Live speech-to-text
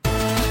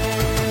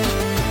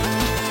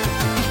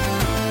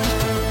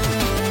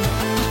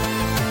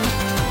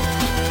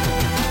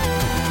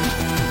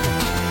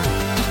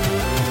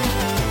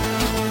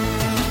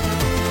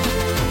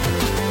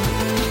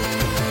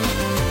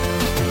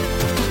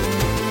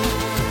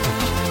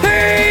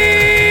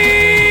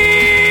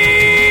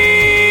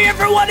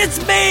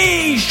it's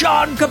me,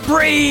 Sean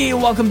Capri.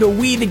 Welcome to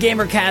We the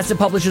Gamercast. It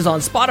publishes on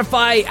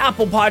Spotify,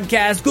 Apple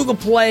Podcasts, Google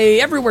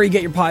Play, everywhere you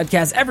get your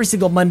podcasts every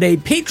single Monday.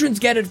 Patrons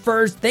get it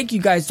first. Thank you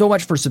guys so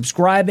much for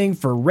subscribing,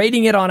 for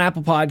rating it on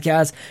Apple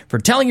Podcasts, for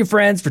telling your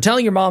friends, for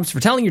telling your moms, for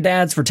telling your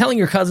dads, for telling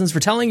your cousins,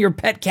 for telling your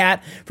pet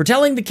cat, for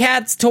telling the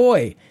cat's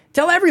toy.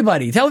 Tell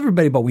everybody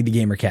about We the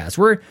Gamercast.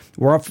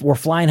 We're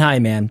flying high,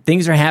 man.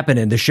 Things are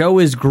happening. The show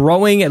is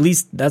growing. At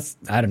least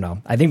I don't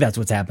know. I think that's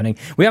what's happening.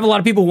 We have a lot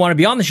of people who want to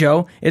be on the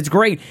show. It's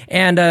great.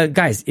 And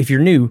guys, if you're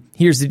new,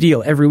 here's the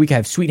deal. Every week I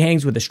have sweet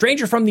hangs with a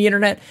stranger from the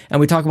internet,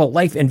 and we talk about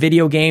life and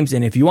video games.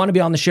 And if you want to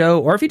be on the show,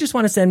 or if you just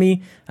want to send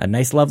me a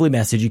nice, lovely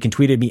message, you can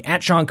tweet at me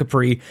at Sean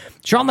Capri.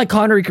 Sean like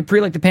Connery, Capri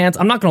like the pants.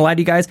 I'm not going to lie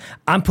to you guys.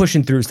 I'm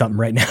pushing through something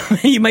right now.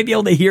 You might be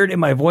able to hear it in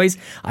my voice.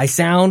 I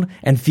sound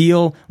and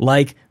feel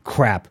like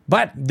crap,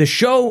 but the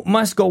show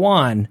must go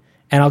on,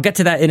 and I'll get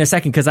to that in a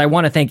second because I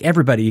want to thank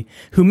everybody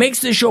who makes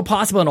this show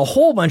possible and a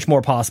whole bunch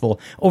more possible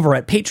over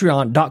at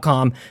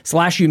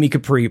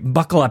patreon.com/YumiCapri.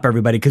 Buckle up,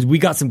 everybody, because we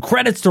got some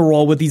credits to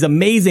roll with these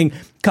amazing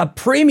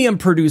Capremium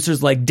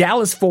producers like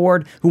Dallas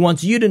Ford, who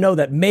wants you to know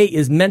that May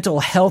is Mental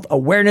Health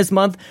Awareness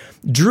Month,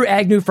 Drew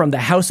Agnew from the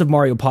House of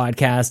Mario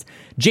podcast,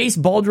 Jace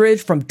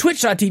Baldridge from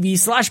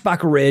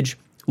twitch.tv/BakaRidge,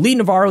 Lee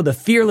Navarro, the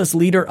fearless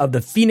leader of the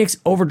Phoenix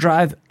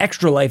Overdrive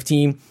Extra Life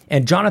team,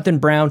 and Jonathan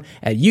Brown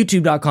at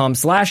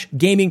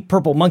youtube.com/Gaming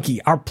Purple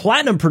Monkey. Our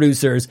platinum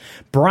producers,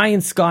 Brian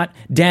Scott,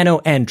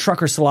 Dano, and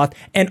Trucker Sloth,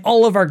 and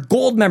all of our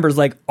gold members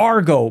like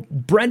Argo,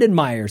 Brendan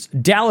Myers,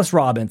 Dallas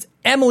Robbins,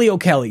 Emily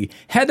O'Kelly,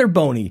 Heather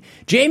Boney,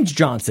 James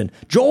Johnson,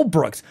 Joel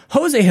Brooks,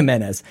 Jose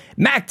Jimenez,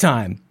 Mac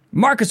Time,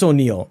 Marcus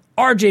O'Neill,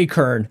 RJ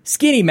Kern,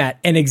 Skinny Matt,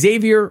 and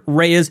Xavier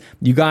Reyes.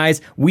 You guys,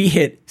 we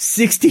hit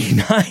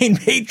 69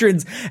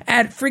 patrons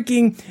at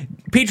freaking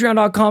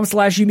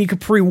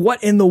patreon.com/YumiCapri.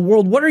 What in the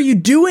world? What are you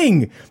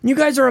doing? You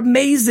guys are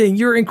amazing.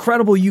 You're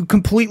incredible. You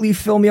completely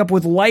fill me up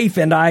with life.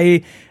 And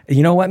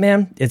you know what,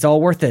 man? It's all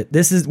worth it.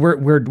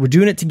 We're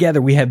doing it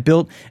together. We have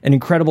built an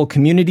incredible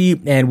community,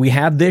 and we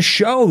have this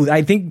show.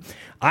 I think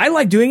I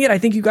like doing it. I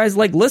think you guys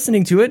like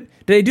listening to it.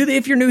 Did I do the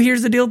if you're new,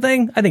 here's the deal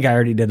thing? I think I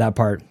already did that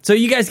part. So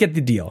you guys get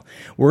the deal.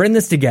 We're in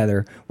this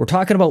together. We're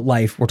talking about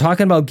life. We're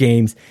talking about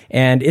games.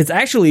 And it's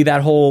actually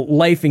that whole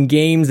life and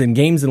games and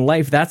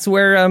life. That's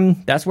where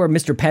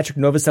Mr. Patrick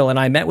Novosel and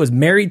I met, was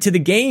married to the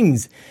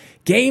games.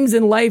 Games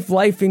and life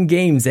and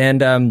games.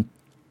 And I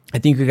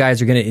think you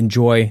guys are going to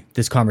enjoy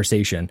this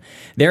conversation.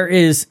 There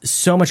is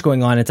so much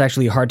going on. It's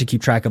actually hard to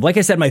keep track of. Like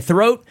I said, my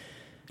throat,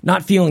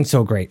 not feeling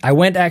so great. I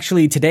went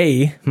actually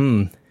today.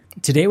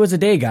 Today was a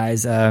day,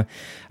 guys. I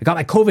got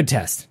my COVID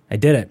test. I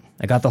did it.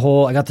 I got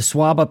the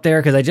swab up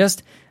there because I'm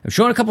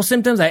showing a couple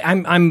symptoms.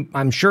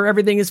 I'm sure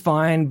everything is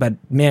fine, but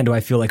man, do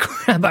I feel like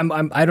crap.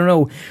 I don't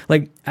know.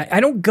 Like I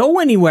don't go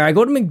anywhere. I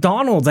go to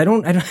McDonald's. I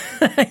don't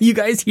you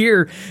guys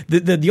hear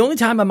the only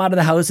time I'm out of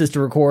the house is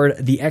to record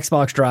the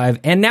Xbox Drive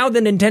and now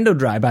the Nintendo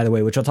Drive, by the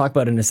way, which I'll talk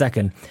about in a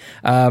second.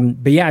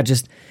 But yeah,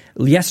 just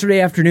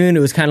yesterday afternoon,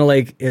 it was kind of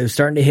like it was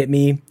starting to hit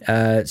me.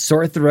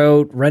 Sore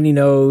throat, runny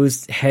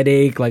nose,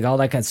 headache, like all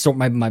that kind of stuff.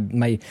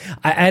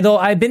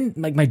 I've been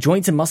like my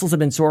joints and muscles have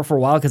been sore for a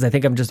while because I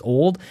think I'm just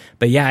old.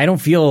 But yeah, I don't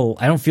feel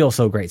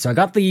so great. So I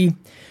got the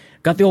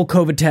old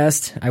COVID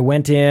test. I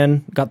went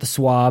in, got the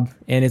swab,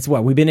 and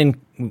we've been in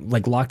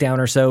like lockdown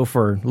or so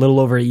for a little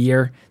over a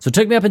year. So it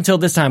took me up until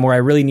this time where I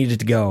really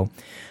needed to go.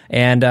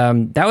 And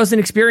that was an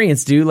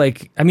experience, dude.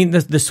 Like, I mean,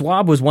 the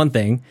swab was one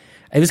thing.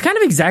 It was kind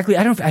of exactly,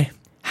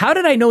 how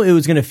did I know it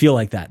was going to feel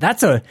like that?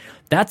 That's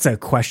a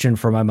question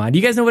for my mind.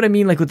 You guys know what I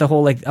mean? Like with the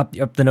whole like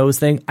up the nose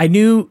thing. I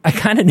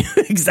kind of knew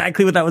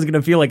exactly what that was going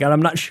to feel like, and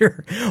I'm not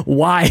sure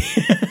why.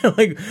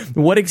 Like,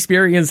 what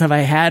experience have I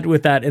had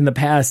with that in the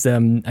past?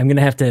 Might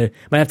have to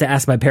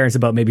ask my parents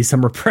about maybe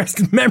some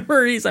repressed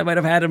memories I might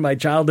have had in my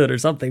childhood or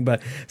something.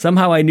 But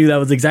somehow I knew that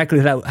was exactly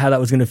how that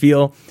was going to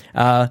feel.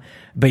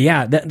 But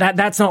yeah,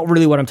 that's not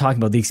really what I'm talking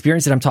about. The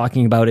experience that I'm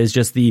talking about is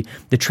just the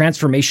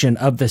transformation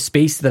of the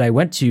space that I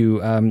went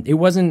to. It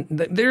wasn't,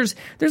 there's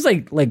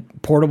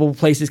like portable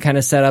places kind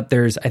of set up.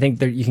 I think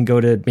there you can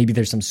go to, maybe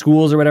there's some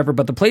schools or whatever,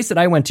 but the place that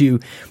I went to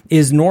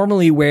is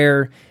normally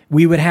where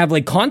we would have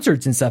like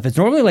concerts and stuff. It's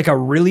normally like a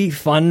really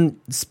fun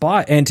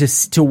spot, and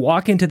to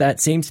walk into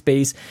that same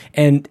space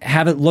and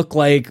have it look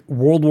like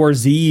World War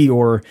Z,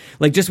 or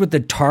like just with the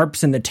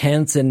tarps and the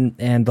tents and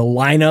the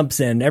lineups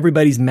and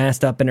everybody's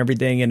masked up and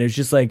everything. And it's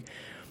just like,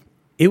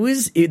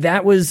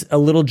 that was a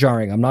little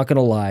jarring. I'm not going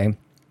to lie.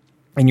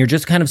 And you're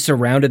just kind of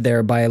surrounded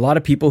there by a lot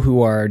of people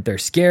they're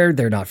scared,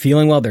 they're not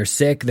feeling well, they're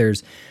sick.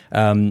 There's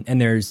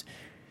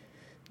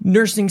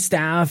nursing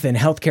staff and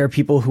healthcare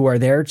people who are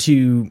there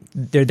to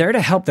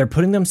help. They're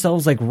putting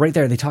themselves like right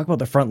there. They talk about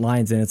the front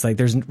lines, and it's like,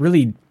 there's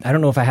really, I don't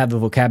know if I have the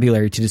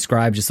vocabulary to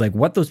describe just like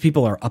what those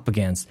people are up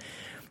against.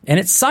 And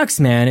it sucks,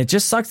 man. It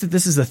just sucks that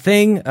this is a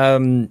thing.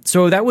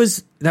 So that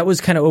was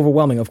kind of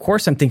overwhelming. Of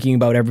course, I'm thinking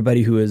about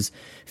everybody who has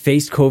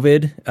faced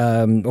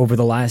COVID over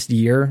the last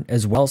year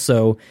as well.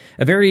 So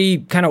a very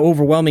kind of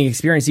overwhelming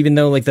experience, even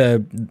though like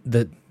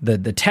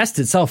the test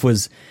itself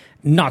was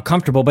not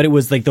comfortable, but it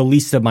was like the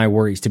least of my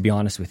worries, to be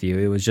honest with you.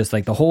 It was just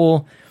like the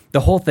whole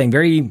thing,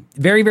 very,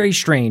 very, very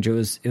strange. It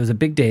was a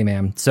big day,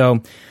 man.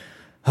 So,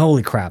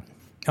 holy crap.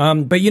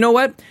 But you know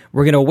what?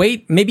 We're going to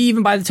wait. Maybe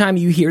even by the time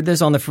you hear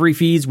this on the free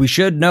feeds, we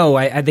should know.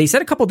 They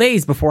said a couple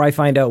days before I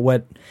find out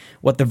what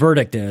the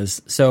verdict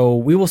is. So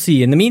we will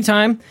see. In the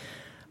meantime,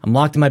 I'm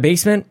locked in my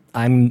basement.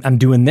 I'm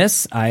doing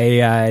this.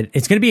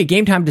 It's going to be a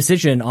game time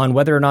decision on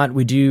whether or not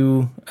we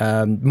do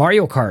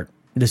Mario Kart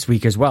this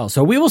week as well.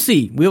 So we will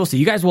see.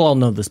 You guys will all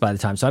know this by the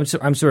time. So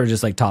I'm sort of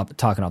just like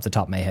talking off the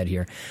top of my head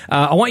here.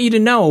 I want you to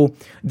know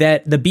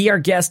that the Be Our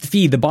Guest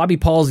feed, the Bobby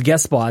Paul's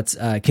guest spots,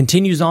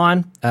 continues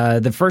on.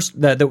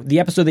 The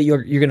episode that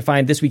you're going to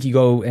find this week, you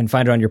go and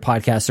find it on your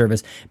podcast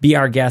service. Be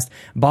Our Guest.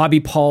 Bobby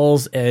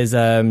Paul's is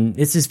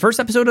it's his first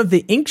episode of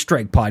the Ink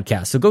Strike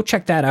podcast. So go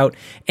check that out.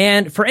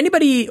 And for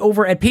anybody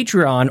over at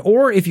Patreon,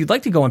 or if you'd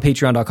like to go on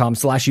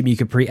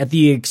patreon.com/YumiCapri at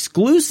the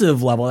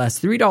exclusive level, that's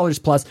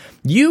 $3 plus,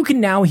 you can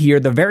now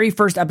hear the very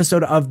first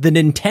episode of the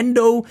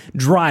Nintendo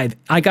Drive.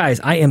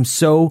 Guys, I am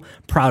so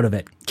proud of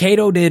it.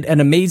 Cato did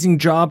an amazing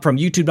job from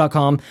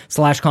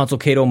youtube.com/console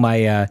Cato,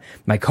 my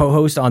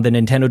co-host on the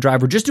Nintendo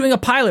Drive. We're just doing a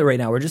pilot right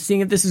now. We're just seeing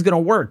if this is going to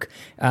work.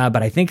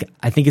 But I think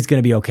it's going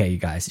to be okay, you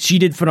guys. She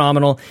did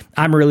phenomenal.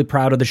 I'm really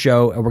proud of the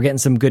show. We're getting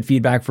some good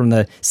feedback from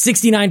the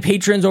 69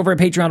 patrons over at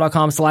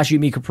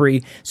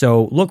patreon.com/YumiCapri.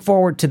 So look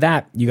forward to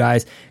that, you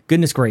guys.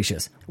 Goodness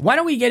gracious. Why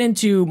don't we get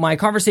into my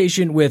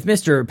conversation with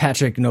Mr.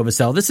 Patrick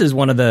Novosel? This is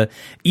one of the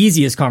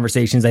easiest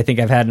conversations I think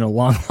I've had in a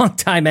long, long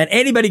time, man.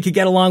 Anybody could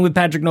get along with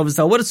Patrick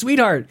Novosel. What a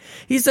sweetheart.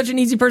 He's such an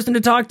easy person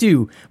to talk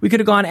to. We could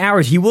have gone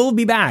hours. He will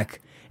be back.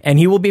 And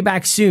he will be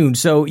back soon.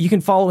 So you can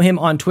follow him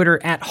on Twitter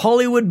at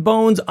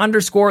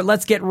HollywoodBones_.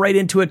 Let's get right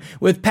into it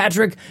with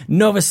Patrick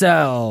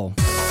Novosel.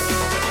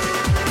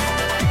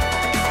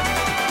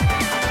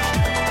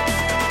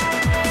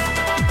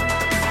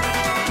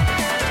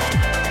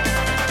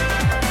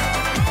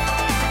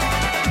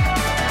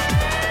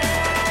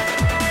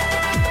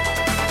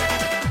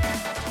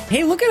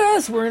 Hey, look at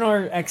us. We're in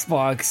our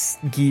Xbox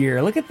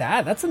gear. Look at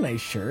that. That's a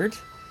nice shirt.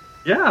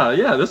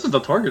 Yeah. This is the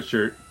Target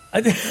shirt.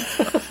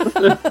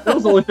 That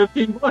was only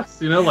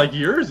 $15. You know, like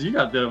yours, you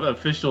got the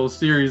official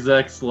Series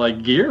X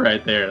like gear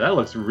right there. That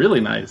looks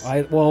really nice.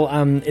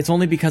 It's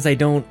only because I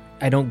don't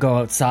go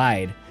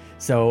outside.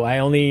 So I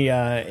only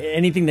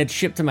anything that's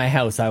shipped to my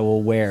house I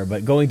will wear.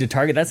 But going to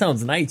Target, that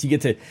sounds nice. You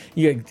get to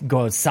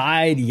go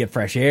outside, you get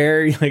fresh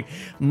air. Like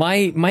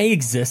my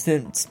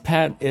existence,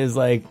 Pat, is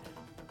like,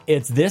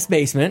 it's this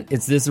basement.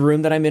 It's this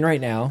room that I'm in right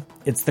now.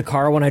 It's the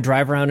car when I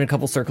drive around in a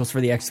couple circles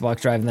for the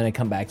Xbox Drive, and then I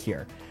come back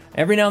here.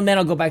 Every now and then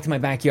I'll go back to my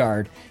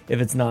backyard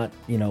if it's not,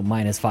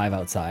 -5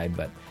 outside.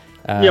 But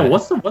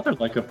what's the weather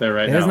like up there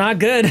right now? It's not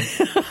good.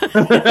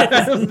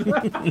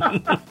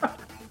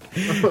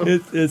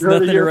 It's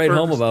nothing to write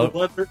home about. The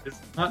weather is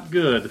not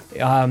good.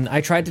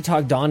 I tried to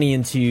talk Donnie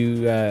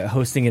into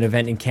hosting an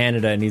event in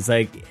Canada, and he's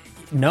like,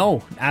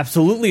 no,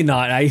 absolutely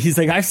not. He's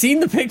like, I've seen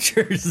the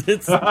pictures.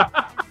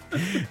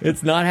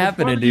 It's not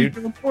happening, dude.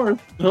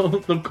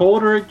 The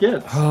colder it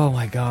gets. Oh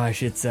my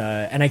gosh, it's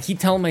and I keep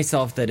telling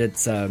myself that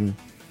it's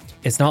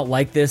not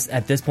like this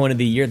at this point of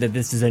the year, that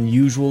this is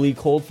unusually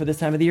cold for this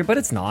time of the year, but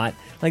it's not.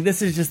 Like,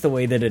 this is just the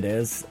way that it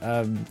is.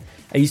 I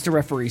used to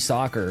referee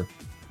soccer,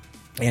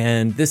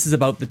 and this is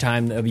about the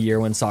time of year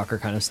when soccer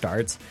kind of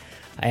starts.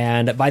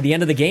 And by the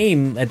end of the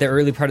game, at the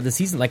early part of the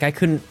season, like I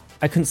couldn't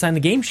sign the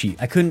game sheet.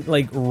 I couldn't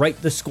like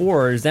write the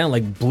scores down.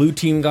 Like blue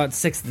team got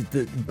 6,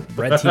 the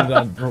red team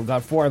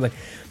got 4. Like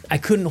I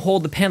couldn't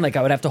hold the pen. Like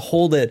I would have to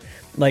hold it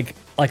like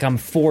I'm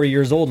 4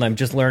 years old and I'm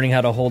just learning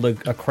how to hold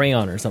a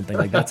crayon or something.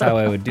 Like that's how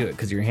I would do it,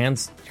 because your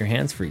hands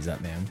freeze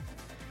up, man.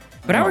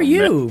 But how are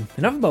you? Man.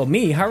 Enough about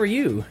me. How are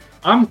you?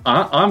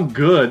 I'm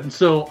good.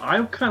 So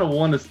I kind of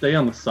want to stay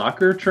on the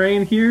soccer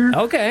train here.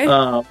 Okay.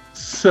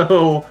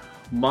 So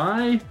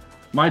my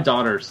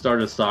daughter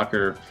started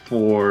soccer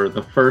for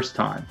the first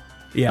time.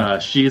 Yeah.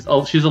 She's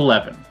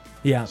 11.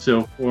 Yeah.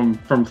 So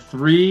from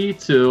 3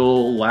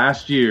 till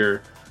last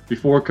year,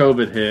 before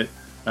COVID hit,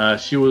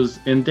 she was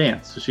in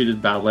dance. So she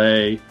did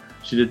ballet,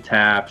 she did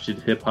tap, she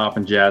did hip hop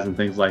and jazz and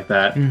things like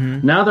that.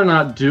 Mm-hmm. Now they're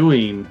not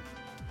doing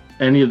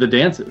any of the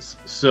dances.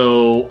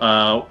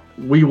 So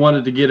we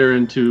wanted to get her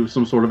into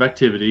some sort of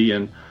activity,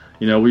 and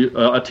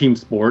a team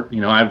sport.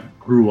 I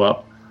grew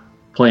up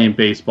playing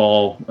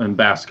baseball and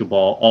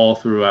basketball all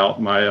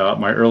throughout my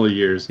early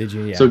years. Did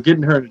you? Yeah. So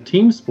getting her in a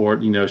team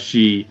sport,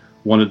 she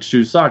wanted to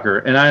choose soccer,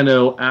 and I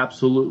know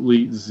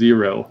absolutely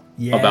zero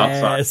about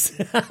soccer.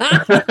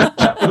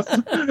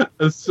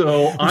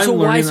 So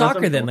why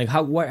soccer then? Like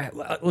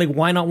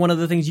why not one of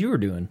the things you were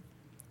doing?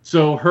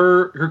 So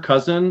her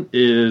cousin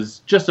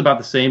is just about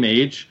the same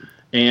age,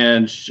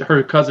 and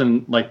her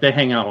cousin, like, they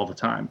hang out all the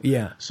time.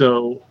 Yeah.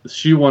 So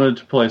she wanted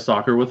to play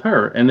soccer with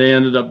her, and they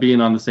ended up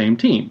being on the same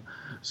team.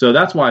 So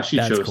that's why she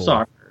chose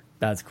soccer.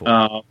 That's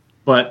cool.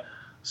 But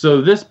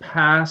so this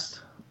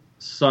past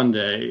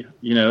Sunday,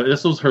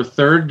 this was her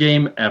third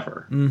game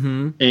ever.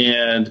 Mm-hmm.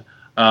 And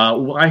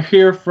I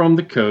hear from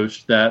the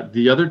coach that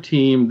the other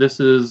team, this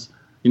is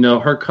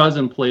her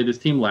cousin played this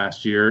team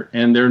last year,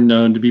 and they're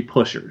known to be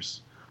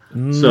pushers.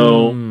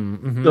 So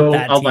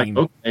I was like,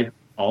 okay,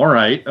 all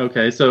right,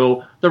 okay.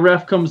 So the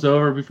ref comes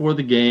over before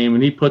the game,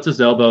 and he puts his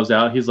elbows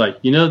out. He's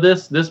like,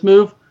 this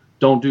move,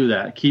 don't do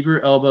that. Keep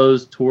your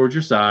elbows towards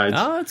your sides.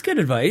 Oh, that's good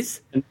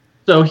advice. And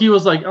so I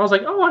was like,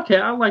 oh, okay,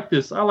 I like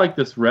this,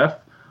 ref.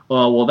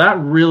 Well, that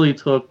really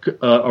took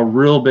a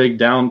real big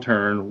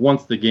downturn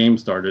once the game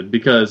started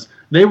because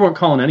they weren't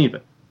calling any of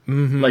it.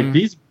 Like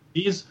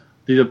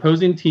the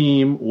opposing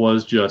team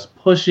was just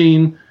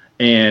pushing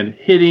and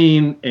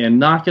hitting and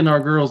knocking our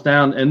girls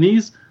down, and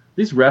these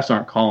refs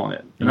aren't calling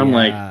it. And I'm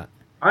like,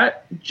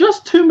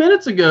 just 2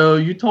 minutes ago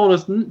you told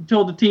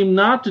the team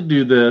not to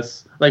do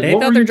this. Like they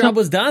thought their job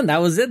was done.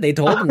 That was it. They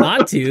told them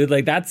not to.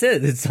 Like that's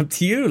it. It's up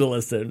to you to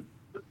listen.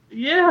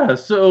 Yeah.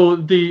 So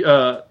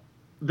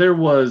there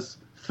was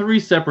 3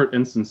 separate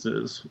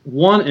instances.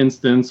 One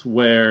instance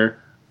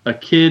where a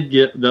kid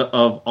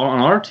on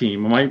our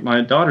team,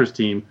 my daughter's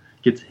team,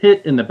 gets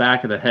hit in the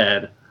back of the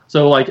head.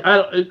 So like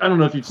I don't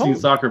know if you've seen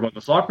soccer, but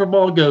the soccer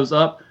ball goes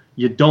up.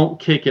 You don't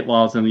kick it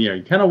while it's in the air.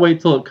 You kind of wait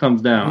till it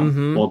comes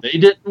down. Well, they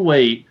didn't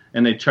wait,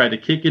 and they tried to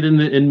kick it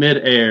in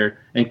midair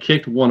and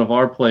kicked one of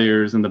our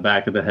players in the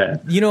back of the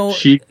head.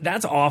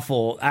 That's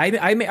awful.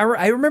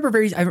 I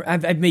remember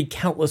I've made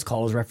countless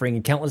calls refereeing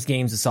in countless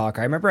games of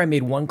soccer. I remember I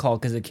made one call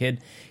because a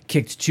kid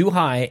kicked too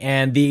high,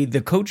 and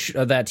the coach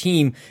of that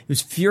team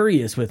was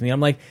furious with me.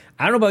 I'm like,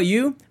 I don't know about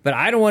you, but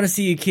I don't want to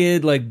see a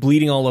kid like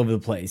bleeding all over the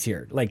place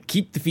here. Like,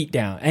 keep the feet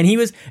down. And he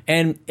was,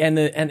 and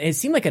it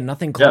seemed like a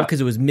nothing call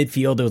because it was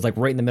midfield. It was like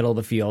right in the middle of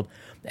the field,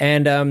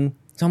 and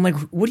so I'm like,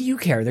 what do you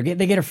care?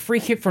 They get a free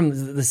kick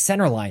from the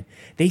center line.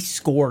 They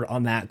scored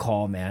on that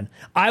call, man.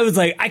 I was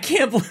like, I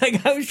can't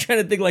believe. I was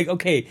trying to think like,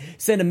 okay,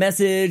 send a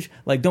message,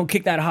 like don't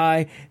kick that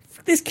high.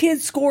 This kid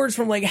scores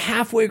from like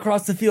halfway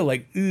across the field.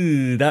 Like,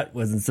 ooh, that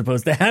wasn't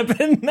supposed to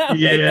happen.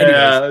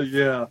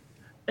 Yeah.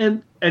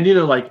 And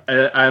like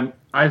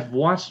I've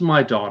watched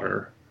my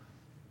daughter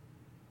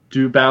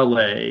do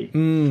ballet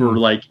for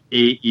like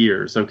 8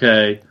 years.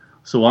 Okay.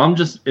 So I'm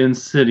just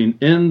sitting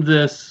in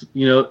this,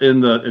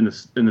 in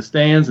the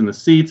stands, in the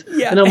seats,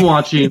 and I'm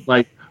watching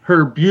like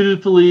her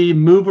beautifully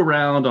move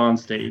around on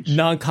stage.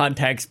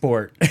 Non-contact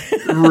sport.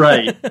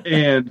 Right.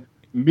 And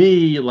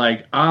me,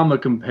 like, I'm a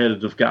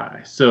competitive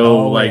guy.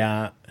 So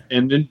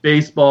and in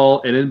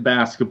baseball and in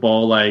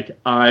basketball, like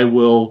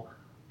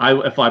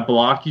if I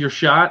block your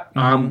shot,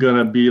 I'm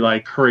going to be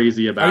like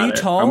crazy about it. Are you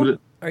tall?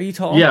 Are you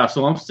tall? Yeah,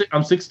 so I'm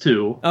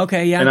 6'2".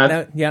 Okay, yeah. And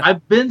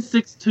I've been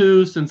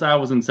 6'2" since I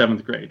was in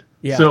 7th grade.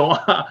 Yeah. So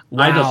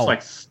I just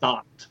like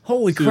stopped.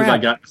 Holy crap. As soon as I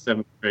got to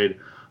 7th grade.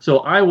 So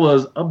I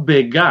was a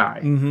big guy.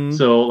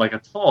 So like a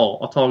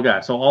tall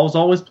guy. So I was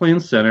always playing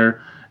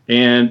center.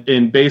 And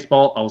in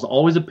baseball, I was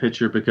always a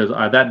pitcher because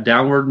that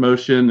downward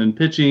motion and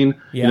pitching,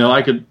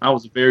 I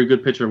was a very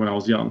good pitcher when I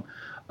was young.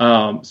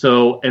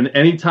 And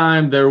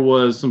anytime there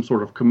was some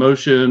sort of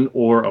commotion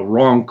or a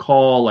wrong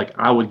call, like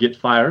I would get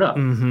fired up.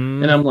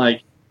 And I'm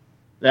like,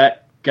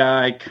 that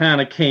guy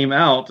kind of came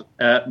out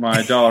at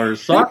my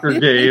daughter's soccer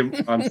game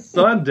on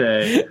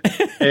Sunday.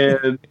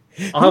 And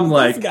I'm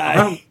like,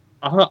 I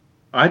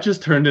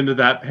just turned into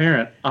that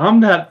parent.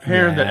 I'm that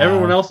parent that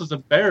everyone else is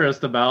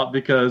embarrassed about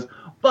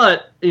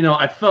but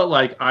I felt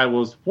like I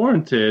was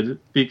warranted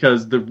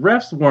because the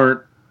refs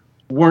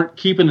weren't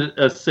keeping it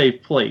a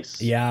safe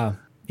place. Yeah.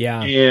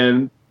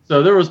 And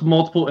so there was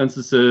multiple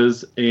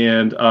instances,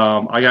 and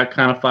I got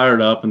kind of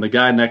fired up. And the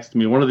guy next to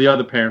me, one of the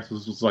other parents,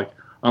 was like,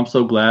 "I'm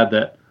so glad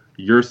that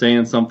you're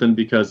saying something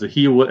because if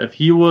he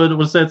would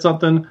have said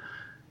something,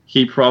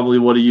 he probably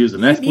would have used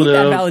an expletive." You need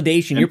that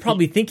validation. You're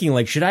probably thinking,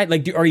 like, should I,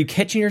 like, are you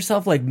catching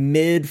yourself, like,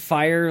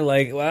 mid-fire?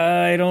 Like,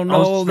 well, I don't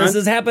know. This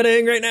is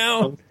happening right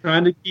now. I was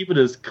trying to keep it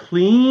as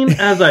clean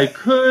as I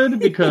could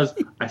because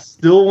I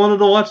still wanted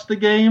to watch the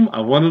game. I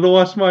wanted to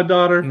watch my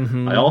daughter.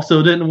 I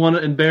also didn't want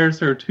to embarrass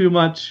her too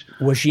much.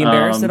 Was she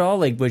embarrassed at all?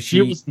 Like, was she?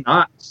 She was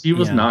not. She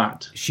was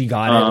not. She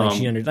got it. Like,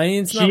 she understood. I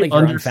mean, it's not like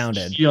you're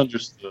unfounded. She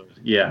understood.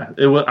 Yeah.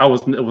 It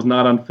was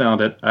not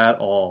unfounded at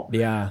all.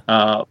 Yeah.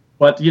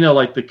 But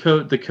like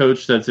the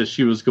coach said that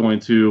she was going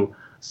to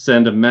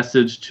send a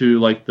message to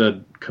like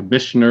the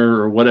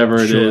commissioner or whatever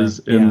it is,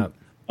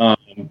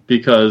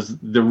 because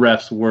the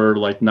refs were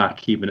like not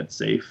keeping it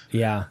safe.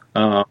 Yeah.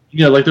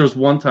 Like there was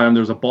one time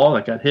there was a ball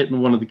that got hit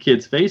in one of the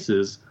kids'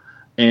 faces,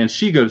 and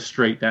she goes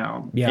straight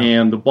down. Yeah.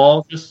 And the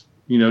ball just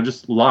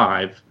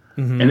live,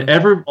 and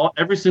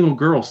every single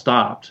girl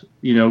stopped,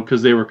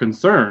 because they were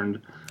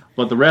concerned.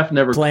 But the ref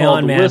never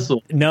called the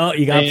whistle. No,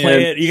 you gotta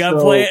play it. You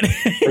gotta play it.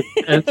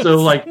 And so,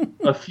 like,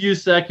 a few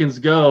seconds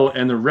go,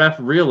 and the ref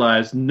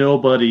realized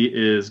nobody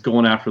is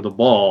going after the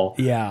ball.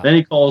 Yeah. Then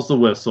he calls the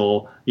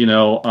whistle. But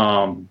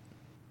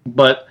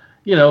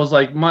it was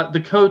like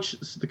the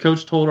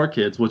coach told our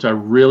kids, which I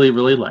really,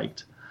 really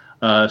liked.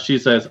 She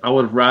says, "I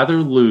would rather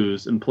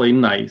lose and play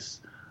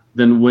nice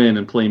than win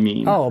and play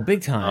mean." Oh,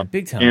 big time,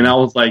 big time. And I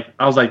was like,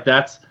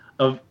 that's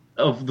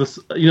of this,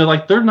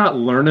 like they're not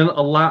learning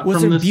a lot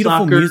Was from there this beautiful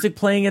soccer. music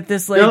playing at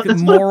this No, that's what it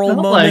moral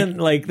felt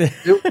moment?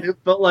 It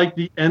felt like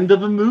the end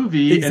of a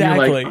movie,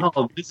 Exactly. and you're like,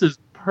 oh, this is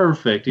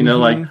perfect.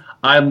 Like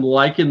I'm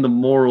liking the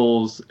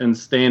morals and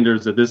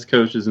standards that this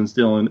coach is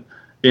instilling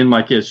in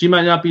my kids. She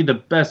might not be the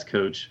best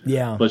coach,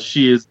 but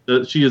she is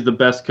the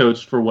best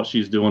coach for what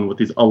she's doing with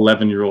these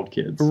 11-year-old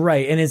kids.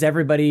 Right. And is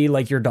everybody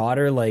like your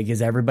daughter? Like,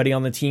 is everybody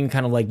on the team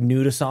kind of like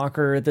new to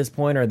soccer at this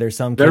point? Or are there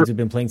some kids who've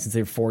been playing since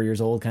they're 4 years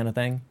old, kind of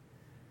thing?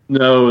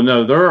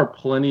 No, there are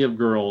plenty of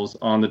girls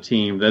on the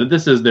team that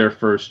this is their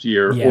first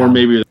year or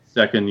maybe the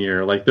second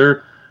year. Like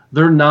they're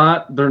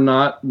not they're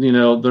not going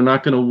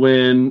to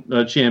win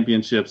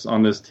championships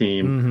on this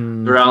team.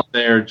 Mm-hmm. They're out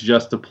there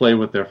just to play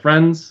with their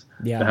friends,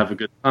 to have a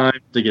good time,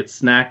 to get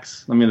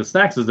snacks. I mean, the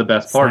snacks is the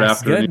best part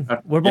after.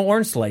 What about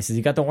orange slices?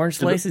 You got the orange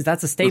slices?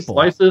 That's a staple.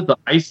 The slices, the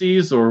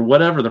ices, or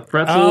whatever, the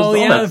pretzels. Oh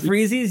yeah, the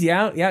freezies.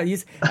 Yeah.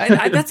 I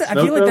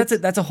feel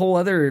like that's a whole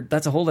other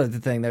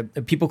thing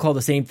that people call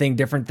the same thing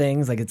different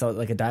things. Like it's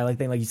like a dialect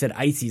thing. Like you said,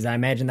 ices. I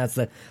imagine that's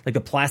the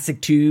plastic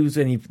tubes,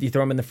 and you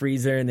throw them in the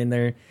freezer, and then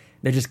they're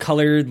just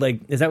colored. Like,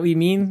 is that what you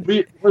mean?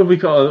 What do we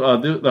call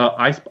the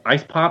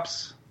ice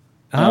pops?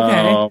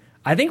 Okay.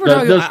 I think we're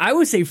talking. I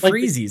would say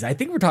freezies. I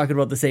think we're talking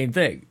about the same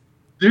thing.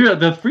 Yeah,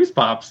 the freeze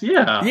pops.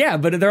 Yeah. Yeah,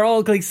 but they're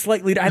all like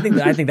slightly. I think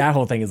that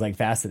whole thing is like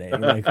fascinating.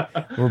 Like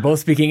we're both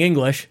speaking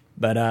English,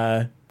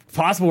 but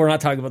possible we're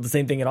not talking about the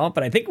same thing at all.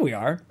 But I think we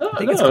are. No.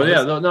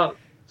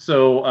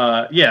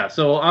 So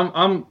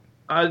So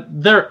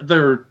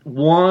they're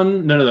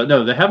one.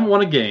 No. They haven't won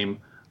a game.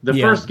 The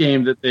first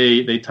game that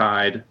they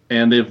tied,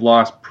 and they've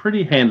lost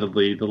pretty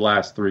handedly the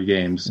last 3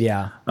 games.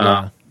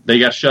 They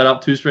got shut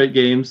out 2 straight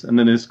games, and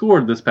then they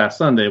scored this past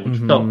Sunday, which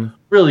felt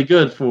really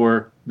good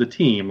for the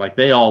team. Like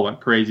they all went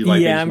crazy.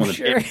 Like they just won a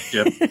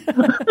championship.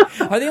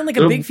 Are they on like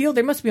a big field?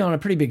 They must be on a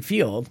pretty big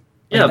field.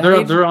 Yeah,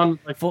 they're on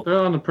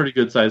a pretty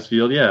good sized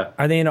field. Yeah.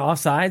 Are they in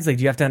offsides? Like,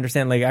 do you have to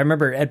understand? Like, I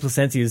remember Ed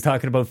Placencia was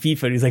talking about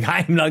FIFA. And he's like,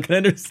 I'm not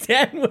going to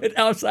understand what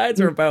offsides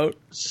are about.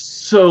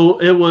 So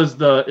it was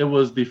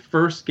the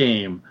first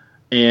game,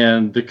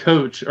 and the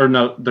coach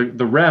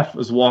the ref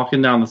was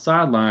walking down the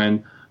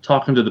sideline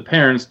talking to the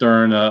parents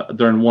during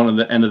one of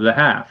the end of the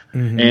half,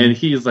 and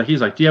he's like,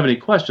 do you have any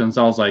questions?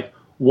 I was like,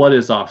 what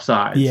is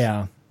offsides?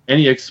 Yeah, and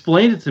he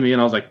explained it to me,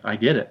 and I was like, I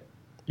get it.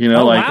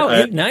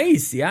 Wow,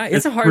 nice. Yeah,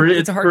 it's a hard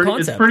concept.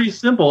 It's pretty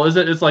simple,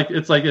 isn't it? It's like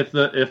if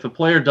the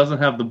player doesn't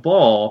have the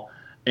ball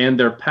and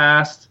they're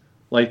past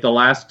like the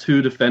last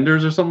 2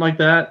 defenders or something like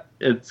that,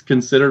 it's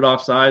considered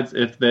offsides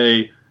if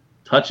they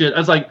touch it.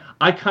 It's like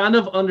I kind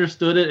of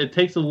understood it. It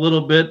takes a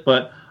little bit,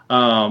 but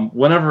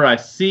whenever I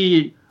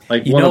see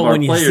like one of our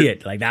players, you see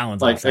it, like that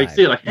one's offside. I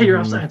see it like, hey, you're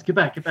offsides, get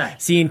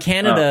back. See, in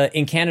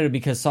Canada,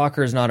 because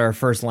soccer is not our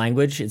first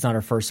language, it's not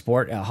our first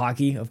sport.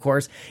 Hockey, of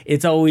course,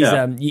 it's always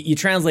you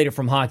translate it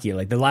from hockey.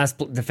 Like the last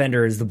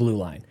defender is the blue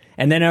line,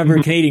 and then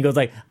every Canadian goes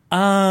like,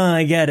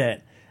 I get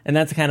it, and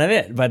that's kind of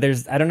it. But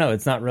I don't know,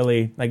 it's not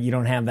really like you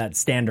don't have that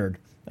standard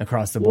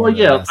across the board. Well,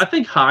 yeah, I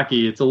think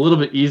hockey it's a little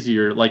bit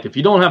easier. Like if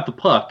you don't have the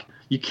puck,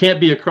 you can't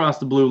be across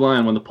the blue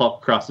line when the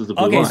puck crosses the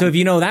blue line. Okay, so if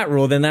you know that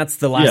rule, then that's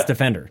the last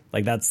defender.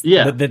 Like that's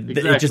exactly.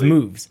 It just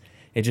moves.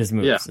 It just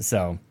moves. Yeah.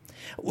 So,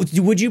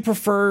 would you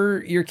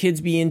prefer your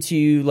kids be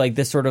into like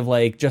this sort of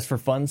like just for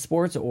fun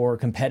sports or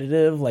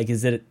competitive? Like,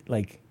 is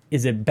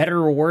it better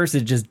or worse?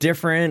 Is it just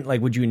different?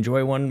 Like, would you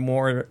enjoy one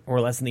more or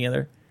less than the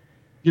other?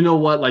 You know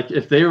what? Like,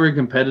 if they were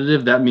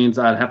competitive, that means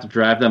I'd have to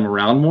drive them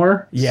around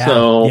more. Yeah.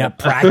 So,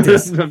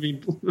 practice. I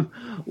mean,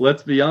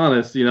 let's be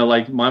honest.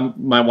 Like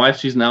my wife,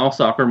 she's now a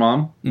soccer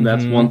mom.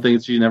 That's one thing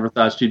she never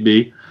thought she'd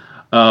be.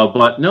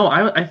 But no,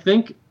 I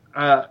think,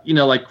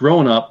 like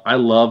growing up, I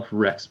loved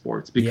rec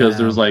sports because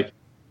there's like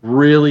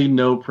really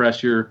no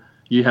pressure.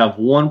 You have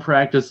one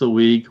practice a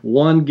week,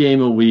 one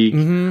game a week.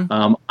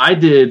 I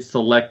did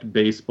select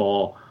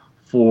baseball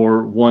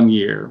for 1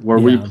 year where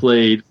we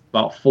played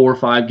about 4 or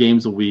 5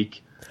 games a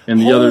week. And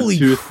the other 2.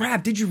 Holy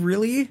crap! Did you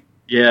really?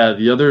 Yeah,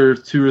 the other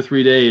 2 or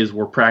 3 days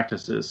were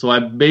practices. So I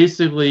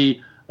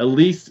basically at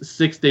least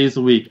 6 days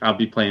a week I'll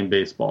be playing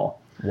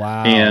baseball.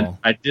 Wow! And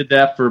I did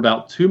that for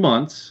about 2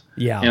 months.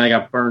 Yeah. And I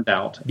got burned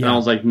out. Yeah. And I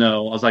was like,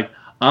 no. I was like,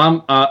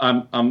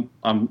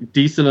 I'm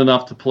decent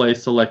enough to play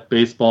select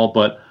baseball,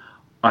 but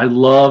I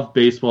love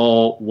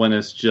baseball when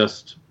it's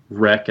just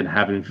rec and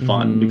having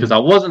fun because I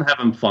wasn't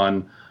having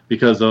fun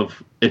because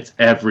of it's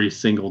every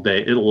single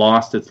day. It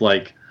lost its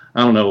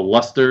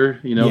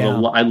luster.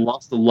 I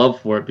lost the love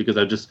for it because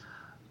I just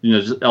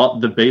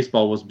the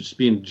baseball was just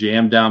being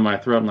jammed down my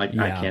throat. I'm like,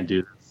 I can't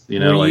do this.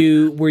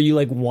 Were you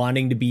like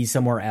wanting to be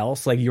somewhere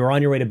else? Like you were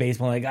on your way to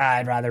baseball, like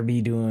I'd rather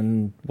be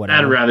doing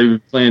whatever. I'd rather be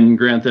playing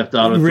Grand Theft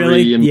Auto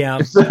 3. And,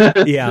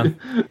 yeah.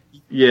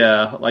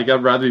 Yeah, like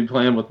I'd rather be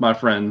playing with my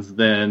friends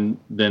than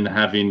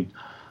having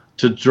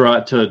to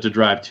drive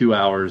 2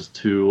 hours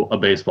to a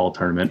baseball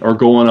tournament or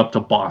going up to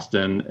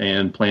Boston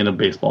and playing a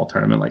baseball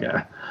tournament. Like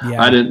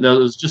I didn't know,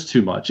 it was just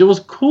too much. It was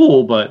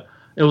cool, but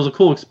it was a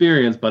cool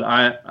experience, but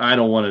I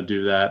don't want to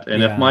do that.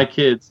 And if my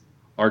kids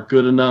are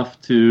good enough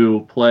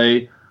to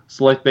play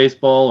select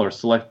baseball or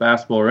select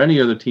basketball or any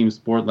other team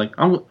sport, like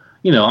I'm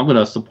going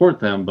to support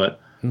them,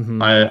 but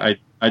I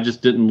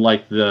just didn't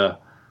like the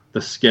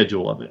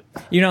schedule of it.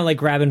 Like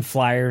grabbing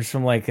flyers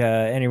from like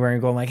anywhere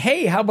and going like,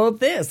 "Hey, how about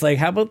this? Like,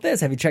 how about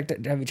this? Have you checked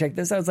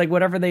this out?" It's like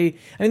whatever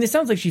it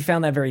sounds like she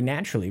found that very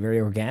naturally, very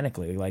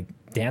organically. Like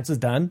dance was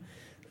done.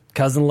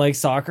 Cousin likes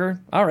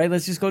soccer. All right,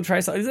 let's just go try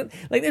something.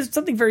 Like there's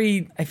something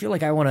very. I feel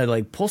like I want to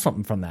like pull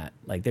something from that.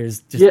 Like there's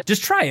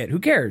just try it. Who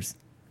cares?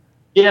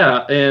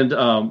 Yeah, and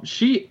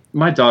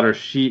my daughter,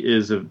 she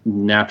is a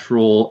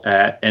natural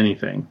at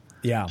anything.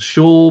 Yeah,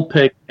 she'll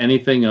pick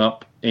anything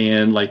up,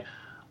 and like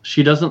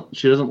she doesn't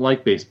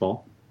like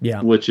baseball.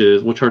 Yeah, which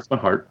hurts my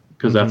heart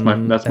because that's my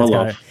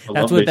love.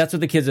 That's what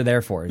the kids are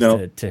there for,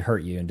 is to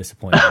hurt you and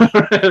disappoint you.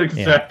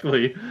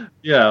 Exactly.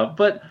 Yeah,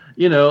 but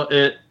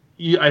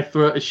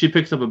she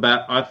picks up a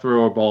bat, I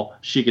throw her a ball,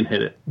 she can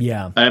hit it.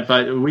 Yeah.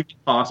 We can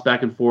toss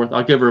back and forth.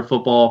 I'll give her a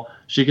football,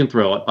 she can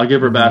throw it. I'll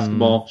give her a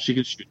basketball, she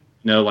can shoot.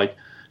 Like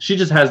she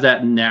just has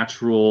that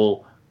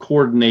natural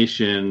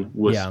coordination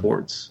with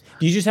sports.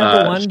 Do you just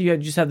have the one? Do you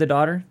just have the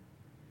daughter?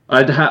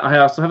 I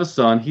also have a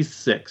son. He's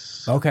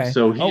 6. Okay.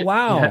 So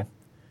wow.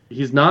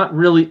 He's not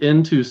really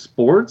into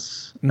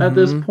sports at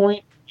this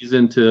point. He's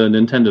into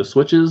Nintendo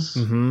Switches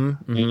and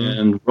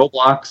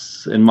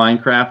Roblox and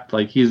Minecraft.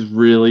 Like he's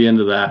really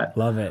into that.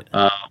 Love it.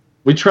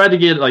 We tried to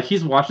get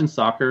he's watching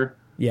soccer.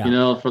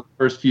 Yeah. For the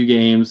first few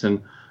games,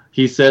 and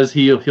he says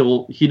he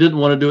didn't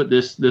want to do it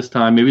this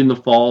time. Maybe in the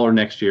fall or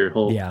next year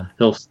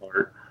he'll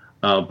start.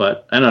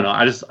 But I don't know.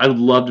 I would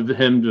love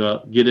him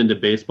to get into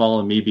baseball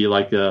and me be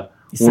like one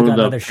of the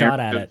another shot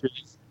at it.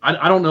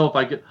 I don't know if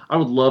I could. I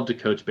would love to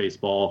coach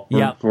baseball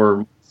for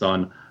my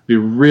son. It'd be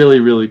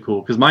really, really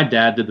cool because my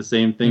dad did the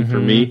same thing for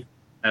me.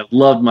 I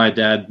loved my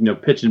dad,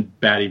 pitching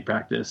batting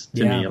practice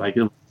to me. Like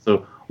it was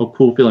so a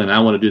cool feeling. I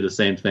want to do the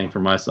same thing for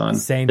my son.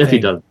 If he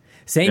does.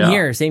 Same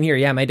here.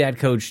 Yeah, my dad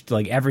coached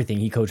like everything.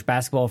 He coached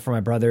basketball for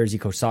my brothers. He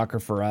coached soccer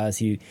for us.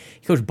 He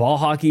coached ball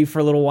hockey for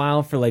a little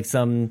while for like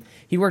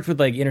he worked with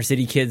like inner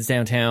city kids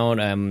downtown.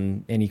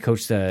 And he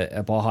coached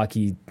a ball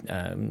hockey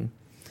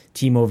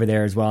team over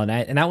there as well.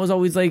 And that was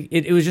always like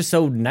it was just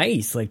so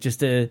nice, like just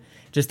to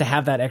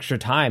have that extra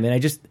time. And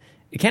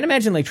I can't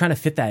imagine like trying to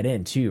fit that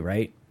in too,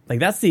 right? Like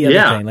that's the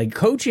other thing. Like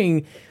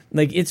coaching,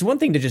 like it's one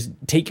thing to just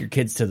take your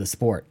kids to the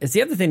sport. It's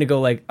the other thing to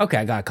go like, okay,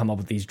 I gotta come up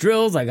with these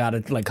drills. I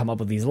gotta like come up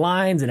with these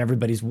lines, and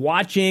everybody's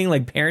watching.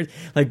 Like parents,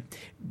 like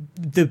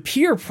the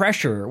peer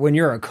pressure when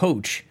you're a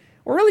coach,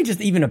 or really just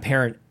even a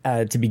parent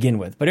to begin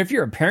with. But if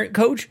you're a parent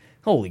coach,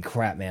 holy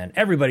crap, man!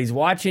 Everybody's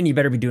watching. You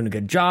better be doing a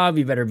good job.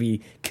 You better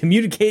be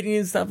communicating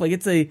and stuff. Like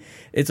it's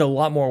a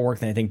lot more work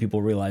than I think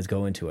people realize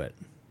go into it.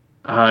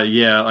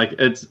 Like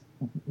it's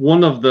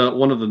one of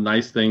the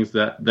nice things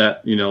that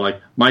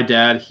like my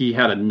dad, he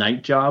had a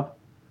night job,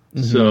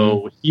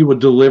 so he would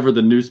deliver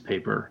the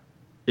newspaper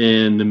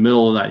in the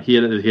middle of the night. He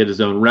had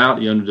his own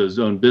route. He owned his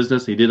own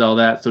business. He did all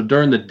that. So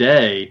during the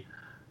day,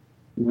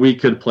 we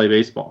could play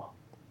baseball.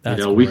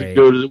 That's we could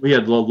go we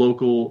had a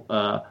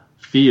local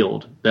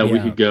field that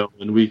we could go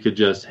and we could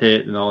just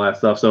hit and all that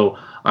stuff. So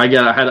I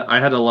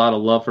had a lot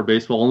of love for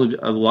baseball. Only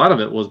a lot of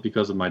it was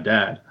because of my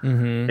dad,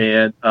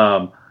 and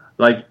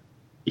like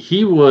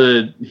he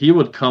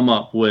would come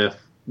up with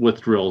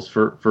drills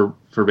for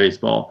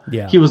baseball.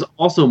 Yeah. He was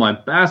also my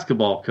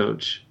basketball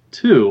coach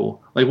too,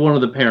 like one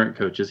of the parent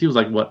coaches. He was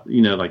like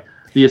like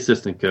the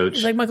assistant coach.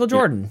 He's like Michael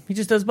Jordan. He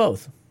just does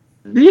both.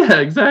 Yeah,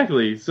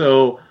 exactly.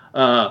 So,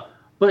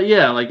 but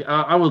yeah, like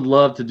I would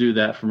love to do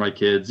that for my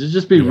kids. It'd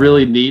just be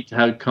really neat to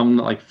have come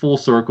like full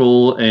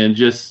circle and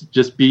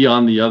just be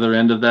on the other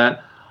end of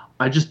that.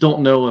 I just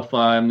don't know if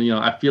I'm,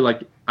 I feel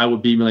like I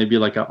would be maybe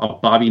like a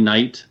Bobby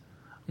Knight,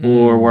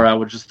 or where I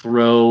would just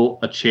throw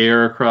a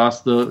chair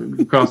across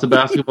the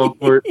basketball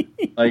court,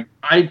 like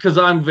because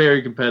I'm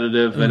very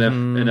competitive,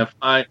 and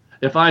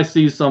if I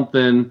see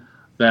something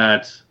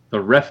that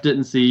the ref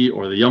didn't see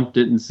or the ump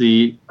didn't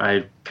see,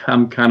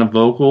 I'm kind of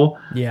vocal.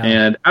 Yeah.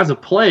 And as a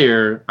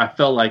player, I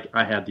felt like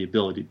I had the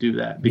ability to do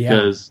that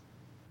because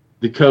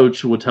the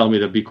coach would tell me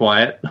to be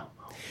quiet.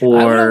 Or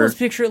I would almost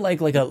picture it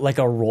like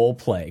a role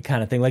play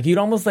kind of thing. Like you'd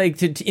almost like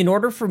to in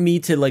order for me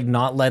to like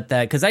not let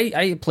that, because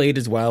I played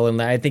as well,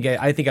 and I think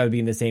I would be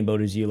in the same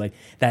boat as you. Like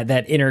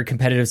that inner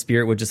competitive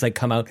spirit would just like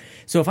come out.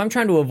 So if I'm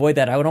trying to avoid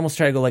that, I would almost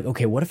try to go like,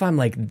 okay, what if I'm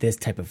like this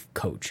type of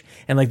coach,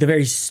 and like the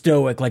very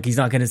stoic, like he's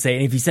not going to say,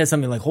 and if he says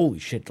something like, holy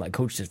shit, like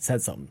coach just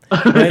said something.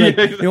 Right?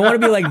 Like, you want to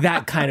be like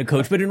that kind of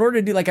coach, but in order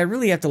to do, like, I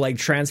really have to like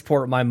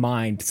transport my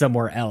mind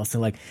somewhere else,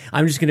 and like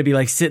I'm just going to be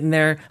like sitting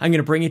there. I'm going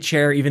to bring a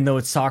chair, even though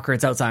it's soccer,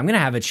 it's outside. I'm going to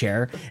have a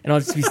chair, and I'll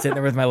just be sitting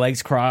there with my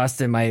legs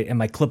crossed and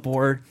my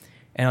clipboard,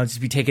 and I'll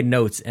just be taking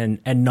notes and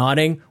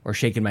nodding or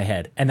shaking my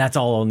head, and that's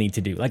all I'll need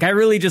to do. Like I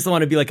really just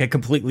want to be like a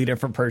completely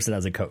different person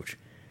as a coach.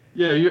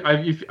 Yeah,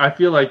 I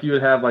feel like you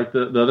would have like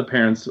the other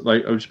parents,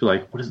 like I would just be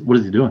like, what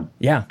is he doing?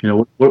 Yeah,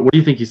 what do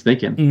you think he's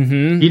thinking?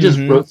 He just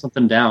wrote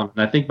something down,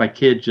 and I think my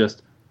kid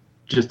just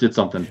did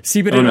something.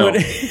 See, but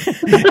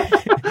this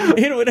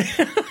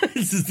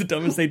is the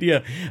dumbest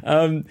idea.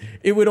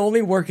 It would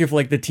only work if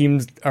like the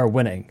teams are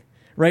winning.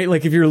 right?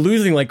 Like if you're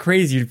losing like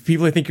crazy,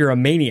 people think you're a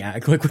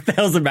maniac. Like what the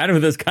hell's the matter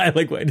with this guy?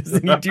 Like why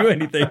doesn't he do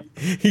anything?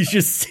 He's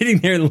just sitting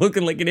there and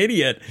looking like an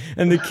idiot,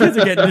 and the kids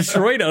are getting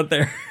destroyed out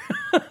there.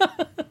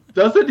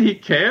 Doesn't he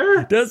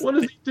care? What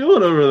is he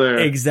doing over there?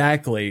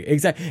 Exactly.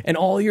 And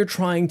all you're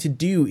trying to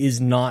do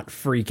is not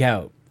freak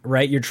out,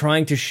 right? You're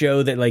trying to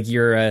show that like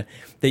you're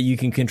that you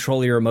can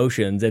control your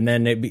emotions, and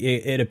then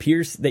it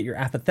appears that you're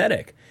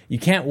apathetic. You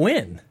can't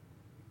win.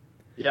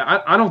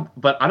 Yeah, I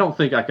don't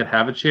think I could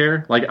have a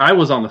chair. Like I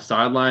was on the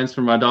sidelines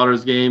for my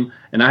daughter's game,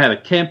 and I had a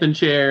camping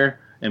chair,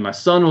 and my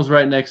son was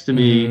right next to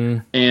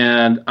me,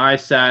 and I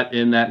sat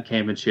in that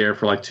camping chair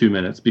for like 2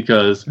 minutes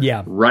because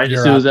right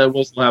as soon as that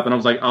whistle happened, I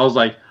was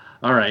like,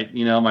 all right,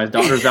 my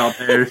daughter's out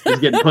there, she's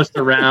getting pushed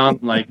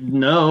around. I'm like,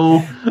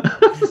 no,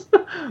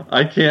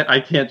 I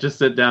can't just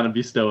sit down and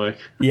be stoic.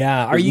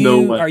 Yeah, are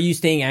you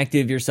staying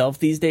active yourself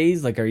these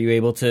days? Like, are you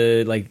able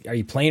to are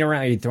you playing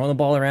around? Are you throwing the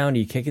ball around? Are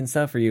you kicking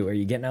stuff? Are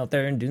you getting out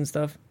there and doing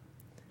stuff?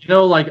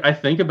 I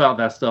think about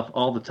that stuff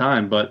all the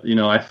time, but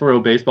I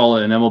throw baseball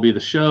in MLB The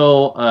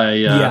Show.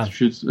 I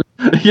shoot.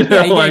 You get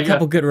a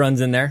couple good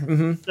runs in there.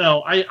 Mm-hmm.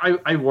 No,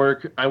 I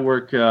work.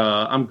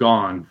 I'm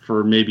gone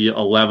for maybe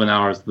 11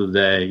 hours of the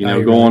day.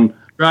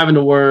 Driving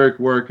to work,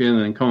 working,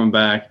 and then coming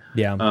back.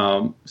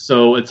 Yeah.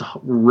 So it's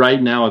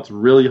right now. It's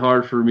really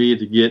hard for me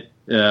to get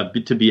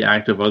to be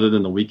active other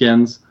than the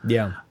weekends.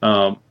 Yeah.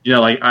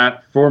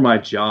 For my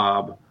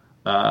job.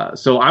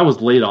 So I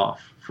was laid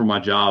off from my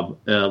job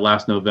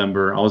last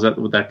November. I was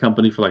with that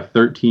company for like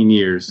 13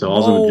 years. So I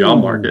was in the job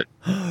market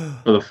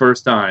for the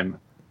first time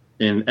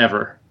in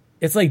ever.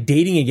 It's like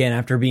dating again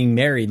after being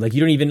married. Like you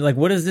don't even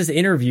what is this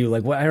interview?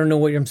 Like what? I don't know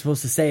what I'm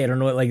supposed to say. I don't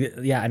know what I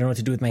don't know what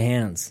to do with my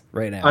hands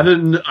right now. I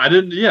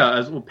didn't. Yeah.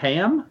 As well,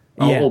 Pam.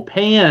 Yeah. Oh,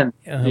 Pan.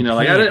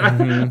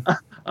 Pan.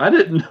 I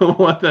didn't know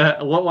what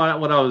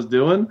I was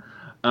doing.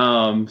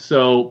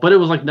 But it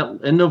was like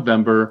in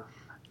November,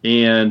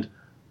 and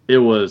it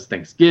was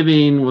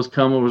Thanksgiving was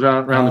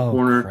around the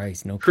corner.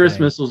 Christ, no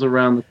Christmas was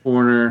around the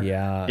corner.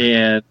 Yeah.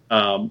 And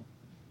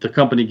the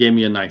company gave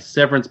me a nice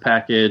severance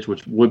package,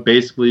 which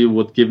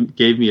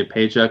gave me a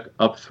paycheck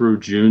up through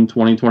June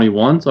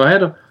 2021. So I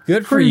had I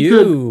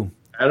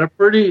had a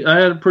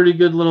pretty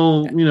good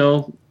little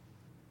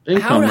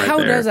income. How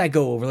there. does that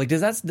go over? Like,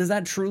 does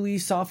that truly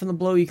soften the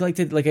blow? I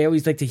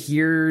always like to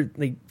hear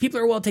people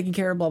are well taken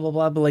care of, blah blah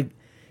blah. But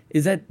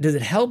does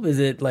it help? Is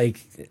it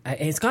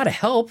it's got to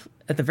help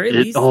at the very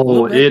least?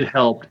 It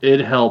helped.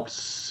 It helped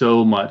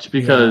so much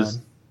because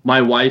my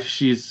wife,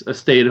 she's a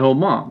stay-at-home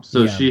mom,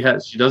 so she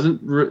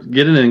doesn't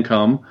get an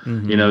income.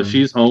 Mm-hmm.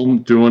 She's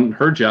home doing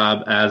her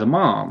job as a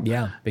mom.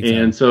 Yeah,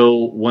 and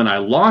so when I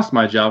lost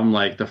my job, I'm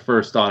like, the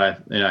first thought I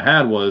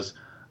had was,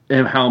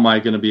 how am I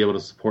going to be able to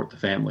support the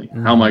family?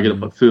 Mm-hmm. How am I going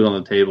to put food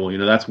on the table?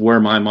 That's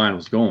where my mind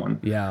was going.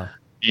 Yeah,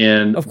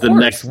 and of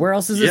course, where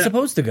else is it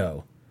supposed to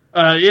go?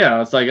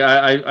 It's like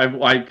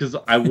because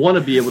I want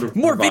to be able to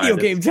more video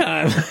game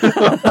time.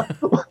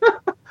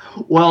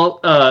 Well,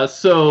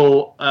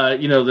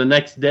 the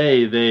next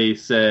day they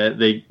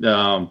said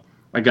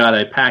I got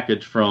a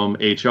package from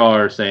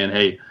HR saying,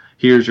 "Hey,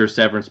 here's your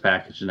severance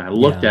package," and I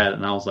looked at it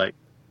and I was like,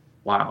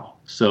 "Wow!"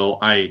 So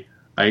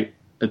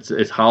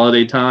it's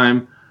holiday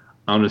time.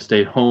 I'm gonna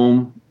stay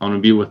home. I'm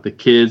gonna be with the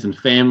kids and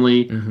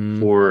family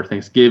for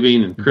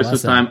Thanksgiving and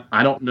Christmas time.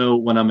 I don't know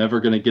when I'm ever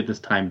gonna get this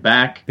time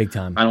back. Big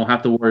time. I don't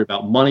have to worry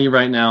about money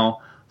right now.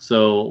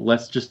 So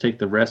let's just take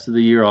the rest of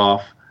the year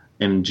off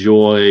and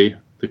enjoy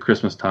the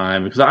Christmas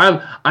time,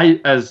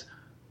 because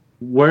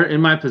we're in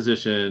my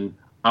position,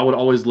 I would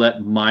always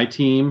let my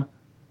team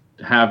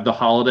have the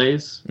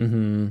holidays,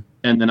 and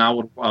then I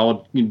would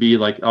be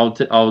like, I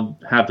would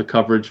have the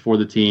coverage for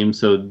the team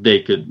so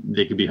they could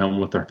be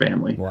home with their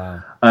family.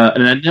 Wow.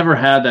 And I never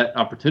had that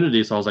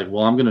opportunity, so I was like,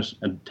 well, I'm going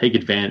to take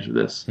advantage of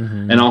this,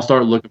 and I'll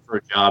start looking for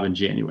a job in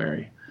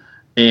January.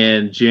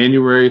 And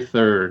January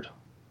 3rd,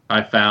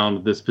 I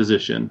found this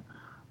position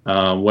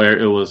where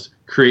it was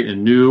create a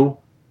new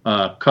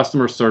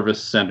customer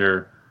service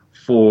center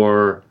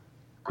for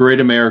Great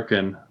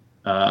American.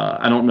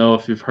 I don't know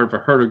if you've heard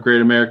of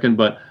Great American,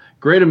 but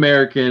Great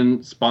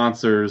American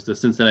sponsors the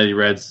Cincinnati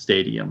Reds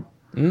stadium.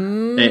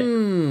 It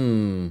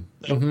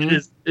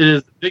is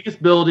the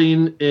biggest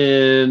building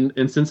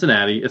in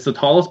Cincinnati. It's the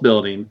tallest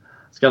building.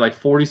 It's got like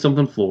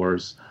 40-something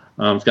floors.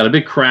 It's got a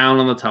big crown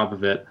on the top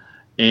of it.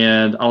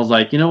 And I was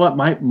like, you know what?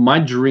 My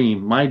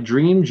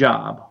dream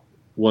job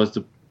was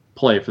to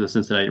play for the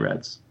Cincinnati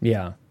Reds.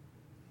 Yeah.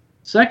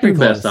 Second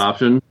best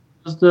option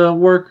was to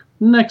work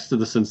next to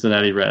the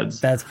Cincinnati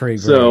Reds. That's pretty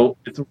great. So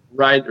it's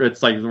right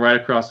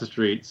across the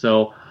street.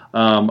 So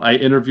I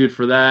interviewed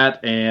for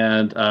that,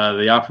 and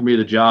they offered me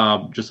the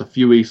job just a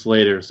few weeks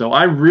later. So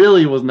I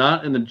really was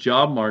not in the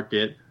job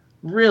market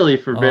really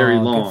for very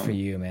long. Good for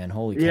you, man.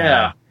 Holy cow.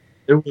 Yeah.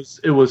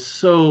 It was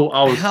so,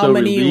 I was How so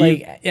many,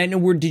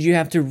 relieved. did you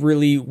have to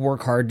really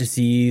work hard to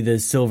see the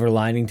silver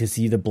lining, to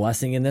see the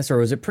blessing in this? Or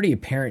was it pretty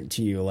apparent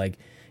to you?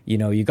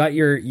 You got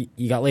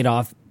laid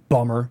off,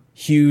 bummer,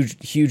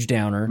 huge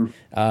downer.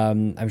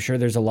 I'm sure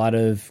there's a lot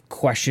of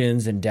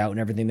questions and doubt and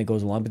everything that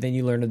goes along, but then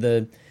you learn of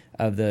the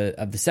of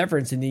the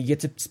severance, and then you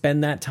get to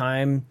spend that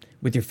time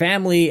with your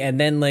family, and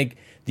then like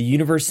the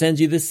universe sends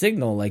you this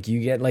signal, like you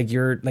get like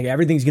you're like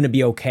everything's gonna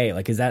be okay.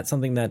 Like, is that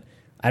something that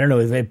I don't know?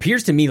 It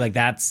appears to me like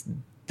that's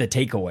the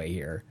takeaway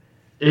here.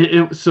 When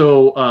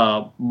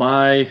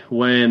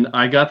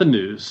I got the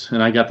news,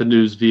 and I got the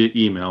news via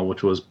email,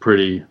 which was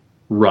pretty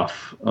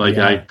rough. Like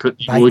I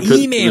couldn't by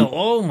email.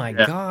 Oh my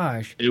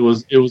gosh, it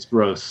was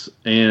gross.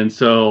 And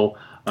so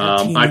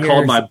I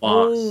called my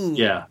boss. Ooh.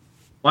 Yeah,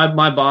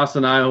 my boss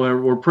and I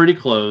were pretty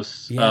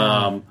close.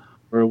 Yeah.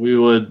 Where we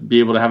would be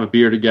able to have a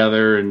beer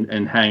together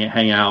and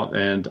hang out,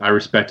 and I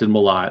respected him a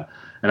lot.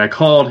 And I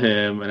called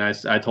him, and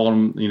I told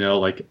him,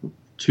 like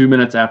 2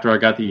 minutes after I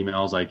got the email,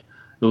 I was like,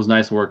 it was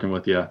nice working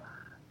with you.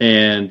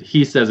 And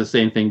he says the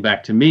same thing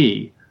back to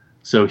me.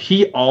 So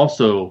he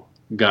also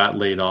got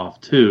laid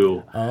off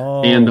too.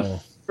 Oh. And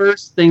the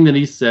first thing that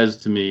he says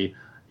to me,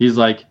 he's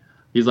like,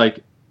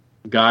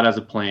 God has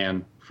a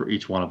plan for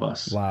each one of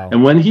us. Wow.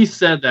 And when he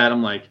said that,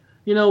 I'm like,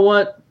 you know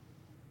what?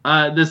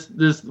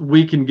 This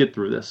we can get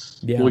through this.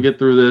 Yeah. We'll get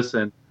through this.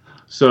 And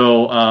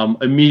so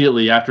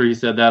immediately after he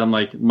said that, I'm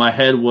like, my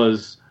head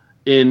was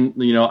in,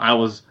 I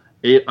was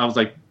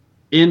like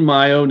in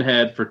my own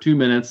head for 2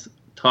 minutes,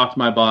 talked to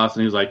my boss,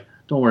 and he was like,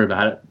 don't worry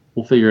about it.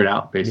 We'll figure it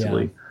out,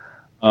 basically.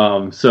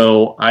 Yeah.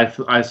 So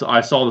I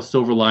saw the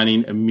silver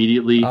lining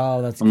immediately.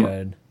 Oh, that's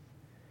good.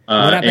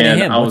 What happened to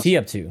him? What's he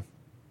up to?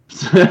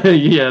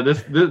 Yeah,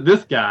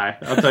 this guy,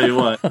 I'll tell you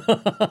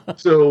what.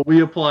 So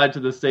we applied to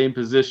the same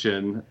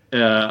position.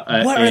 What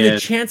are the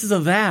chances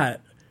of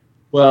that?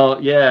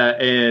 Well, yeah,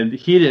 and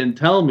he didn't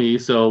tell me,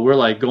 so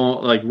we're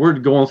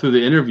going through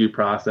the interview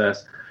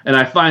process, and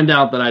I find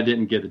out that I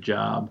didn't get the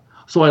job.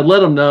 So I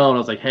let him know, and I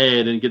was like,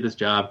 "Hey, I didn't get this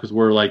job," because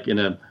we're like in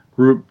a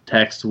group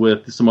text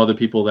with some other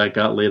people that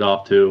got laid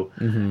off too.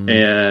 Mm-hmm.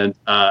 And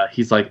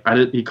he's like,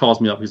 he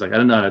calls me up. He's like, I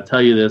didn't know how to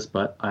tell you this,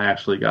 but I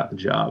actually got the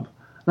job.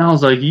 And I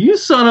was like, you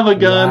son of a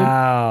gun.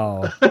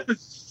 Wow.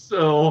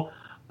 So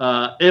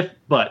if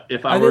I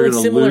are were they like gonna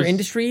similar lose,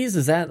 industries?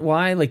 Is that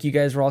why? Like you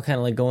guys were all kind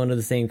of like going to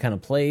the same kind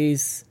of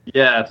place?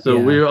 Yeah. So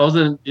I was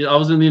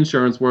in the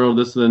insurance world.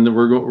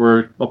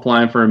 We're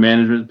applying for a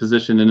management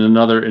position in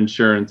another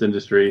insurance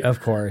industry. Of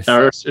course.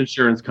 Our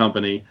insurance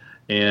company.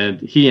 And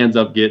he ends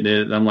up getting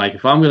it. And I'm like,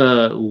 if I'm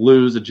going to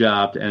lose a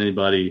job to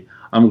anybody,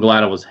 I'm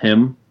glad it was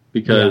him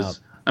because,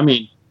 I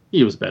mean,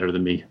 he was better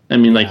than me. I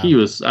mean, like he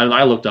was,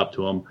 I looked up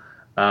to him.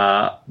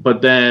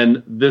 But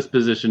then this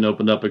position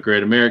opened up at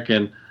Great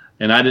American,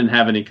 and I didn't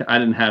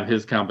have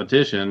his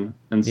competition.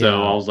 And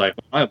so I was like,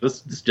 oh,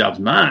 this job's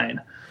mine.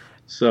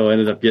 So I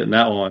ended up getting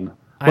that one.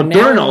 But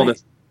during all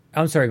this,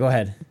 I'm sorry, go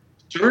ahead.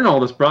 During all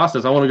this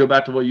process, I want to go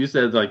back to what you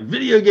said, like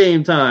video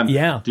game time.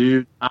 Yeah.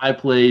 Dude, I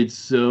played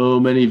so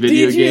many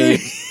video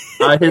games.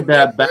 I hit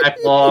that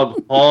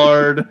backlog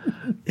hard.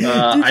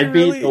 I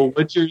beat The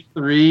Witcher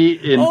 3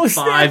 in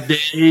 5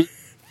 days.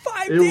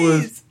 5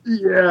 days?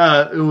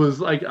 It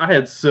was like I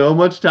had so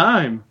much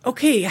time.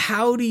 Okay,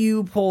 how do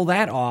you pull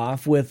that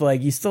off with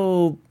you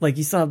still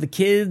have the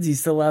kids, you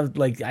still have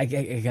I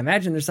can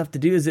imagine there's stuff to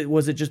do.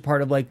 Was it just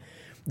part of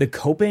the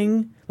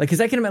coping? Because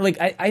I can imagine,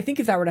 I think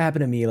if that were to happen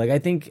to me, I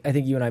think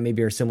you and I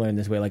maybe are similar in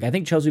this way. I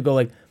think Chelsea would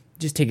go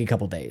just take a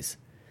couple days.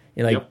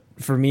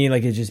 For me,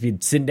 it'd just be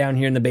sitting down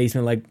here in the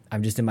basement,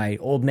 I'm just in my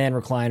old man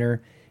recliner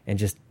and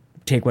just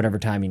take whatever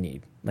time you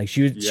need.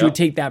 She would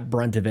take that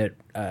brunt of it,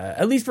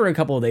 at least for a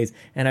couple of days,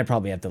 and I'd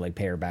probably have to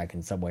pay her back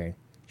in some way,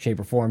 shape,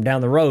 or form down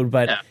the road.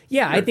 But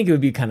sure. I think it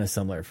would be kind of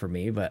similar for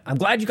me. But I'm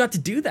glad you got to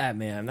do that,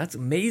 man. That's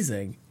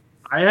amazing.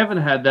 I haven't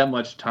had that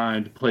much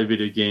time to play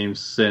video games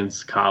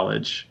since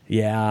college.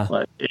 Yeah.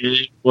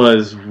 It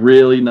was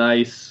really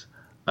nice.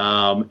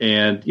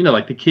 And,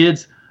 the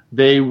kids,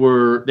 they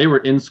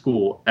were in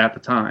school at the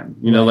time.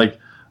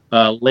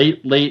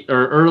 Late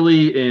or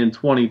early in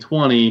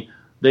 2020,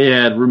 they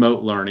had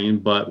remote learning.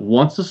 But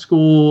once the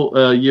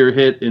school year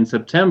hit in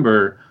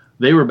September,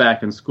 they were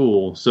back in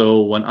school.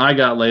 So when I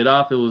got laid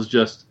off, it was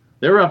just,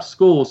 they were off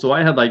school. So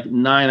I had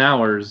 9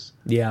 hours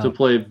to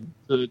play,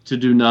 to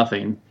do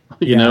nothing.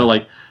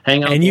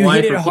 Hang out. And you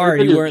hit it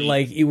hard. You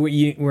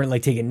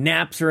weren't taking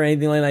naps or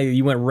anything like that.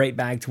 You went right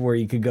back to where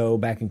you could go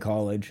back in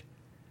college.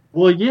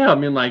 Well, yeah. I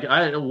mean,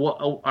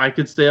 I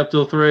could stay up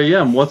till 3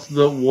 a.m. What's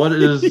the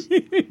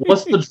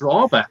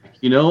drawback?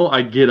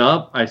 I get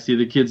up, I see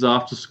the kids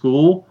off to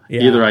school.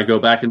 Yeah. Either I go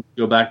back to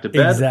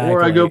bed,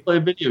 or I go play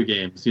video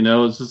games.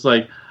 It's just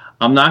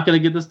I'm not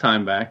going to get this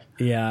time back.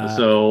 Yeah.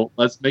 So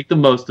let's make the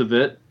most of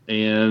it.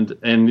 And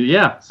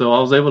yeah. So I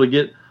was able to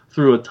get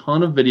through a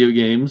ton of video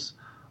games.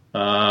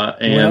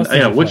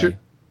 Witcher.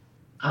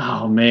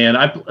 Oh man,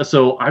 I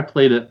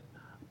played it.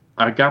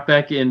 I got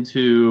back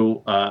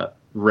into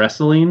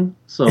wrestling,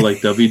 so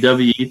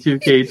WWE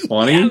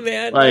 2K20. Yeah,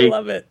 man, I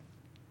love it.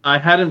 I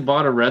hadn't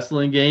bought a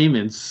wrestling game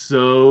in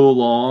so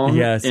long.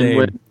 Yeah, same.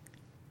 And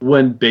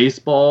when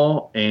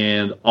baseball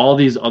and all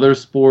these other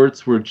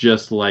sports were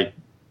just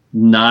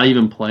not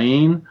even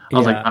playing, I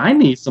was I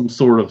need some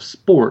sort of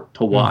sport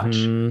to watch.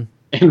 Mm-hmm.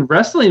 And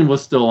wrestling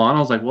was still on. I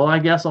was well, I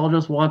guess I'll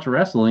just watch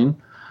wrestling.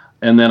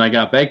 And then I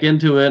got back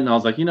into it, and I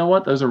was like, you know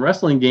what? There's a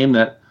wrestling game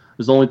that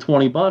It's only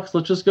 $20.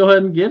 Let's just go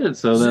ahead and get it.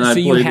 So then So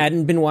you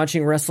hadn't been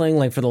watching wrestling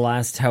like for the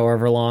last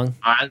however long?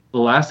 The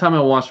last time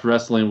I watched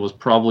wrestling was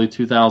probably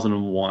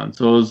 2001.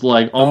 So it was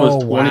like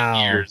almost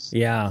 20 years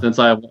since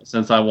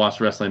I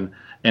watched wrestling.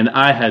 And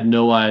I had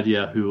no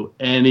idea who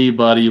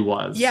anybody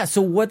was. Yeah,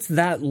 so what's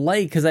that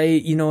like? Because I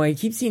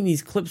keep seeing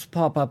these clips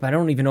pop up. I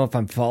don't even know if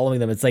I'm following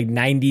them. It's like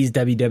 90s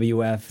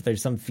WWF.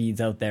 There's some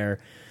feeds out there.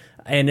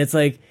 And it's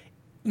like,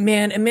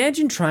 man,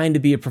 imagine trying to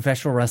be a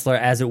professional wrestler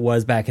as it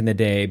was back in the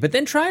day, but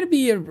then try to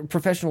be a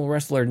professional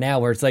wrestler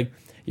now where it's like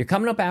you're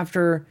coming up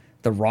after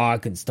The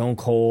Rock and Stone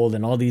Cold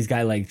and all these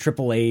guys like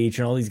Triple H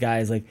and all these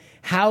guys. Like,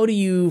 how do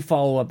you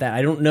follow up that?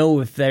 I don't know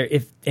if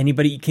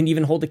anybody can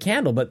even hold a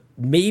candle, but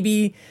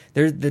maybe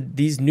there's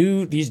these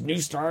new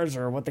stars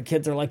are what the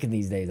kids are liking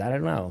these days. I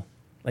don't know.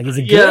 Like, is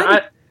it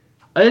good?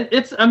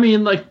 It's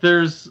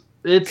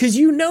because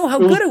you know how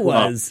good it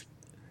was.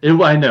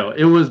 I know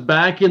it was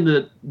back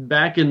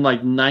in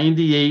like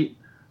 98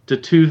 to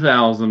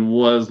 2000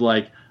 was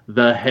like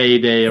the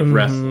heyday of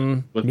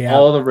wrestling with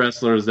all the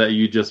wrestlers that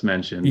you just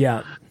mentioned.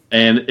 Yeah.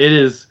 And it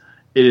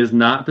is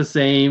not the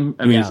same.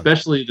 I mean,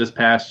 especially this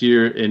past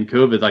year in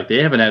COVID, like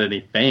they haven't had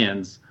any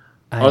fans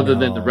other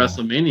than the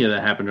WrestleMania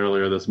that happened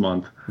earlier this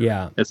month.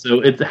 Yeah. And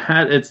so it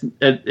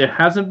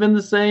hasn't been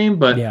the same,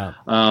 but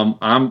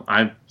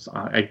I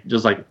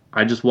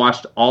just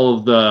watched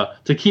all of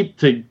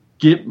to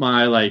get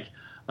my like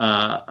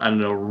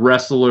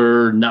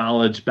wrestler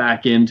knowledge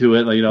back into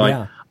it.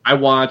 Like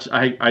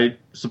I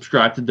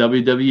subscribed to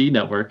WWE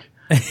Network.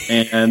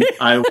 And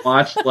I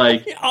watched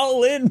like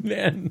all in,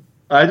 man.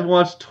 I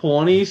watched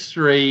 20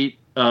 straight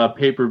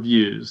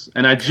pay-per-views,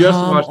 and I just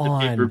watched the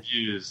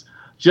pay-per-views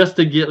just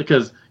to get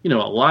because a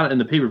lot in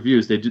the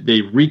pay-per-views they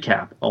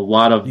recap a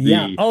lot of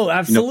the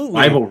absolutely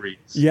rivalries.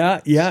 Yeah.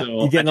 So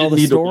you're getting all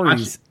the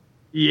stories.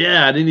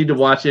 I didn't need to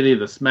watch any of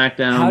the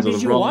SmackDowns. How did or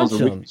the you Raws watch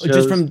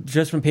them?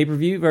 Just from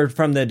pay-per-view or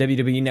from the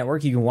WWE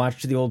Network? You can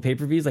watch the old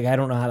pay-per-views. Like I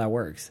don't know how that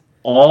works.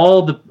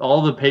 All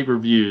the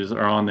pay-per-views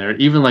are on there,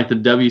 even like the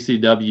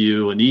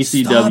WCW and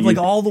ECW. Stop, like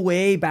all the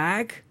way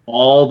back?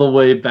 All the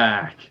way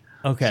back.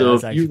 Okay. So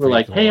if you were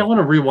like, cool. Hey, I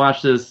want to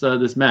rewatch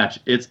this match,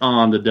 it's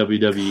on the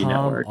WWE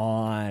Network. Come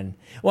on.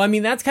 Well, I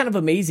mean, that's kind of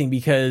amazing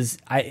because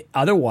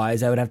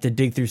otherwise I would have to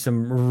dig through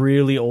some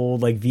really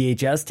old like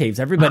VHS tapes.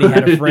 Everybody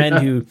had a friend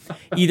who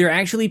either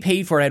actually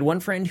paid for it. I had one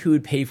friend who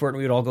would pay for it and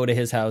we would all go to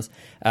his house.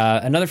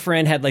 Another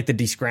friend had like the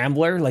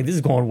descrambler. Like this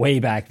is going way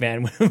back,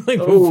 man.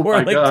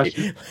 Gosh.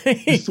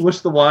 You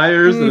switch the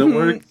wires and it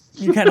works.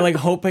 You kind of like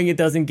hoping it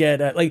doesn't get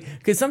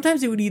because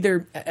sometimes it would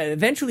either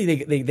eventually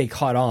they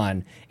caught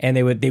on and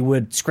they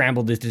would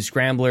scramble the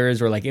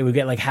scramblers or like it would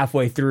get like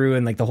halfway through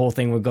and like the whole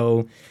thing would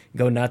go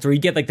nuts, or you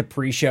get like the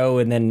pre-show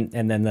and then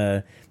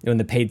when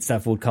the paid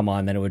stuff would come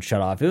on, then it would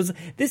shut off.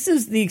 This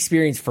is the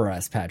experience for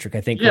us, Patrick.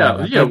 I think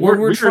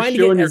we're trying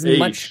to get as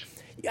much.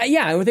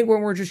 Yeah, I think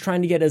we're just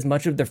trying to get as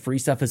much of the free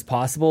stuff as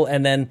possible,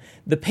 and then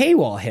the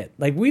paywall hit.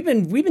 Like we've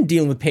been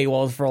dealing with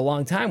paywalls for a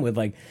long time with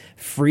like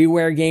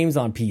freeware games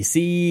on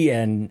PC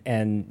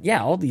and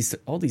all these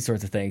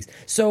sorts of things.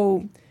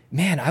 So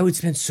man, I would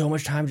spend so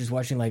much time just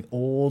watching like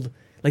old.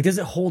 Like, does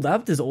it hold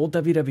up? Does old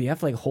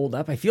WWF like hold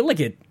up? I feel like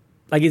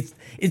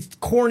it's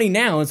corny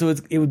now, and so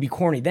it would be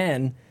corny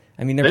then.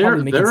 I mean, they're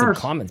probably making some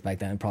comments back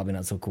then, probably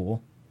not so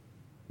cool.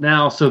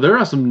 Now, so there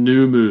are some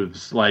new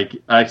moves. Like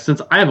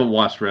since I haven't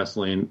watched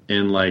wrestling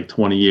in like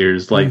 20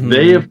 years, like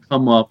they have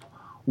come up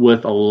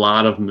with a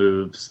lot of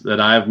moves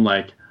that I'm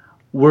like,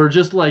 we're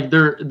just like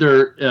they're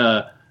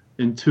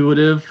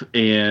intuitive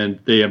and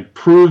they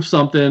improve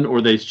something,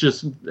 or they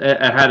just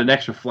had an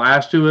extra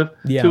flash to it.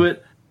 Yeah. To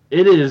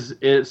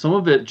it, some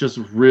of it just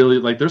really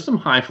like there's some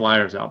high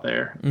flyers out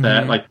there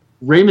that like.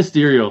 Rey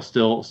Mysterio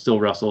still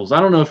wrestles. I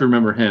don't know if you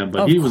remember him,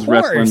 but he was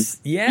wrestling.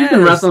 Yes. He's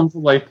been wrestling for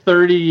like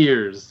 30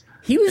 years.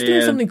 He was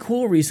doing something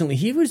cool recently.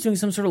 He was doing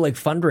some sort of like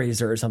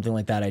fundraiser or something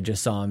like that. I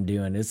just saw him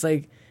doing. It's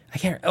like I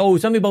can't. Oh,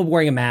 something about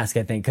wearing a mask.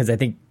 I think because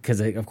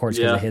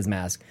of his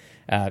mask.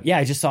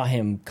 I just saw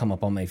him come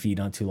up on my feed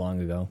not too long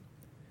ago.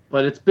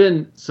 But it's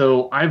been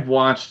so I've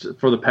watched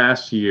for the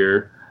past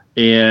year,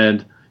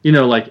 and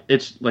like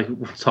it's like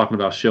we're talking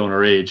about showing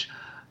our age.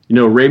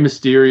 Rey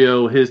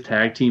Mysterio, his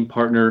tag team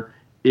partner,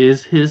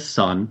 is his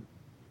son.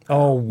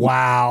 Oh,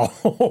 wow.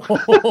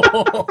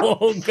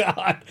 Oh,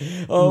 God.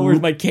 Oh, where's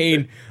my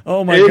cane?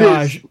 Oh, my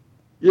gosh.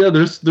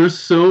 There's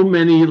so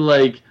many,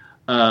 like,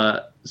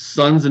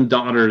 sons and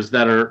daughters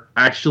that are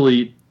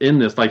actually in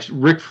this. Like,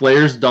 Ric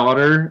Flair's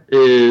daughter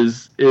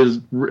is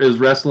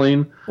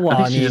wrestling. Well,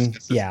 I think she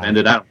just got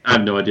suspended. I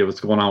have no idea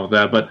what's going on with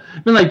that. But,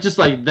 I mean, like, just,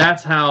 like,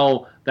 that's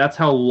how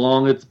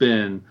long it's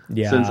been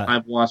since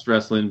I've watched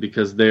wrestling,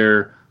 because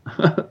their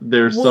sons and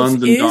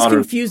daughters. It is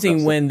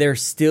confusing when they're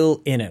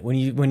still in it. When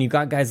you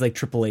got guys like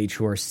Triple H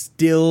who are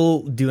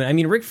still doing. I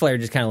mean, Ric Flair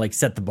just kind of like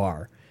set the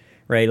bar,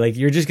 right? Like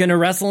you're just gonna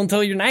wrestle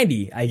until you're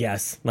 90, I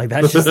guess. Like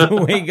that's just the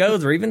way it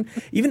goes. Or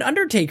even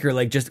Undertaker,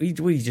 like he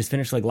just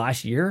finished like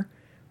last year,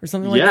 or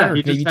something like that. Or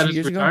he just maybe had 2 his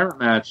years ago. retirement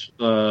match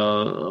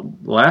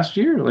last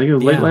year. Like it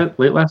was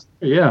late last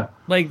year. Yeah.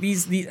 Like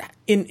these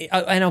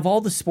and of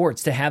all the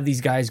sports to have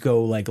these guys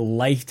go like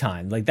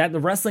lifetime like that, the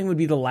wrestling would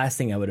be the last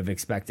thing I would have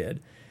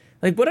expected.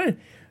 Like I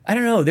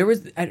don't know.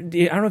 I don't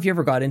know if you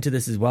ever got into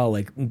this as well.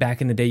 Like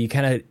back in the day, you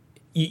kind of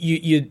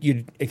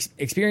you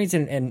experience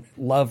and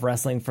love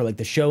wrestling for like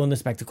the show and the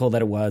spectacle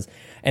that it was,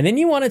 and then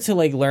you wanted to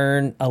like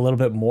learn a little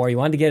bit more. You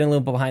wanted to get a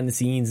little bit behind the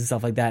scenes and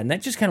stuff like that, and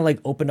that just kind of like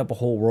opened up a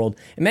whole world.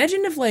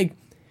 Imagine if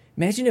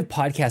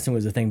podcasting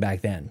was a thing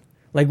back then.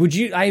 Like,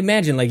 I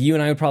imagine like you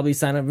and I would probably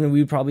sign up and we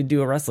would probably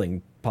do a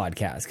wrestling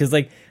podcast because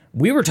like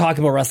we were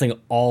talking about wrestling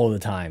all the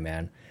time,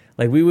 man.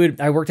 Like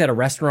I worked at a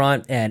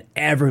restaurant and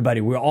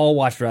we all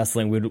watched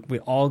wrestling. We'd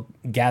all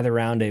gather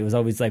around it. It was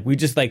always like, we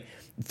just like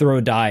throw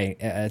a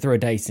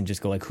dice and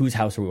just go like, whose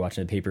house are we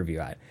watching the pay-per-view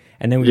at?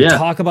 And then we would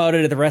talk about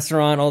it at the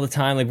restaurant all the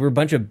time. Like we're a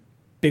bunch of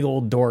big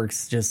old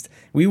dorks. Just,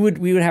 we would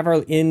have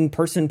our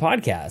in-person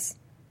podcast,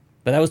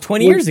 but that was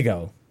 20 years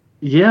ago.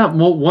 Yeah,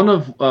 well,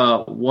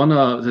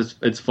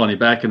 it's funny.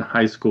 Back in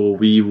high school,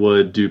 we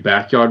would do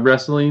backyard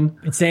wrestling.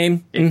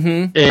 Same.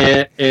 Mm-hmm.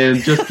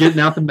 And just getting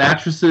out the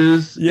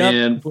mattresses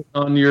and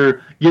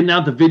getting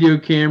out the video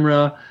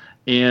camera.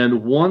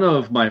 And one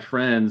of my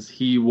friends,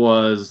 he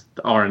was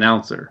our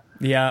announcer.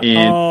 Yeah.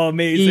 And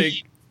amazing.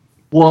 He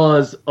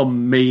was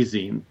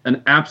amazing,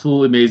 and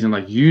absolutely amazing.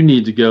 Like, you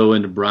need to go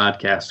into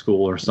broadcast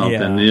school or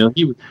something. Yeah.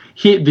 You know,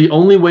 he the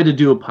only way to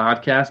do a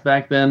podcast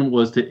back then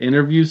was to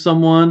interview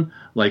someone,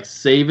 like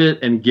save it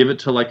and give it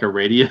to like a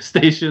radio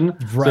station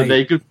so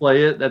they could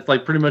play it. That's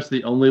like pretty much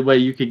the only way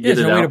you could get it out.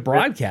 There's no way to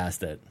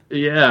broadcast it.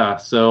 Yeah.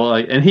 So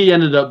like, and he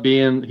ended up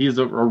he's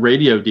a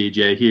radio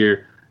DJ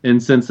here in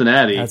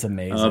Cincinnati. That's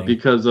amazing.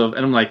 And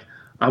I'm like,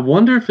 I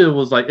wonder if it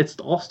was like, it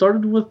all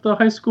started with the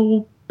high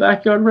school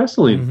backyard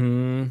wrestling.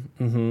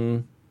 Mm-hmm. Mm-hmm.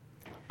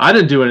 I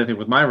didn't do anything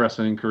with my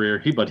wrestling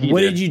career. What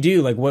did you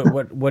do? Like,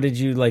 what did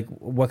you like?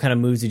 What kind of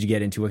moves did you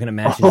get into? What kind of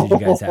matches did you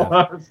guys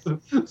have?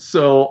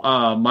 So,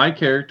 my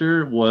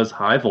character was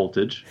High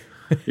Voltage,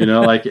 you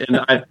know, like, and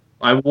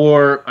I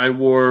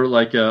wore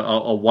like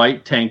a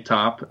white tank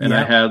top, and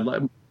I had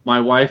like,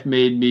 my wife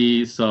made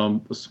me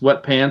some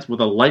sweatpants with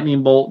a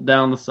lightning bolt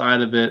down the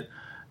side of it.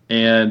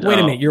 And wait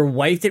a minute, your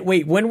wife did?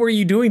 Wait, when were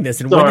you doing this,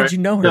 and when did you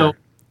know her? No,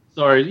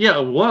 sorry, yeah,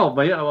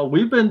 well,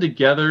 we've been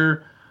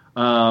together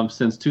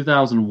since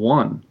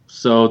 2001,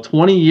 so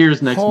 20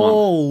 years next month.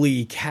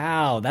 Holy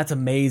cow, that's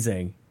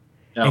amazing!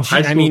 Yeah,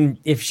 and I mean,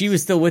 if she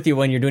was still with you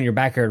when you're doing your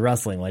backyard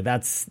wrestling, like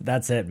that's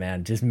it,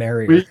 man. Just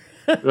marry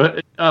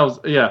her.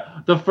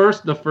 The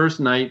first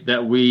night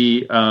that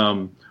we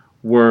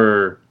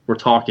were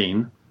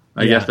talking.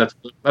 I guess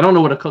I don't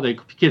know what the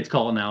kids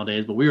call it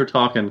nowadays, but we were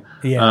talking,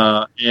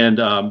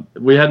 and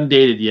we hadn't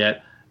dated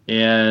yet.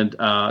 And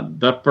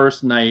the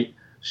first night,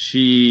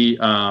 she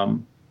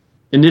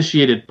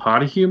initiated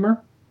potty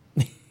humor,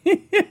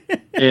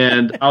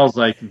 and I was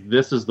like,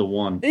 "This is the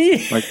one."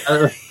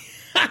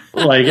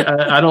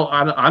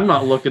 I'm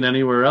not looking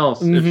anywhere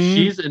else. Mm-hmm. If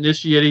she's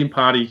initiating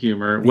potty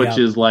humor, which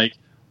is like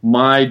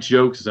my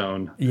joke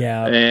zone,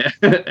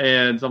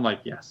 and so I'm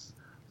like, yes.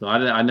 So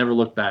I never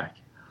looked back.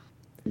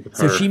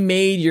 So she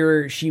made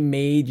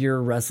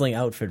your wrestling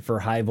outfit for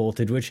High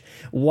Voltage, which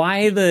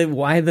why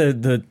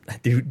the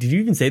did you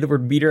even say the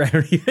word beater? I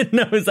don't even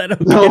know. Is that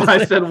okay? No,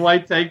 I said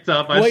white tank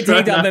top. White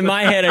tank top. In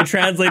my head, I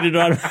translated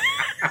on.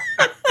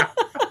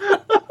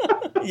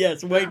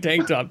 Yes, white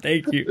tank top.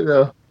 Thank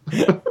you.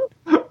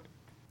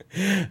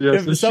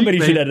 Yeah. So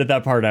somebody should edit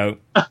that part out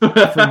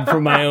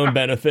for my own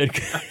benefit.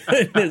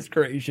 Goodness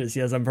gracious.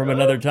 Yes, I'm from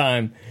another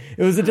time.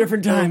 It was a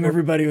different time,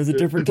 everybody. It was a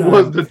different time. It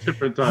was a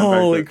different time.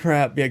 Holy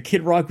crap. Yeah,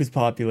 Kid Rock was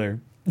popular.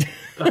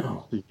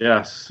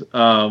 Yes.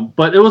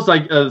 But it was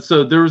like,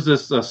 so there was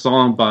this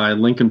song by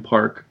Linkin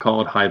Park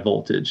called High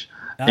Voltage.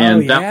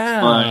 And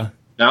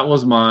that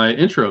was my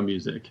intro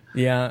music.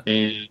 Yeah.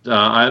 And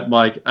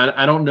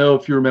I don't know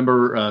if you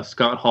remember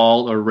Scott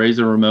Hall or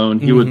Razor Ramon.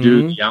 He would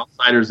do the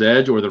Outsider's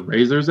Edge or the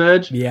Razor's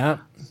Edge. Yeah.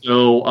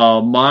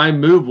 So my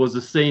move was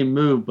the same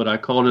move, but I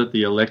called it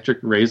the Electric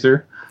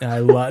Razor. I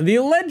love the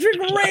Electric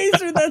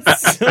Razor.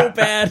 That's so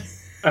bad.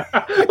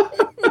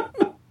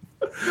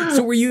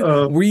 So were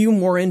you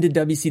more into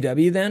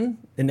WCW then,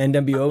 and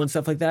NWO and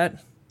stuff like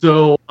that?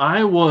 So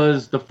I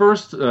was, the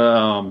first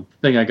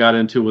thing I got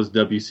into was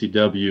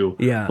WCW.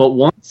 Yeah. But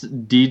once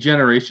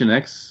D-Generation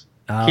X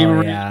came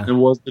around and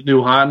was the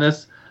new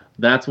hotness,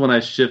 that's when I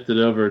shifted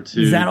over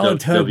to Is that all it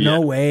took?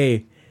 No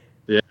way.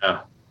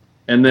 Yeah.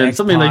 And then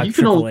something like you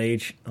can only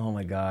H. Oh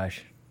my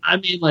gosh. I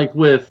mean, like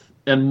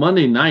and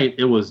Monday night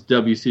it was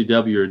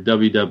WCW or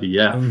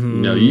WWF. Mm-hmm.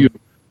 You know, you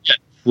get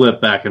flip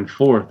back and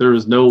forth. There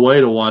was no way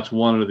to watch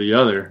one or the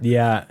other.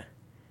 Yeah.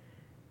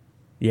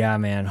 Yeah,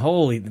 man.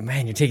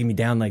 Man, you're taking me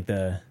down like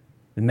the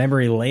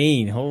memory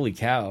lane. Holy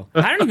cow.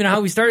 I don't even know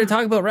how we started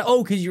talking about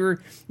because you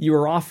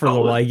were off for a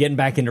little while. You're getting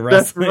back into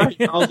wrestling. That's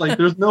right. I was like,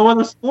 there's no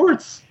other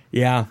sports.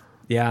 Yeah.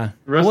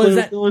 Wrestling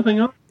was the only thing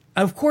up.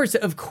 Of course,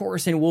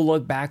 and we'll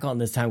look back on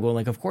this time going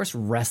like, of course,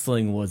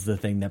 wrestling was the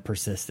thing that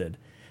persisted.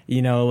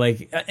 You know,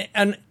 like,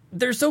 and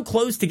they're so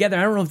close together.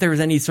 I don't know if there was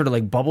any sort of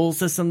like bubble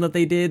system that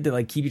they did to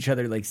like keep each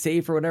other like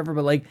safe or whatever,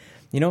 but like,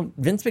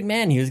 Vince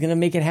McMahon, he was going to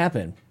make it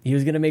happen. He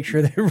was going to make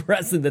sure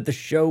that the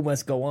show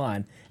must go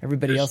on.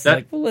 Everybody else is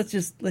like, well, let's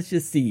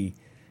just see.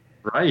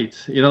 Right.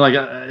 They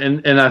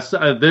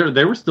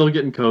were still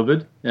getting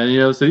COVID,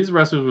 and so these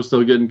wrestlers were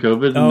still getting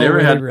COVID, and they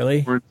were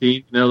really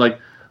quarantine. Like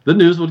the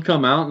news would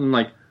come out and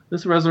like,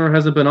 this wrestler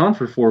hasn't been on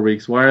for 4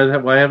 weeks. Why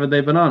haven't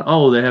they been on?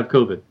 Oh, they have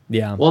COVID.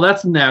 Yeah. Well,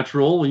 that's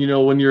natural.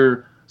 When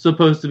you're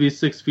supposed to be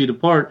 6 feet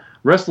apart,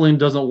 wrestling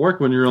doesn't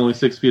work when you're only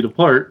 6 feet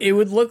apart. It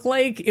would look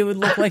like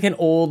an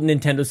old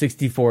Nintendo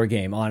 64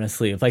 game,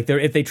 honestly.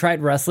 If they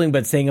tried wrestling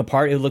but staying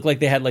apart, it would look like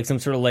they had like some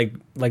sort of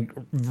like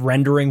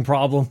rendering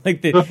problem,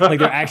 like they're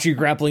actually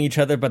grappling each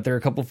other, but they're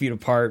a couple feet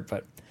apart.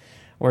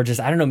 Or just,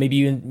 I don't know,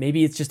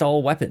 maybe it's just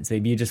all weapons.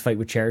 Maybe you just fight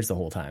with chairs the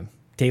whole time,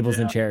 tables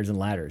and chairs and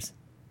ladders.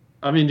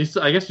 I mean,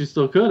 I guess you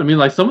still could. I mean,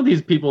 like some of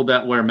these people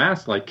that wear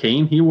masks, like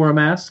Kane, he wore a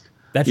mask.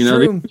 That's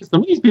true.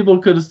 Some of these people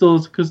could still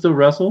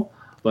wrestle,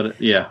 but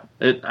they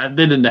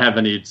didn't have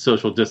any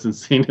social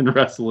distancing in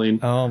wrestling.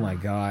 Oh my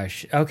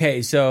gosh.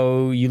 Okay,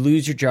 so you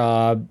lose your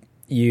job,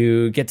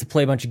 you get to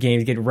play a bunch of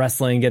games, get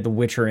wrestling, get The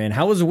Witcher in.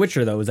 How was The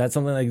Witcher though? Was that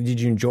something like?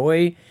 Did you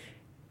enjoy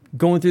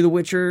going through The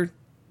Witcher?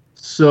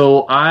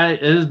 So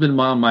it has been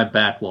on my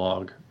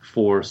backlog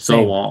for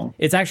so long.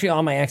 It's actually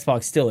on my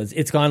Xbox still.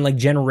 It's gone like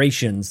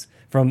generations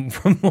from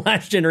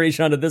last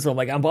generation onto this one.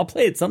 Like I'll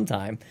play it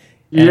sometime.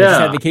 And I just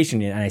had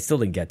vacation and I still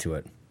didn't get to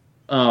it.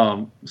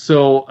 And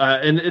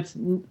it's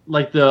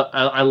like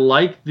I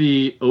like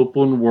the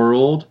open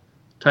world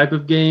type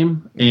of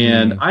game,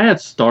 and I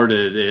had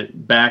started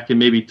it back in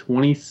maybe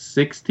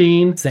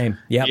 2016. Same,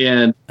 yeah.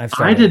 And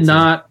I did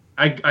not.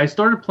 I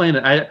started playing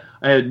it. I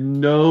had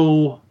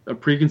no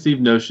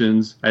preconceived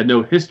notions. I had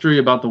no history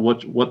about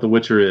what The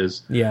Witcher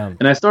is. Yeah.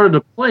 And I started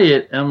to play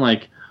it, and I'm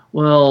like,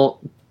 well,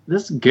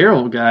 this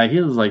Geralt guy,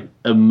 he was like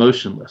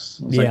emotionless.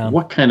 I was like,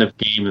 what kind of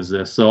game is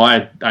this? So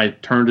I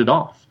turned it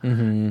off.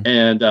 Mm-hmm.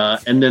 And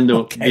then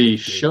the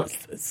show,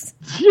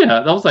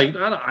 I was like,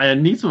 I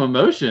need some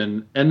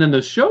emotion. And then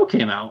the show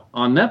came out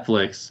on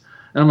Netflix,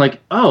 and I'm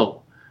like,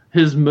 oh,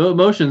 his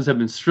emotions have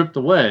been stripped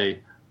away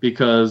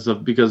because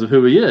of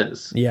who he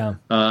is. Yeah.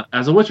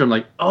 As a Witcher, I'm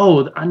like,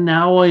 oh,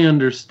 now I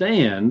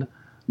understand.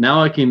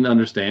 Now I can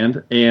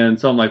understand. And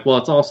so I'm like, well,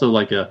 it's also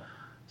like a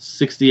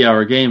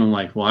 60-hour game. I'm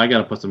like, well, I got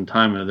to put some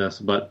time into this,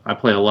 but I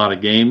play a lot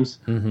of games,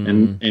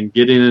 and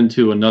getting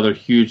into another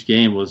huge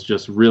game was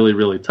just really,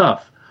 really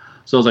tough.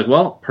 So I was like,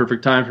 well,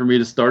 perfect time for me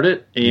to start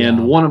it.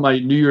 And one of my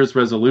New Year's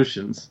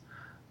resolutions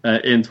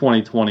in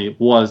 2020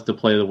 was to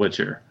play The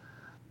Witcher.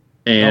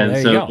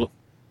 And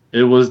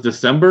it was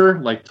December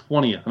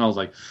 20th, and I was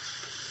like,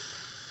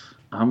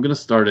 I'm gonna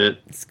start it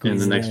in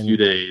the next few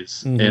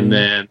days. And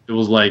then it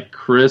was like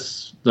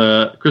Christmas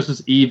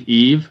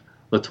Eve.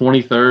 The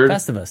 23rd.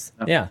 Festivus,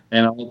 yeah.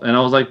 And I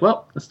was like,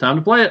 well, it's time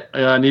to play it.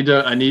 I need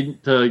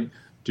to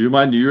do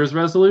my New Year's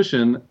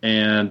resolution.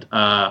 And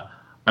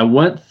I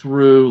went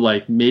through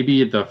like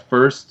maybe the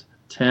first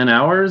 10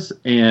 hours,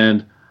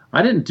 and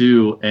I didn't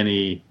do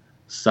any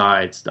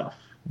side stuff.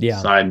 Yeah.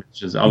 Side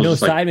missions. I was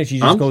just side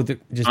missions. You just go through.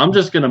 I'm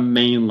just going to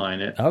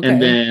mainline it. Okay.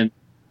 And then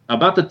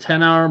about the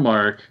 10-hour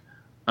mark,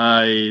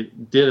 I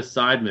did a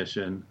side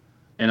mission,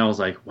 and I was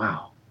like,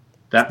 wow,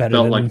 that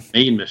felt like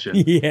main mission.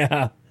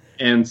 Yeah.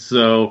 And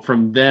so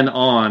from then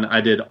on,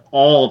 I did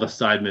all the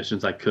side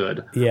missions I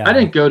could. Yeah. I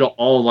didn't go to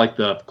all like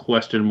the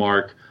question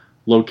mark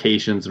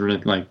locations or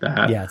anything like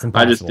that. Yeah, it's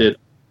impossible. I just did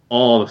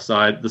all the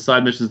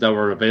side missions that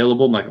were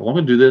available. I'm like, well, I'm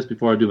going to do this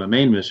before I do my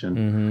main mission.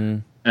 Mm-hmm.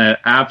 And I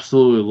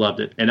absolutely loved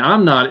it. And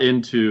I'm not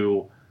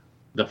into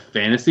the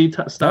fantasy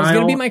style. That was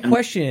going to be my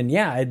question.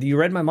 Yeah, you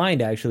read my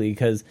mind, actually,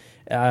 because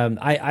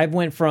I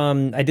went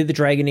from, I did the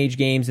Dragon Age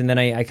games, and then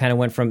I kind of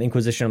went from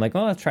Inquisition. I'm like,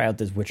 oh, let's try out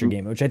this Witcher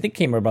game, which I think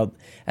came at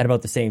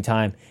about the same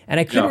time. And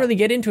I couldn't really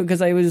get into it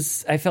because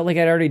I felt like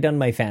I'd already done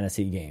my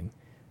fantasy game.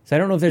 So I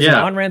don't know if there's an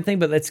on-ramp thing,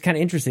 but that's kind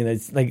of interesting.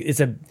 It's like it's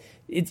an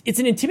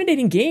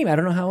intimidating game. I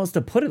don't know how else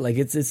to put it. Like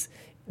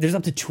there's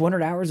up to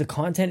 200 hours of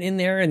content in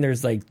there, and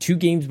there's like 2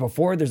 games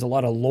before. There's a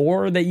lot of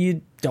lore that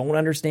you don't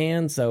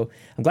understand. So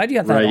I'm glad you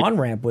got that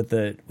on-ramp with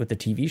the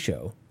TV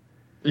show.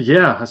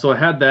 Yeah, so I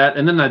had that,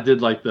 and then I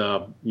did like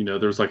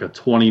there's like a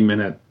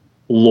 20-minute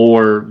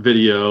lore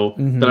video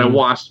that I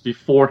watched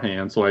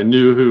beforehand, so I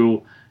knew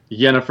who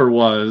Yennefer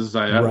was.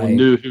 I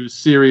knew who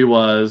Ciri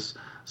was.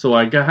 So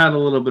I had a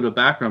little bit of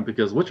background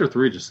because Witcher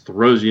 3 just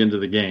throws you into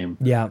the game.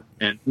 Yeah.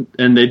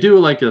 And they do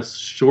like a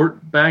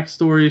short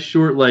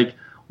backstory, like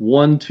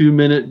 1-2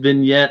 minute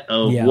vignette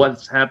of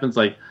what happens.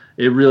 Like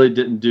it really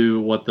didn't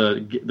do what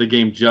the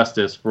game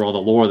justice for all the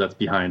lore that's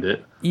behind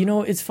it. You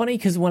know, it's funny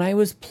because when I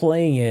was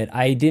playing it,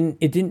 it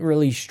didn't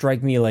really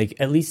strike me like,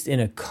 at least in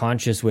a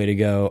conscious way, to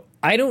go,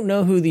 I don't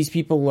know who these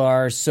people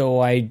are,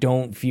 so I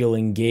don't feel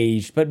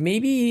engaged. But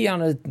maybe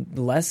on a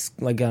less,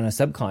 like on a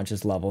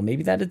subconscious level,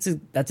 maybe that's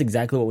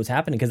exactly what was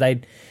happening, because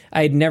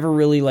I'd never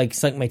really like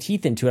sunk my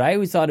teeth into it. I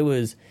always thought it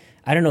was,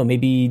 I don't know,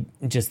 maybe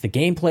just the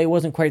gameplay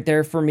wasn't quite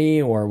there for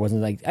me, or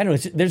wasn't like, I don't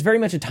know. There's very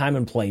much a time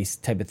and place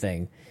type of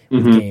thing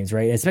with games,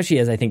 right? Especially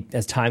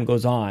as time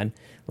goes on.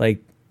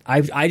 Like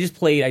I just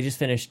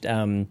finished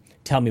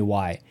Tell Me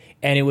Why.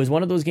 And it was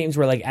one of those games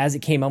where, like, as it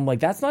came, I'm like,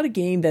 that's not a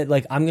game that,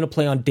 like, I'm going to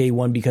play on day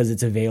one because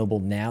it's available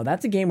now.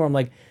 That's a game where I'm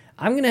like,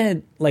 I'm going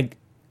to, like,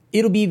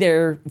 it'll be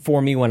there for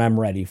me when I'm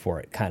ready for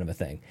it, kind of a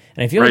thing.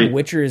 And I feel like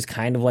Witcher is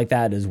kind of like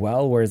that as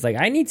well, where it's like,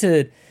 I need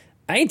to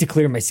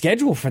clear my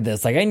schedule for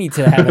this. Like, I need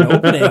to have an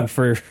opening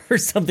for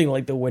something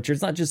like The Witcher.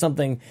 It's not just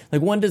something,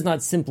 like, one does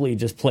not simply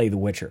just play The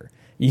Witcher.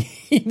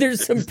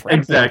 There's some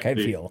prep work, I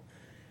feel.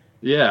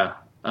 Yeah.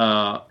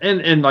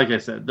 And like I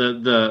said,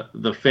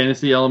 the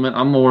fantasy element,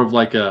 I'm more of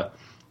like a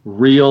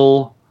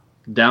real,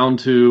 down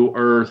to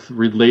earth,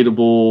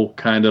 relatable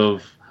kind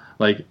of,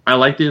 like, I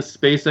like the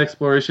space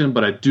exploration,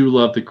 but I do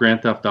love the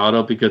Grand Theft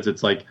Auto because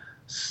it's like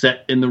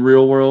set in the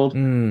real world.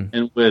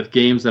 And with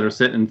games that are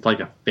set in like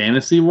a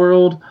fantasy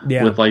world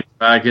with like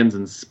dragons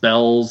and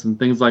spells and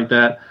things like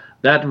that,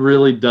 that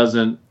really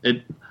doesn't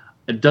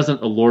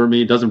allure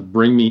me. It doesn't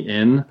bring me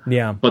in.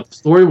 Yeah. But the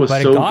story was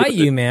so good. But it got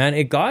you, man.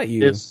 It got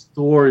you. Its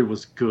story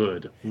was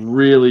good.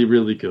 Really,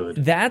 really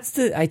good.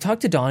 I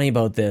talked to Donnie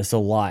about this a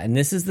lot. And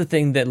this is the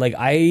thing that, like,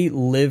 I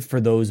live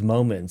for those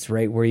moments,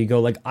 right? Where you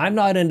go, like, I'm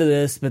not into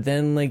this, but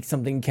then, like,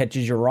 something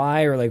catches your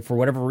eye, or, like, for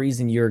whatever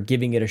reason, you're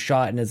giving it a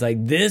shot. And it's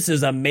like, this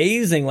is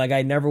amazing. Like,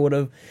 I never would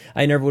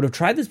have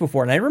tried this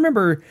before. And I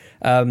remember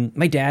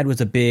my dad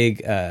was a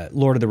big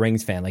Lord of the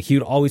Rings fan. Like, he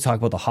would always talk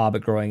about The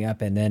Hobbit growing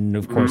up. And then,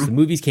 of course, the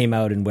movies came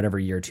out in whatever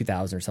year,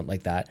 2000 or something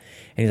like that.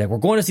 And he's like, we're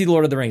going to see The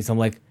Lord of the Rings. So I'm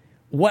like,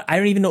 what? I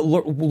don't even know.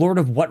 Lord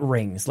of what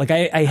rings? Like,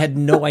 I had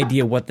no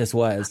idea what this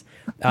was.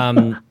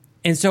 And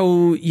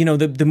so, you know,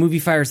 the movie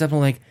fires up, and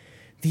I'm like,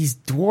 these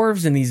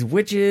dwarves and these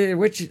witches,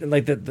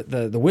 like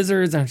the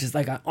wizards. And I'm just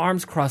like,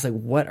 arms crossed, like,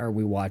 what are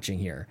we watching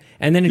here?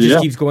 And then it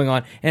just keeps going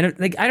on. And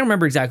like, I don't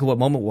remember exactly what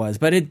moment it was,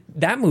 but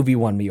that movie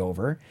won me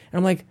over. And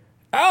I'm like,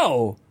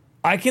 oh,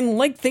 I can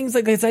like things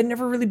like this. I'd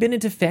never really been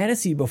into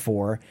fantasy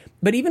before,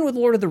 but even with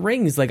Lord of the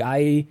Rings, like,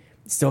 I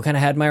still kind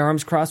of had my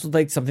arms crossed with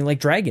like something like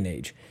Dragon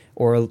Age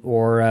or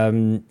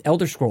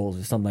Elder Scrolls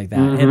or something like that.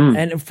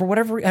 And for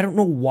whatever, I don't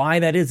know why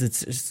that is.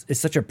 It's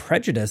such a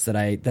prejudice that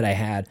I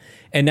had,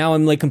 and now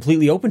I'm like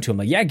completely open to them.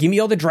 Like, yeah, give me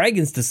all the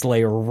dragons to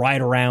slay or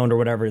ride around or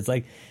whatever. It's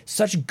like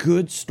such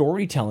good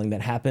storytelling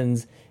that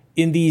happens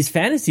in these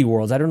fantasy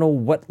worlds. I don't know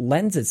what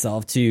lends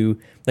itself to,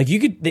 like,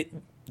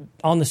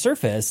 on the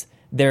surface.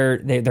 They're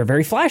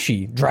very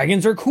flashy.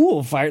 Dragons are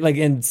cool. Fire, like,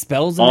 and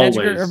spells and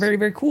magic are very,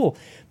 very cool.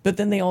 But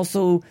then they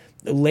also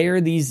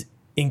layer these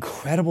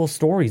incredible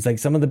stories, like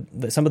some of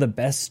the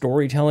best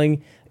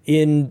storytelling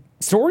in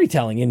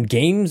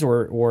games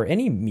or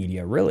any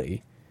media,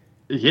 really.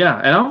 Yeah,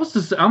 and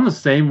I'm the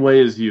same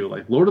way as you.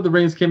 Like, Lord of the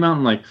Rings came out,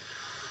 and, like,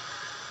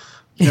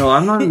 you know,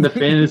 I'm not into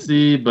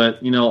fantasy,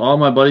 but, you know, all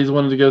my buddies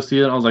wanted to go see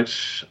it. I was like,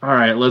 all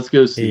right, let's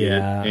go see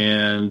it.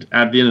 And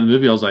at the end of the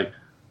movie, I was like,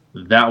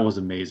 that was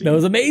amazing. That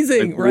was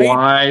amazing, like,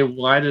 right?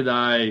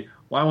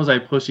 Why was I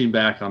pushing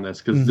back on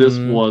this? Because this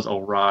was a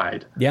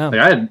ride. Yeah.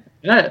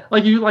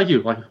 Like,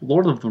 like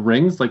Lord of the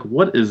Rings. Like,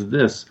 what is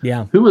this?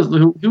 Yeah. Who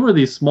are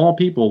these small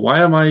people?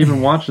 Why am I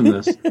even watching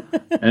this?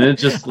 And it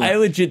just, like, I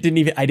legit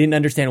didn't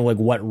understand, like,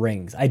 what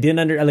rings. I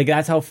didn't like,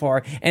 that's how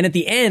far. And at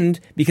the end,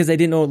 because I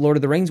didn't know what Lord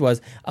of the Rings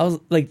was, I was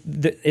like,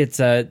 it's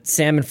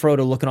Sam and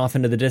Frodo looking off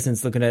into the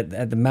distance, looking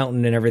at the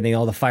mountain and everything,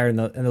 all the fire, and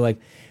they're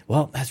like,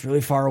 well, that's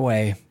really far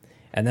away.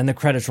 And then the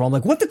credits roll. I'm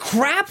like, what the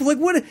crap? Like,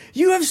 what?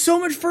 You have so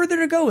much further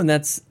to go. And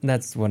that's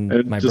when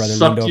my brother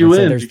leaned over and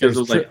said, because it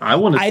was like, I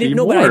want to see more. I didn't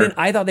know, but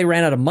I thought they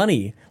ran out of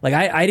money. Like,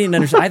 I didn't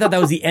understand. I thought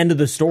that was the end of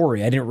the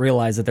story. I didn't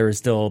realize that there was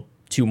still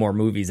 2 more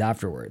movies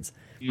afterwards.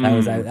 I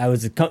was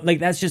like,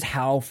 that's just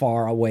how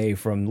far away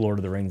from Lord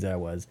of the Rings I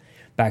was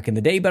back in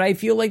the day. But I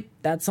feel like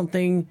that's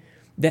something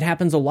that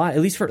happens a lot, at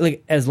least for,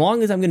 like, as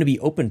long as I'm going to be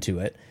open to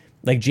it.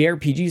 Like,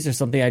 JRPGs are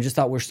something I just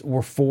thought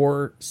were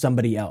for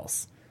somebody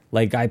else.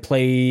 Like, I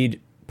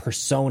played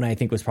Persona, I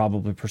think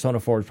Persona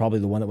 4 was probably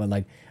the one that went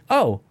like,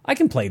 oh, I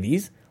can play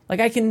these. Like,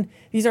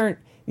 these aren't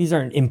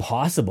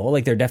impossible.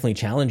 Like, they're definitely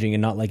challenging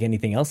and not like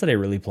anything else that I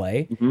really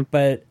play.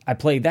 But I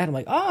played that. I'm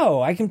like,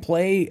 oh, I can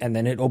play. And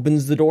then it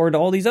opens the door to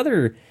all these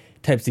other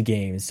types of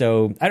games.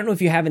 So I don't know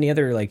if you have any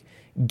other, like,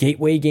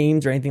 gateway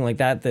games or anything like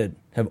that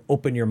have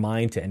opened your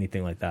mind to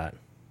anything like that.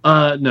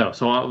 No.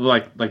 So,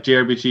 like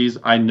JRPGs,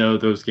 I know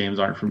those games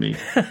aren't for me.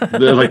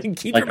 They're like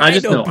I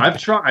just know.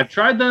 I've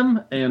tried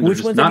them, and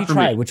which ones have you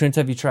tried? Which ones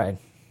have you tried?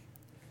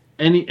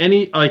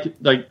 Any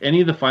like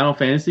any of the Final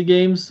Fantasy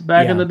games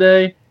back in the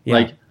day. Yeah.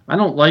 Like, I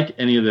don't like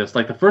any of this.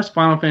 Like, the first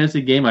Final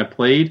Fantasy game I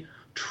played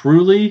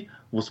truly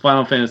was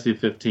Final Fantasy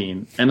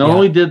 15, and I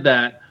only did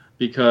that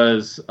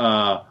because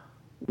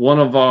one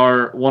of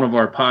our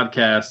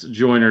podcast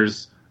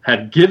joiners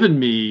had given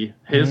me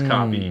his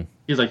copy.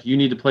 He's like, you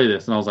need to play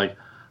this, and I was like,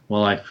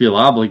 well, I feel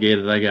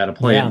obligated. I got to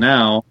play it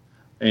now.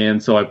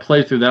 And so I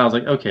played through that. I was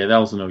like, okay, that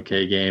was an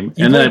okay game.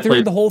 And then I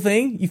played the whole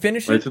thing. You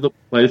finished it?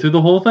 Played through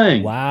the whole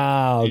thing.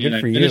 Wow,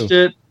 good for you. Finished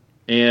it,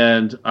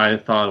 and I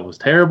thought it was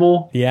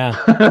terrible. Yeah,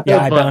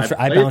 I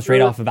bounced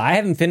right off of it. I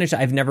haven't finished.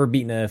 I've never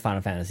beaten a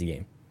Final Fantasy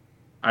game.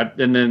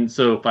 And then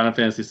so Final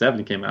Fantasy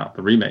VII came out,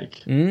 the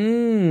remake.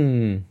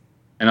 Mm.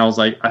 And I was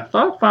like, I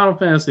thought Final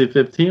Fantasy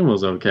 15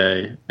 was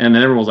okay. And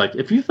then everyone was like,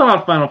 if you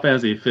thought Final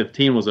Fantasy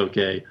 15 was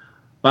okay,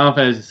 Final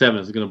Fantasy 7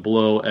 is going to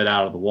blow it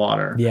out of the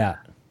water. Yeah.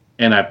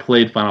 And I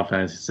played Final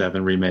Fantasy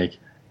 7 remake,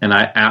 and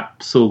I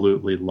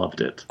absolutely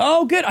loved it.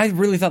 Oh, good. I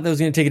really thought that was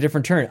going to take a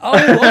different turn.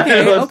 Oh,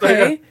 okay,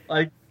 okay.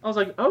 I was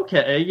like,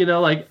 okay, you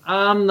know, like,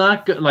 I'm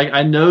not good. Like,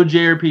 I know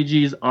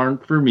JRPGs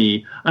aren't for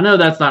me. I know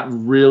that's not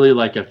really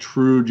like a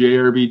true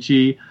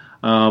JRPG,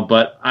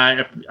 but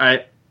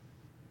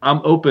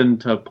I'm open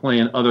to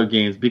playing other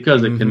games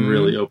because it can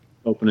really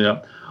open it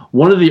up.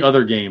 One of the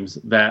other games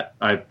that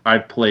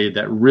I've played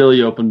that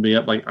really opened me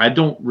up, like, I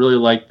don't really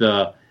like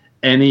the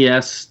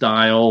NES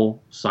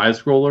style side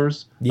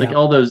scrollers, like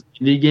all those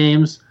indie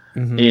games.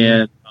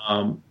 And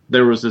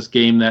there was this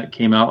game that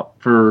came out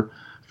for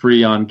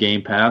free on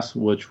Game Pass,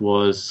 which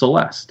was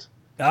Celeste.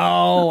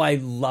 Oh, I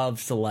love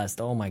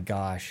Celeste. Oh my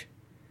gosh.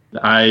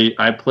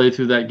 I played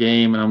through that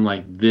game and I'm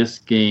like, this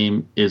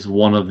game is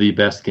one of the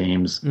best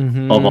games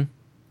of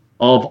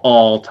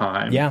all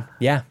time. Yeah,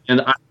 yeah.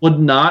 And I would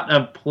not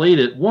have played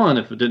it, one,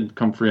 if it didn't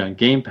come free on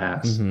Game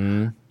Pass,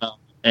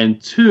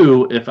 and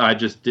two, if I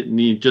just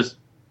didn't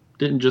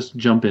just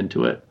jump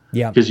into it.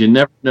 Yeah, because you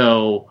never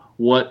know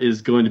what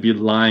is going to be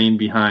lying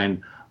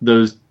behind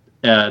those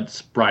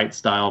sprite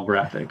style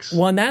graphics.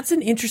 Well, and that's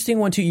an interesting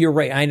one too. You're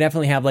right. I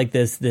definitely have like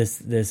this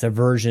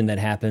aversion that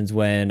happens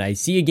when I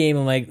see a game.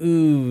 I'm like,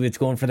 ooh, it's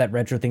going for that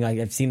retro thing. Like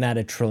I've seen that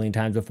a trillion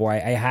times before. I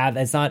have.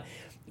 It's not.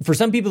 For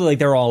some people, like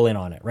they're all in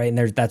on it, right?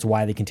 And that's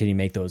why they continue to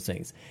make those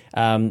things.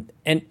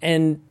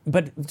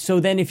 But so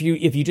then if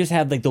you just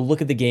have like the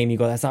look of the game, you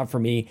go, that's not for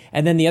me.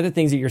 And then the other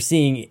things that you're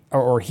seeing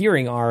or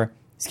hearing are,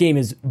 this game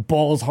is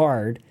balls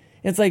hard.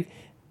 It's like,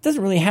 it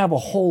doesn't really have a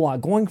whole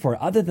lot going for it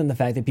other than the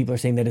fact that people are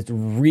saying that it's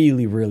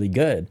really, really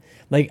good.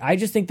 Like, I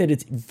just think that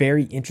it's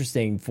very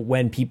interesting for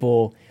when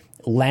people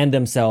land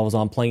themselves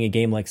on playing a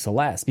game like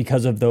Celeste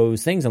because of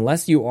those things,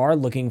 unless you are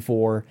looking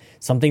for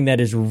something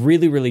that is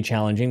really, really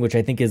challenging, which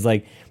I think is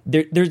like,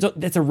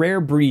 that's a rare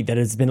breed that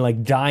has been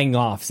like dying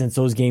off since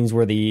those games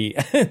were the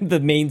the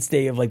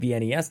mainstay of like the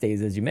NES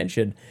days, as you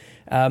mentioned,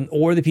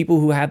 or the people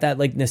who have that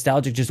like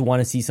nostalgic, just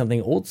want to see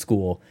something old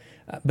school.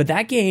 But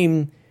that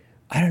game,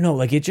 I don't know,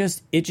 like it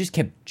just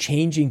kept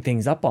changing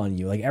things up on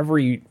you. Like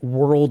every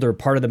world or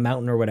part of the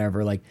mountain or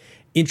whatever, like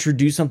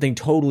introduce something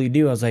totally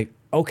new. I was like,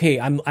 okay,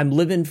 I'm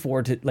living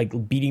forward to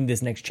like beating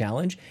this next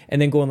challenge, and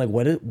then going like,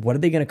 what are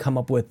they going to come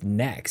up with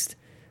next?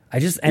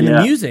 The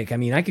music. I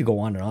mean, I could go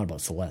on and on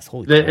about Celeste.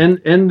 Holy crap.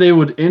 And they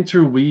would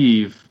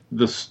interweave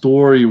the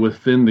story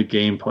within the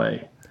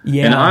gameplay.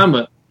 Yeah,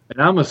 and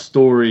I'm a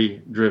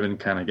story driven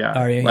kind of guy.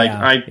 Oh,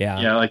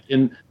 yeah. Like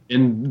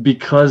in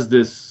because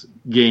this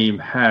game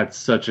had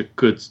such a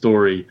good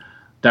story,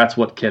 that's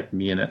what kept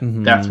me in it.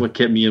 That's what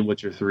kept me in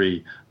Witcher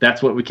 3.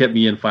 That's what kept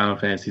me in Final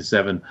Fantasy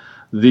 7.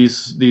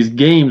 These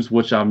games,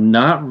 which I'm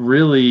not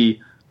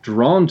really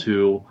drawn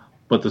to,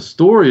 but the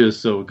story is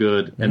so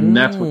good, and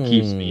that's what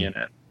keeps me in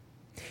it.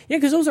 Yeah,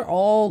 because those are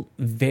all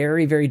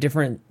very, very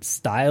different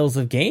styles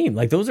of game.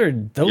 Like those are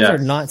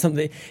not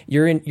something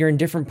you're in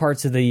different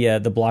parts of the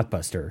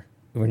blockbuster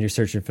when you're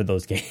searching for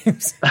those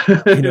games.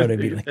 You know what I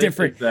mean? Like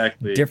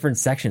different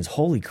sections.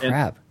 Holy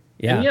crap!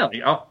 And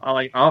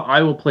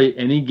I will play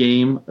any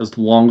game as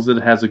long as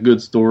it has a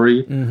good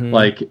story.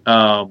 Like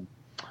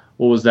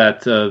what was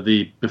that?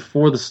 The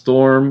Before the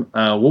Storm.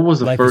 What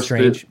was the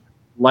first?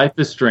 Life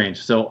is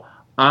Strange. So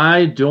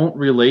I don't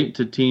relate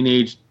to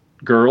teenage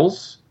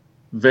girls.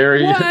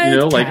 Very, what?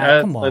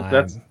 Come on.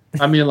 That's.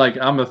 I mean, like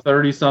I'm a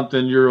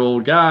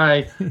 30-something-year-old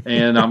guy,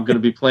 and I'm going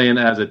to be playing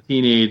as a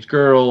teenage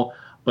girl.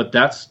 But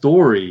that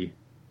story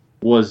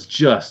was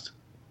just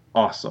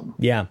awesome.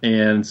 Yeah.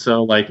 And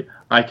so, like,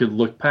 I could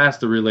look past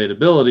the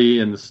relatability,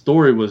 and the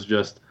story was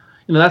just,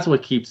 that's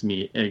what keeps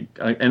me.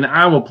 And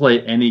I will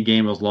play any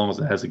game as long as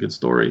it has a good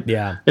story.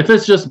 Yeah. If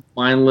it's just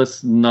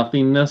mindless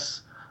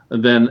nothingness,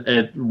 then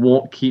it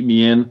won't keep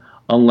me in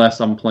unless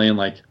I'm playing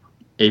like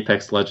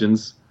Apex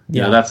Legends.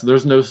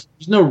 There's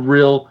no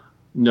real,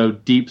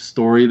 deep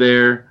story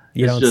there.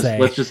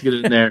 Let's just get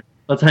in there.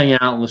 Let's hang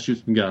out and let's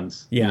shoot some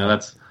guns. Yeah.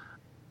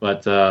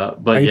 But are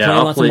you playing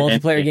lots of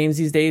multiplayer games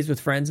these days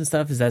with friends and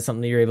stuff? Is that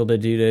something that you're able to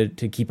do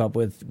to keep up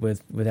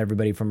with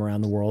everybody from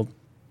around the world?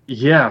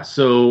 Yeah.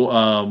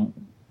 So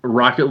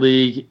Rocket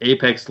League,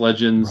 Apex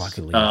Legends.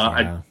 Rocket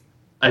League,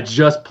 I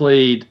just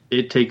played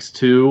It Takes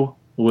Two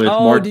with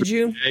Mark. Did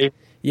you?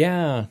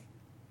 Yeah.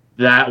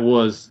 That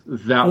was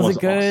it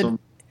good? Awesome.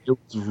 It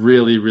was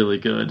really, really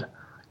good.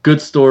 Good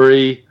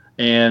story,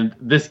 and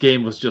this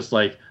game was just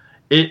like,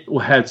 it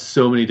had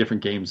so many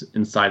different games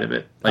inside of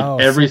it. Like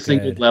every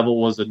single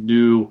level was a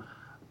new.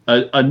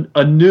 They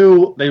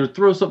would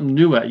throw something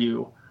new at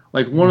you.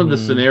 Like one of the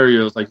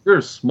scenarios, like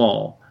you're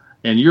small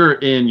and you're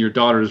in your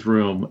daughter's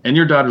room, and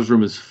your daughter's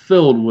room is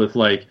filled with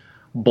like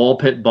ball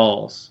pit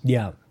balls.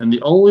 Yeah. And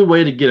the only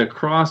way to get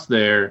across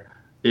there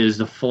is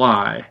to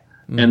fly.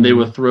 and they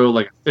would throw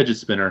like a fidget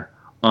spinner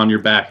on your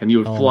back, and you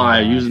would fly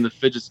using the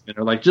fidget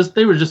spinner. Like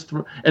they were just,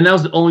 and that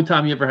was the only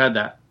time you ever had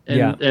that.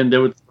 And they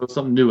would throw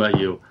something new at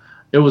you.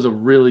 It was a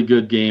really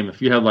good game.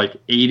 If you have like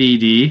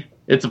ADD,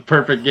 it's a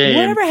perfect game.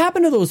 Whatever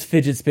happened to those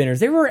fidget spinners?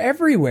 They were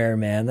everywhere,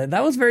 man.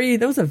 That was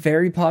a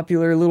very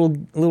popular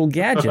little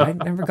gadget. I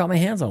never got my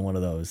hands on one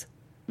of those.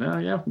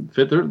 Yeah.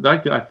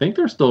 I think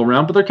they're still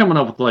around, but they're coming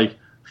up with like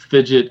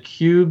fidget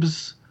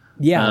cubes.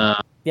 Yeah.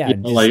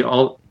 Like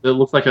it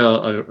looks like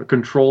a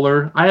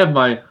controller. I have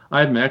my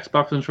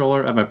Xbox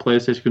controller. I have my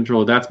PlayStation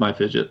controller. That's my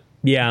fidget.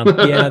 Yeah,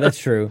 that's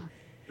true.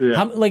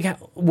 Yeah.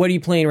 What are you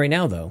playing right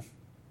now, though?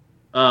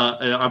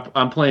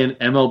 I'm playing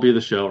MLB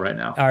The Show right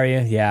now. Are you?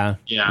 Yeah.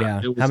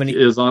 It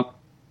is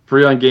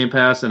free on Game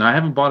Pass, and I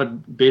haven't bought a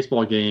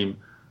baseball game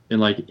in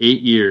like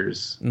 8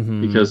 years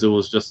because it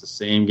was just the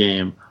same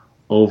game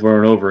over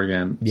and over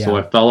again. Yeah. So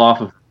I fell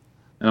off of it,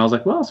 and I was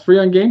like, well, it's free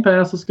on Game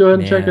Pass. Let's go ahead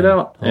and check it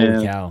out.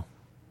 Holy cow.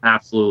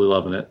 Absolutely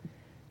loving it.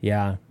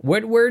 Yeah.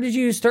 Where did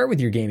you start with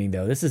your gaming,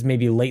 though? This is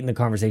maybe late in the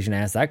conversation to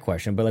ask that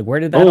question, but like, where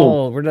did that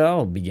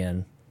all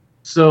begin?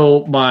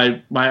 So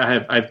I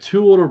have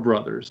two older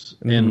brothers,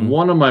 and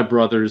one of my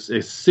brothers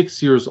is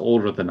 6 years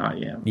older than I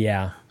am.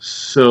 Yeah.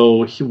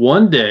 So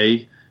one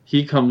day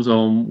he comes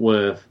home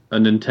with a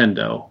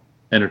Nintendo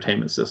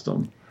Entertainment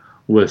System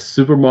with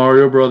Super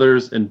Mario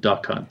Brothers and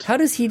Duck Hunt. How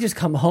does he just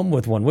come home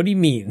with one? What do you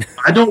mean?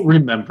 I don't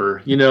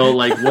remember.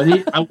 Like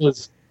when I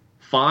was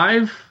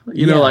 5,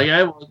 like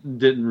I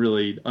didn't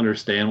really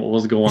understand what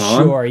was going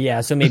on. Sure,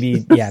 yeah. So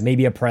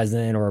maybe a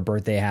present or a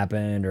birthday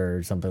happened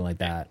or something like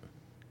that.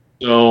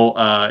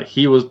 So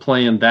he was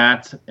playing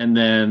that, and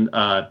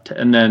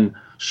then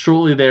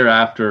shortly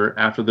thereafter,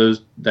 after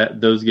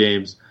those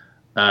games,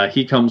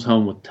 he comes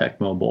home with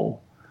Tecmo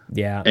Bowl.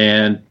 Yeah.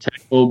 And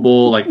Tecmo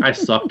Bowl, like I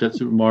sucked at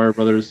Super Mario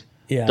Brothers.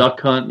 Yeah. Duck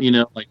Hunt,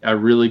 like I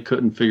really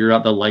couldn't figure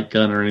out the light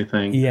gun or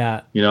anything.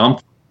 Yeah.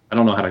 I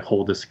don't know how to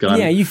hold this gun.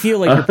 Yeah, you feel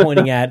like you're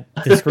pointing at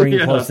the screen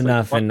close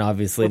enough, and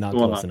obviously not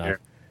close enough. Here?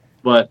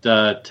 But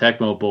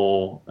Tecmo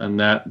Bowl, and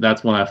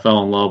that's when I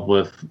fell in love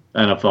with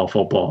NFL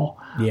football.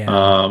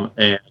 Yeah.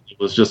 And it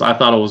was just, I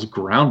thought it was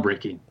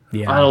groundbreaking.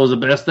 Yeah. I thought it was the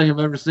best thing I've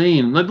ever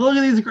seen. Like, look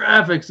at these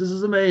graphics. This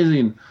is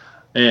amazing.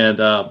 And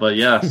but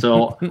yeah,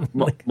 so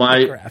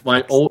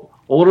my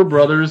older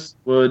brothers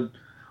would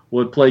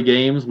play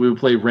games. We would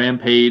play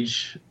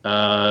Rampage,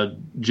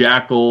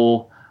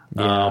 Jackal,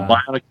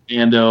 Bionic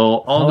Commando,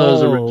 all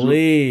those original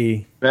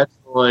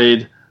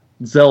Metroid,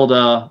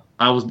 Zelda.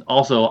 I was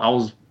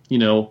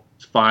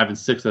 5 and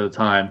 6 at a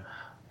time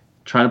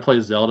trying to play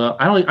Zelda.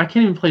 I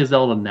can't even play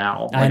Zelda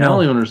now. I know. I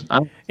don't even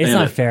understand. It's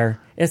not fair.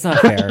 It's not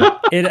fair.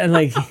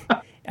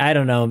 I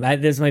don't know.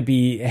 This might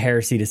be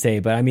heresy to say,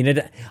 but I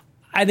mean,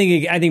 I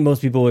think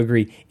most people will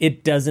agree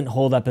it doesn't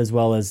hold up as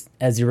well as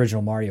the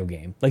original Mario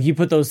game. Like you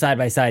put those side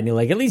by side, and you're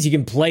like, at least you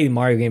can play the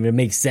Mario game and it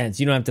makes sense.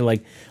 You don't have to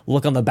like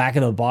look on the back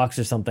of the box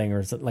or something,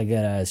 or like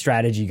a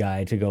strategy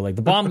guide to go like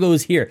the bomb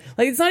goes here.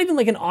 Like it's not even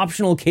like an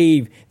optional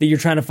cave that you're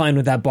trying to find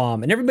with that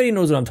bomb, and everybody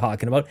knows what I'm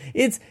talking about.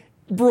 It's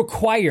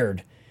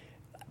required.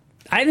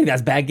 I think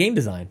that's bad game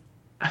design.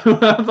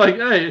 I was like,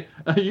 hey,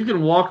 you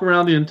can walk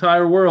around the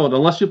entire world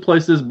unless you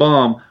place this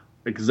bomb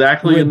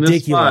exactly in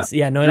this spot.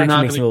 Yeah, no, it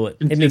actually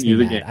makes me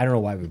mad. I don't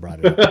know why we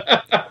brought it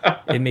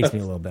up. It makes me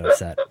a little bit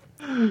upset.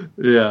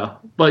 Yeah.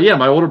 But yeah,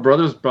 my older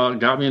brothers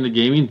got me into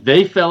gaming.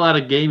 They fell out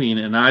of gaming,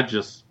 and I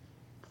just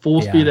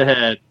full speed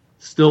ahead,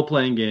 still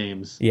playing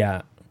games.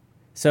 Yeah.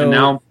 So and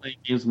now I'm playing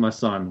games with my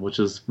son, which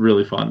is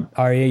really fun.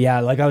 Are you?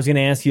 Yeah. Like I was going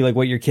to ask you, like,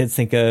 what your kids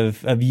think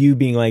of you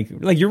being like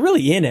you're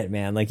really in it,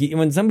 man. Like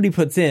when somebody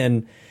puts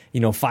in,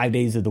 5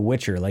 days of The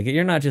Witcher, like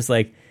you're not just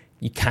like,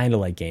 you kind of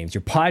like games.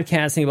 You're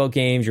podcasting about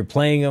games. You're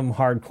playing them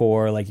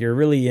hardcore. Like you're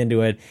really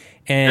into it.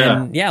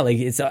 And like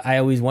it's. I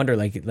always wonder,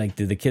 like,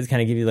 do the kids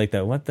kind of give you like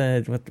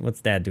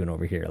what's Dad doing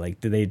over here?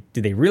 Like, do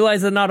they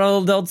realize that not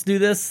all adults do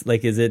this?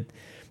 Like, is it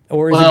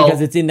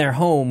because it's in their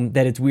home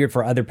that it's weird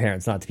for other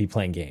parents not to be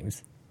playing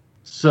games?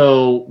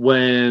 So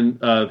when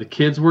the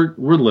kids were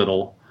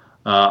little,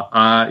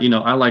 I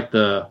like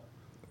the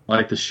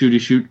shooty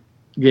shoot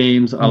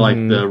games. I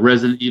like the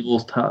Resident Evil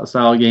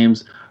style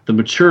games. The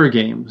mature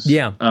games.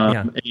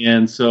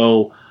 And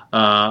so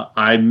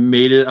I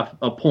made it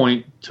a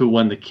point to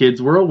when the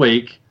kids were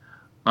awake,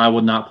 I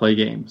would not play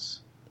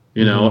games,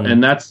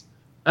 and that's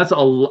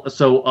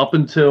so up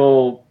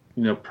until,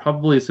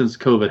 probably since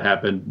COVID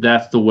happened,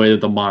 that's the way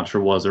that the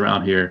mantra was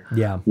around here.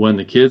 Yeah. When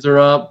the kids are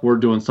up, we're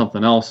doing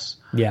something else.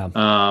 Yeah.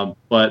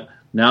 But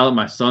now that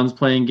my son's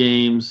playing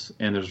games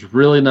and there's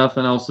really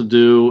nothing else to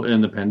do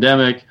in the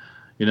pandemic,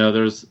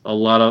 there's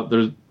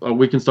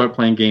we can start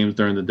playing games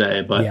during the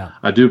day, but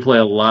I do play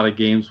a lot of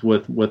games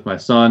with my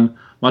son.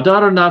 My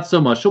daughter, not so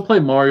much. She'll play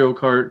Mario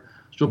Kart.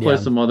 She'll play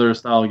some other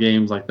style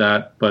games like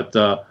that. But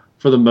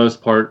for the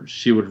most part,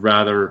 she would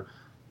rather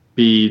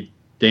be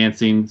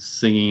dancing,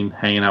 singing,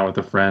 hanging out with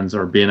her friends,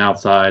 or being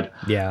outside.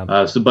 Yeah.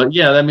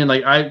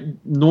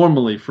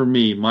 Normally for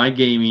me, my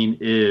gaming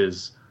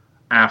is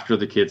after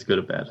the kids go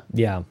to bed.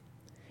 Yeah.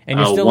 And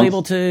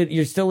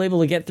you're still able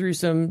to get through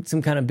some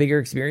kind of bigger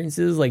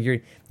experiences. Like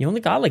you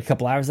only got like a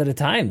couple hours at a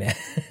time, man.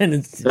 And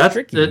it's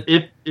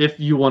tricky. If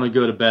you want to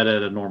go to bed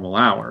at a normal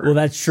hour. Well,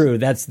 that's true.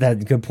 That's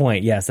good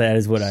point. Yes, that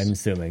is what I'm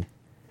assuming.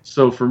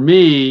 So for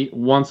me,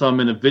 once I'm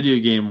in a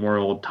video game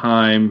world,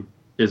 time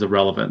is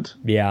irrelevant.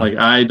 Yeah. Like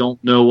I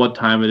don't know what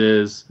time it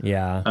is.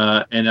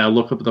 Yeah. And I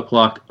look up at the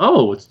clock.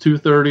 Oh, it's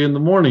 2:30 in the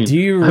morning. Do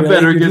you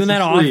really? You're doing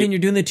that often? You're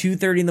doing the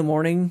 2:30 in the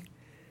morning?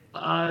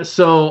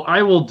 So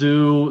I will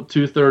do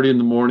 2:30 in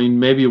the morning,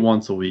 maybe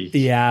once a week.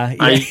 Yeah.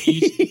 I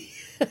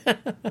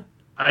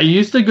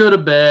used to go to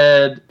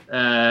bed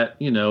at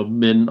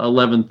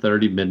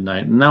 11:30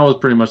 midnight, and that was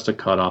pretty much the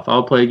cutoff.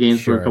 I'll play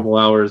games for a couple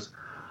hours,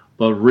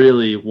 but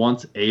really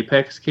once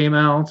Apex came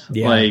out,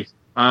 like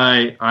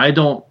I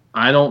don't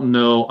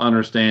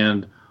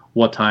understand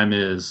what time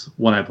is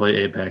when I play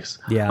Apex.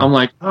 Yeah. I'm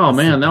like, oh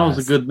man, that was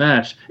a good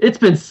match. It's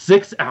been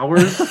 6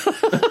 hours.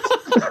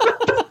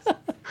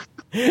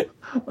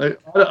 Like,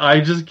 I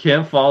just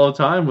can't follow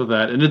time with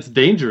that, and it's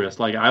dangerous.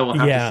 Like I will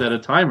have to set a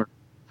timer.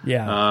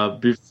 Yeah.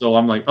 So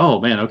I'm like, oh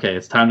man, okay,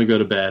 it's time to go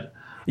to bed.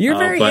 You're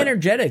very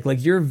energetic.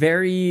 Like you're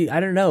very, I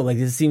don't know. Like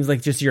it seems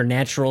like just your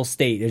natural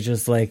state is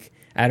just like,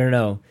 I don't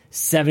know,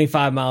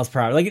 75 miles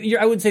per hour. Like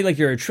I would say like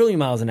you're a trillion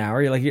miles an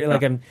hour.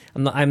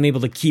 I'm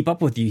able to keep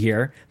up with you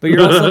here, but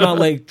you're also not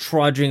like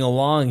trudging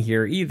along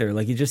here either.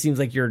 Like it just seems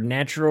like you're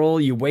natural.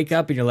 You wake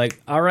up and you're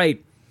like, all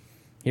right,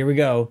 here we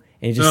go.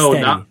 And just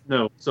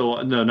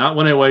not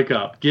when I wake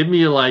up. Give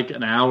me like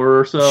an hour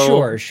or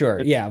so. Sure.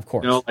 Yeah, of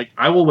course. Like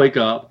I will wake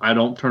up. I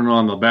don't turn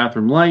on the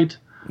bathroom light.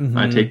 Mm-hmm.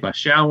 I take my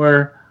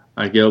shower.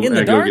 I go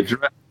get dressed.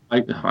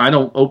 I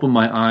don't open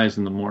my eyes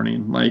in the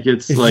morning. Like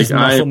it's like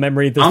muscle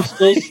memory. I'm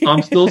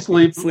still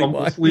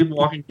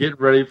sleepwalking, getting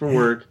ready for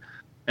work.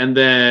 And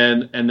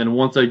then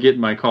once I get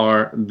in my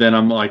car, then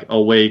I'm like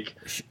awake,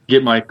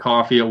 get my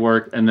coffee at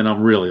work, and then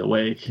I'm really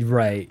awake.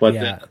 Right. But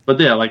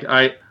like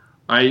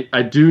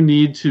I do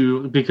need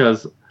to,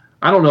 because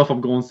I don't know if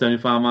I'm going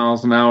 75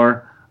 miles an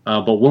hour,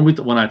 but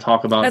when I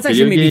talk about that's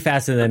actually maybe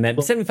faster than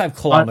that. 75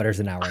 kilometers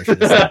an hour, I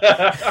should say.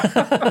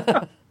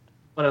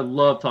 But I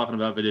love talking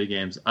about video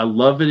games. I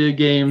love video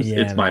games. Yeah,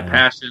 it's my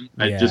passion.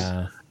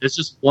 It's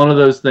just one of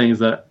those things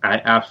that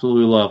I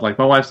absolutely love. Like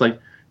my wife's like,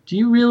 "Do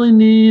you really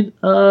need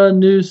a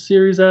new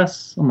Series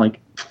S?" I'm like,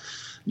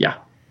 "Yeah.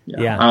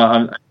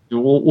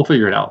 We'll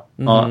figure it out."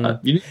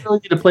 Mm-hmm. You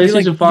really need a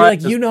PlayStation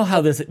 5. You know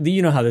how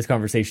this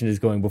conversation is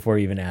going before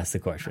you even ask the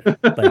question.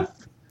 Like,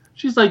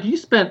 she's like, "You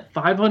spent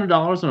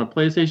 $500 on a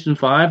PlayStation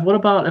 5. What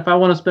about if I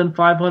want to spend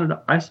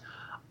 $500?"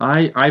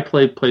 I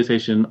play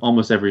PlayStation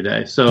almost every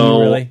day. So do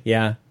you really?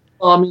 Yeah.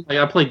 Well, I mean, like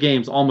I play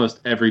games almost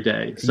every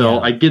day, so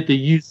I get the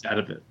use out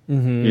of it.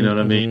 Mm-hmm, you know what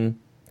I mean?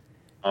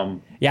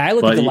 I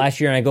look at the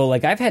last year and I go,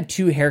 like, I've had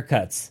 2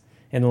 haircuts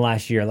in the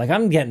last year. Like,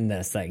 I'm getting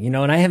this thing,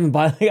 and I haven't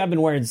bought. Like, I've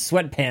been wearing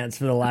sweatpants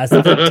for the last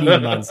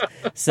 15 months.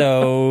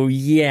 So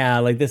yeah,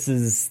 like this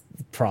is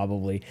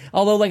probably.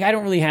 Although, like, I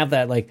don't really have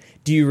that. Like,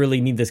 do you really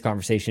need this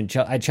conversation?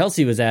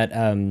 Chelsea was at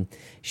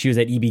she was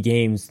at EB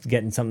Games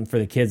getting something for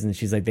the kids, and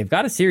she's like, they've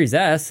got a Series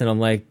S, and I'm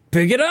like,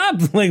 pick it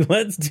up, like,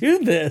 let's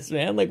do this,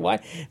 man. Like, why?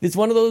 It's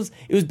one of those.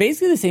 It was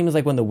basically the same as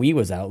like when the Wii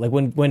was out. Like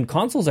when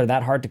consoles are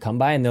that hard to come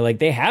by, and they're like,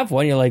 they have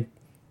one, you're like,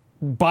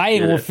 buy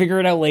it, we'll figure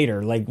it out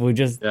later. Like we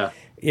just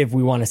if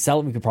we want to sell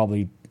it, we could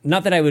probably.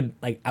 Not that I would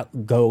like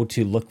go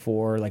to look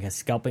for like a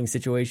scalping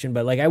situation,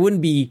 but like I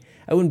wouldn't be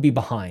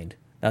behind.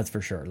 That's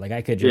for sure. Like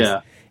I could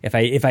just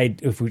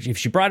if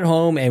she brought it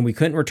home and we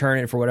couldn't return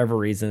it for whatever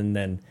reason,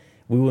 then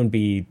we wouldn't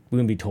be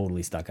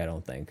totally stuck. I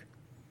don't think.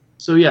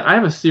 So yeah, I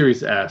have a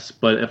Series S,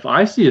 but if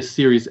I see a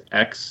Series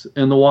X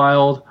in the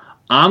wild,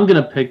 I'm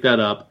gonna pick that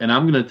up and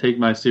I'm gonna take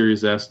my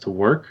Series S to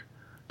work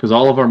because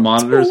all of our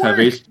monitors have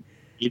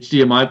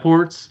HDMI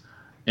ports,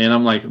 and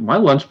I'm like, my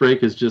lunch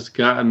break has just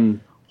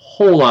gotten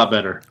whole lot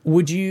better.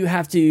 Would you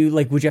have to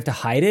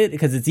hide it?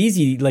 Because it's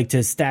easy like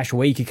to stash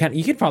away.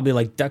 You could probably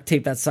like duct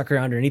tape that sucker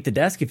underneath the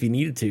desk if you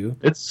needed to.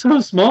 It's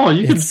so small.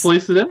 You can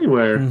place it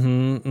anywhere.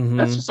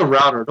 That's just a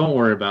router. Don't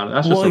worry about it.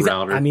 That's just a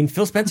router. I mean,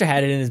 Phil Spencer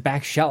had it in his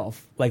back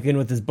shelf, like in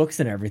with his books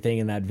and everything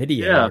in that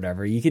video or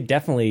whatever. You could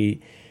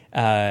definitely,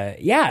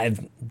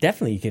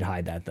 definitely you could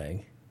hide that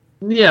thing.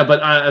 Yeah,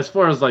 but as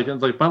far as like my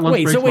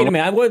lunch break. So wait a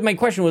minute. My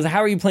question was, how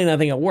are you playing that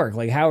thing at work?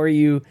 Like, how are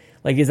you?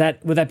 Like,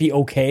 would that be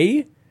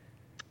okay?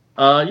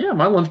 Yeah,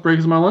 my lunch break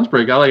is my lunch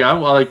break. I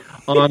like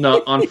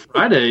on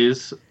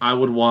Fridays I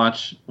would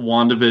watch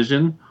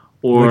WandaVision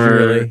or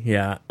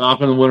Falcon and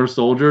the Winter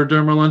Soldier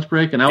during my lunch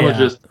break, and I would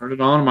just turn it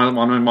on my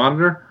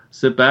monitor,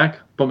 sit back,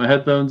 put my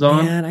headphones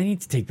on. Man, I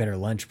need to take better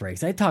lunch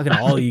breaks. I'm talking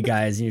to all of you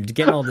guys, and you're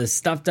getting all this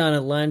stuff done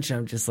at lunch. And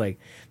I'm just like,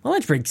 my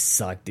lunch breaks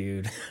suck,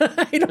 dude.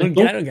 I don't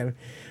get it.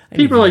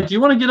 People are like, do you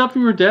want to get up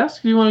from your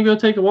desk? Do you want to go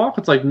take a walk?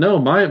 It's like, no,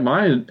 my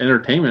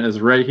entertainment is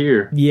right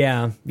here.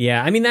 Yeah.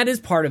 I mean, that is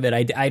part of it.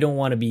 I don't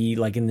want to be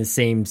like in the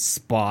same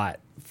spot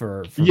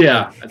for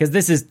because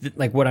this is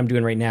like what I'm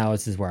doing right now.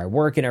 This is where I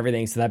work and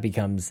everything. So that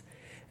becomes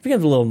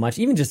becomes a little much,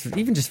 even just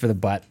for the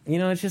butt. You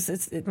know,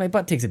 my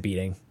butt takes a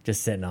beating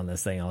just sitting on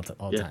this thing all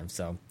the time.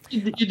 So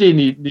you do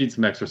need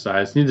some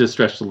exercise. You need to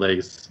stretch the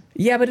legs.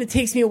 Yeah, but it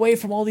takes me away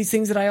from all these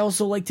things that I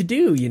also like to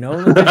do. You know,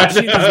 like,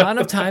 there's not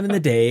enough time in the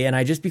day, and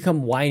I just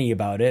become whiny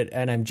about it,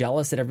 and I'm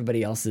jealous that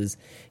everybody else is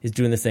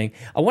doing this thing.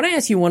 I want to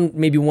ask you one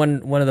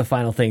of the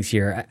final things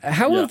here.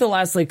 How have the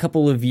last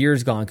couple of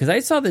years gone? Because I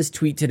saw this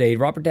tweet today.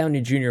 Robert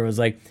Downey Jr. was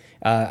like,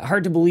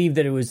 hard to believe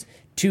that it was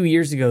 2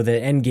 years ago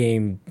that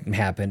Endgame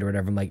happened or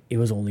whatever. I'm like, it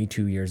was only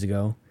 2 years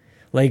ago.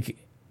 Like,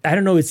 I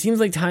don't know. It seems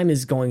like time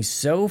is going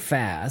so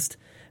fast,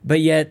 but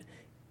yet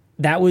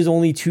that was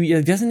only 2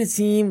 years. Doesn't it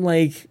seem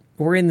like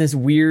we're in this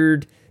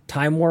weird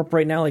time warp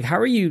right now? Like, how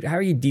are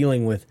you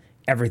dealing with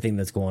everything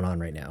that's going on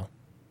right now?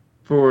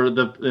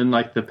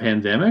 The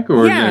pandemic,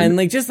 or and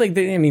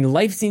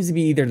life seems to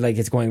be either like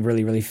it's going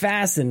really, really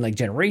fast, and like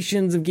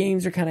generations of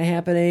games are kind of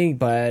happening,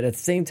 but at the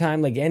same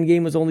time, like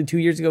Endgame was only 2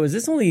 years ago. Is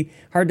this only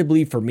hard to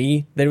believe for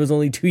me that it was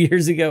only 2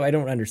 years ago? I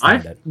don't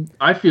understand it.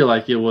 I feel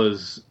like it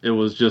was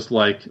just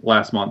like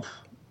last month,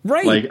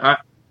 right? Like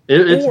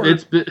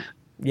it's been,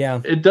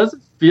 it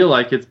doesn't feel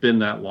like it's been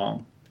that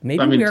long.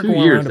 Maybe we are 2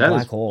 years. Around a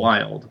black hole.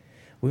 Wild.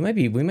 We might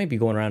be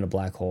going around a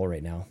black hole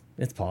right now.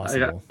 It's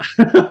possible.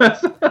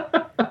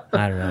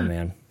 I don't know,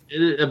 man.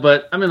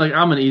 But I mean, like,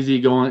 I'm an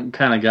easygoing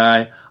kind of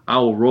guy. I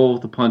will roll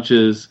with the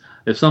punches.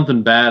 If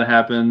something bad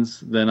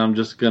happens, then I'm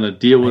just gonna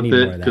deal with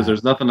it because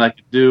there's nothing I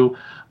can do.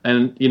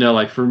 And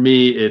like for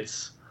me,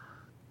 it's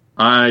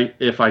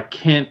if I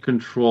can't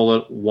control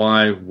it,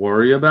 why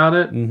worry about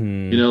it?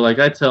 Mm-hmm. Like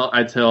I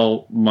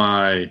tell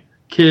my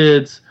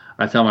kids,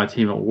 I tell my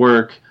team at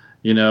work.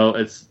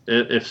 It's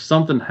if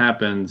something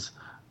happens,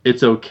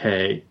 it's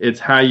okay. It's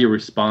how you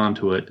respond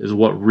to it is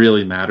what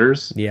really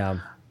matters. Yeah.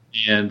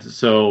 And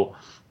so,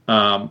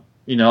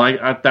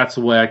 that's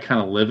the way I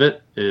kind of live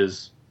it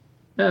is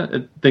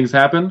things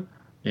happen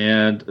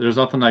and there's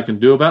nothing I can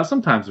do about it.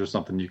 Sometimes there's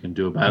something you can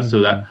do about it. So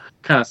that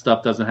kind of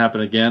stuff doesn't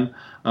happen again.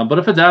 But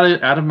if it's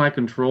out of my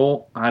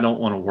control, I don't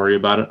want to worry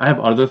about it. I have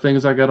other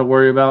things I got to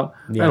worry about.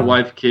 Yeah. I got a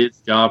wife, kids,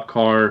 job,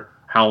 car,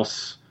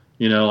 house.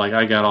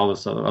 I got all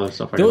this other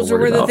stuff. Those are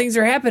where the things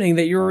are happening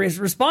that you're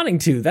responding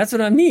to. That's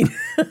what I mean.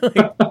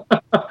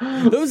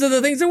 Those are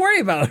the things to worry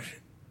about.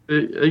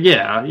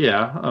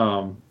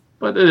 Yeah.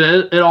 But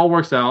it all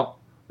works out.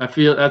 I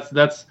feel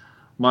that's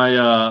my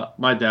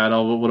dad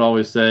would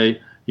always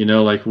say. He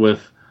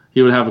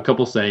would have a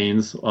couple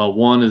sayings.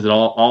 One is it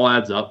all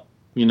adds up.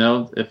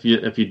 If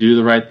you do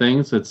the right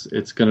things,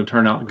 it's going to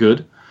turn out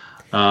good.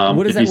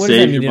 What does that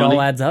mean? It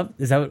all adds up?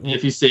 Is that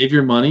if you save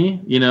your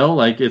money,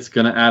 it's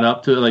going to add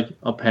up to like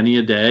a penny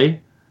a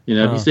day.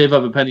 If you save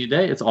up a penny a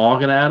day, it's all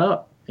going to add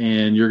up,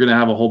 and you're going to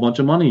have a whole bunch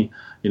of money.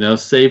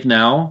 Save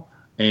now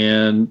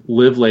and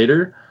live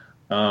later.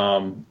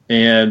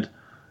 And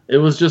it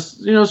was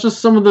just it's just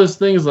some of those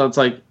things that's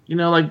like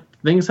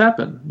things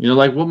happen.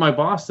 Like what my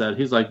boss said.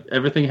 He's like,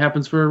 everything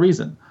happens for a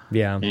reason.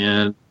 Yeah.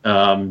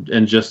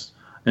 And just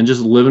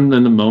living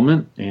in the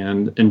moment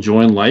and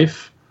enjoying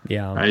life.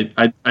 Yeah.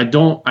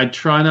 I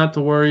try not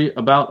to worry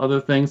about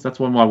other things. That's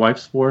what my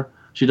wife's for.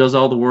 She does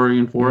all the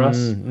worrying for us.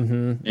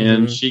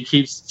 And she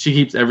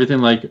keeps everything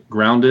like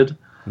grounded.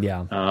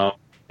 Yeah.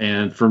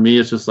 And for me,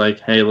 it's just like,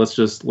 hey, let's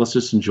just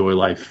enjoy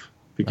life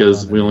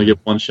because we only get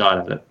one shot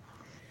at it.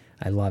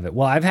 I love it.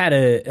 Well, I've had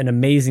an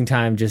amazing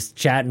time just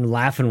chatting,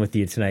 laughing with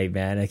you tonight,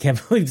 man. I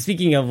can't believe,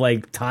 speaking of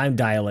like time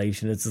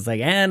dilation, it's just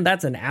like, and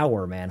that's an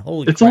hour, man.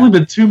 Holy crap. It's only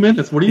been 2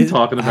 minutes. What are you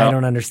talking about? I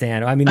don't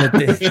understand. I mean,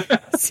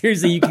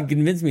 seriously, you can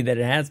convince me that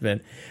it has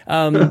been.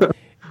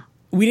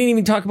 We didn't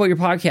even talk about your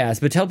podcast,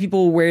 but tell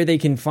people where they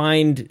can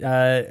find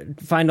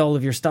all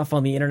of your stuff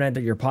on the internet,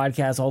 your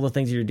podcast, all the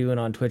things you're doing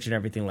on Twitch and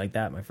everything like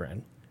that, my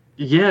friend.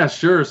 Yeah,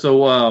 sure.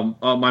 So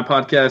my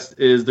podcast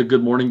is The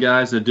Good Morning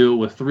Guys. I do it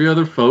with 3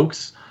 other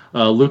folks.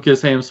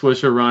 Lucas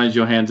Hamswisher, Ryan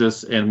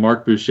Johanses, and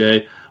Mark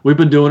Boucher. We've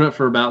been doing it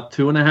for about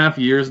 2.5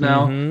 years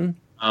now.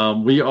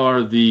 We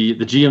are the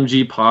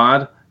GMG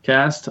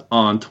Podcast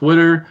on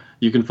Twitter.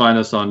 You can find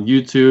us on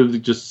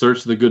YouTube. Just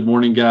search The Good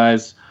Morning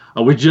Guys.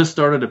 We just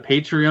started a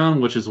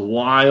Patreon, which is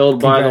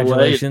wild, by the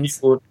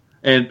way.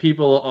 And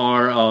people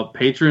are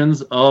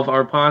patrons of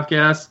our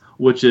podcast,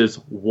 which is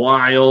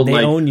wild.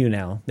 They own you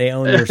now. They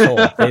own your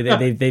soul.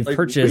 They've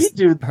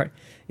purchased.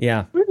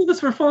 Yeah, we do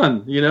this for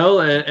fun,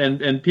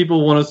 and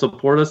people want to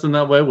support us in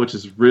that way, which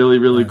is really,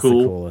 really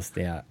cool. The coolest,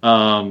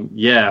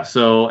 yeah.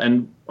 So,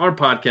 and our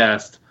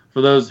podcast,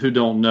 for those who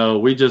don't know,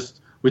 we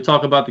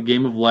talk about the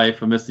game of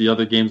life amidst the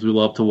other games we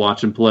love to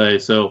watch and play.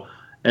 So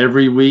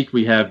every week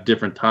we have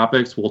different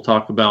topics. We'll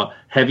talk about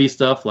heavy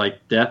stuff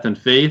like death and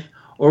faith,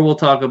 or we'll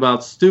talk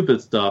about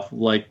stupid stuff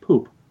like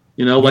poop.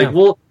 Like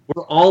we're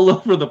all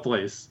over the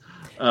place,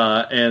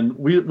 and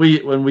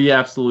we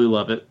absolutely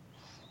love it.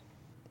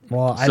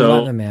 Well, I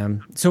love it,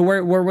 man. So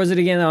where was it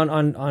again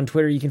on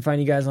Twitter? You can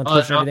find you guys on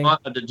Twitch and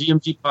everything? The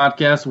GMG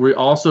Podcast. We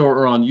also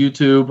are on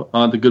YouTube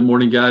on The Good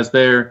Morning Guys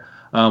there.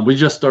 We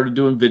just started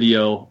doing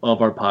video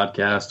of our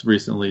podcast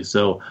recently,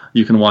 so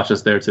you can watch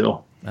us there too.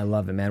 I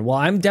love it, man. Well,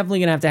 I'm definitely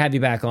going to have you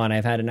back on.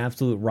 I've had an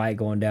absolute riot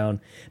going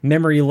down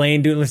memory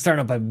lane. We're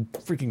starting up a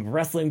freaking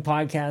wrestling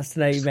podcast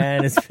tonight,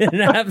 man. It's been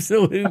an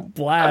absolute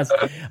blast.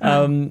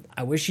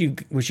 I wish you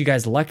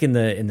guys luck in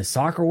the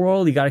soccer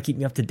world. You got to keep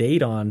me up to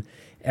date on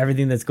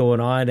everything that's going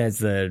on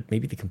as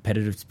maybe the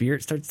competitive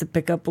spirit starts to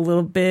pick up a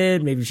little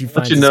bit. Maybe she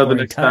finds the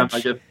next time I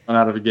get thrown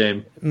out of a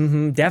game.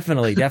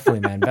 Definitely,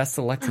 man. Best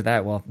of luck to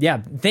that. Well,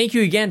 yeah, thank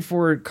you again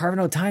for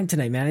carving out time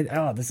tonight, man.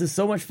 Oh, this is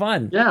so much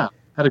fun. Yeah,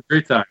 had a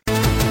great time.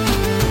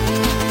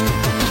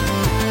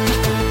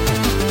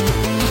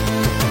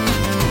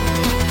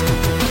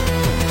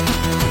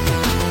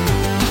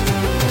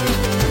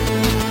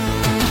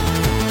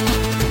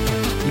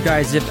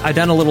 Guys, I've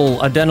done a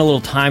little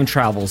time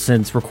travel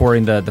since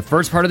recording the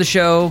first part of the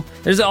show.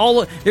 There's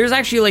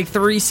actually like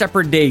 3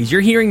 separate days.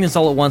 You're hearing this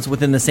all at once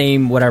within the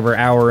same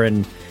hour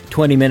and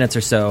 20 minutes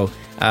or so.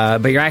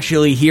 But you're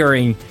actually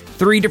hearing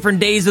 3 different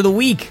days of the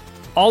week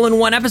all in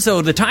one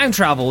episode. The time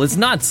travel is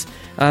nuts.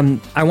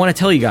 I want to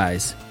tell you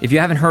guys, if you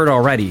haven't heard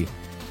already,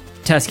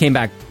 test came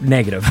back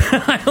negative.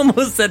 I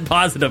almost said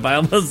positive. I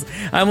almost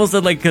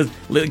said like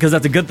because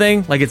that's a good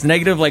thing. Like it's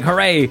negative. Like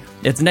hooray,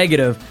 it's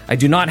negative. I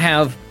do not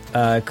have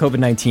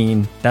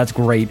COVID-19. That's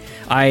great.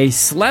 I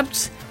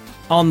slept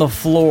on the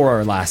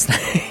floor last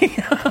night.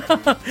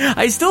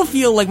 I still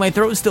feel like my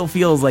throat still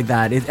feels like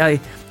that.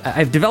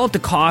 I've developed a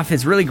cough.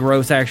 It's really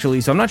gross,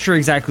 actually. So I'm not sure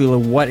exactly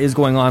what is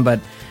going on, but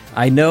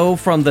I know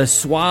from the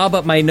swab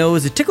up my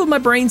nose, it tickled my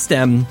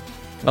brainstem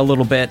a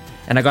little bit,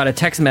 and I got a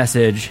text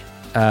message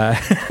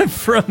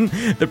from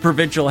the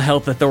provincial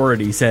health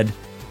authority. Said,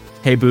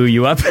 "Hey, Boo,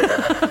 you up?"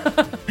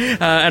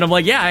 And I'm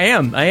like, "Yeah, I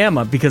am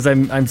up because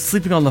I'm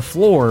sleeping on the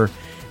floor."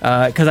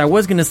 Because I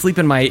was going to sleep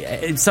in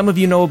my... Some of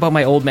you know about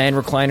my old man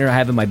recliner I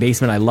have in my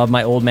basement. I love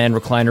my old man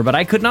recliner, but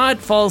I could not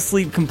fall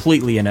asleep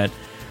completely in it.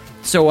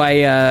 So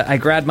I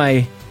grabbed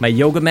my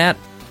yoga mat,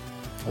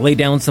 laid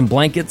down some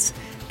blankets,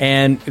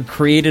 and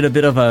created a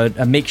bit of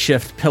a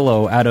makeshift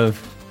pillow out of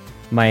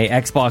my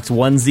Xbox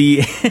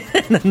onesie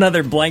and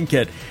another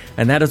blanket.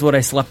 And that is what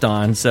I slept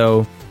on.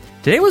 So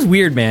today was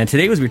weird, man.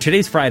 Today was weird.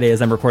 Today's Friday as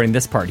I'm recording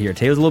this part here.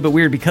 Today was a little bit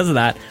weird because of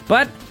that.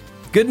 But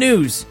good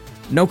news.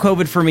 No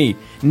COVID for me.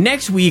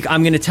 Next week,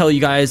 I'm going to tell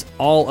you guys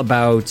all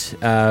about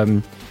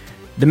the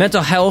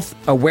mental health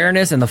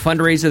awareness and the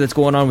fundraiser that's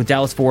going on with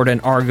Dallas Ford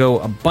and Argo.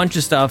 A bunch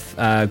of stuff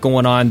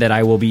going on that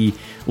I will be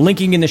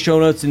linking in the show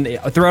notes and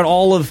throughout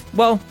all of,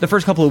 the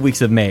first couple of weeks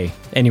of May.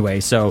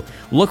 Anyway, so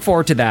look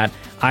forward to that.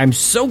 I'm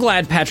so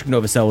glad Patrick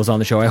Novosel was on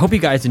the show. I hope you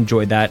guys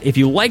enjoyed that. If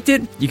you liked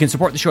it, you can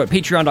support the show at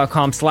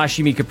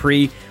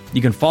patreon.com/YumiCapri.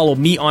 You can follow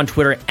me on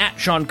Twitter at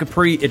Sean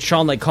Capri. It's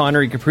Sean like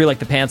Connery, Capri like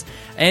the pants.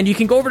 And you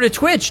can go over to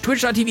Twitch,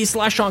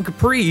 twitch.tv/Sean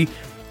Capri,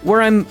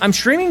 where I'm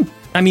streaming,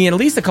 at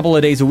least a couple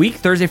of days a week.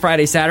 Thursday,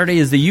 Friday, Saturday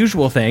is the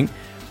usual thing.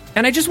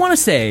 And I just want to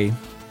say,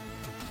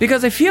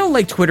 because I feel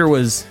like Twitter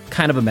was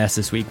kind of a mess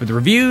this week with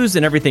reviews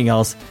and everything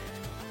else,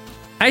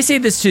 I say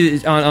this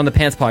on the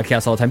Pants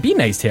podcast all the time. Be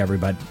nice to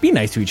everybody. Be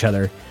nice to each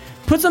other.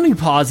 Put something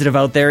positive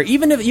out there.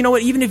 Even if,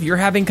 even if you're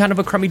having kind of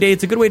a crummy day,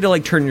 it's a good way to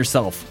turn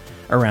yourself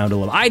around a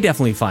little. I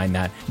definitely find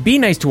that. Be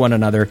nice to one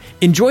another.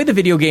 Enjoy the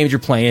video games you're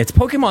playing. It's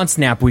Pokemon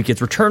Snap Week.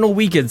 It's Returnal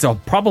Week. It's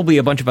probably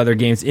a bunch of other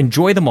games.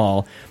 Enjoy them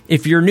all.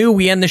 If you're new,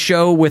 we end the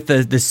show with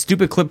the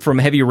stupid clip from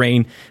Heavy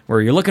Rain where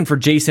you're looking for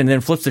Jason and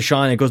then flips to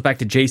Sean and it goes back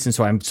to Jason.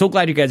 So I'm so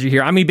glad you guys are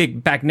here. I'm going to be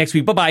back next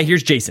week. Bye-bye.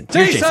 Here's Jason.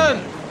 Jason!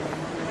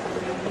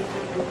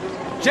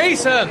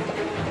 Jason!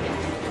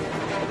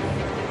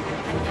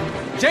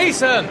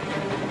 Jason!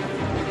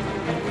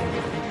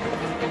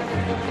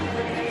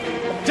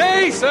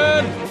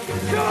 Jason!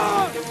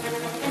 Sean!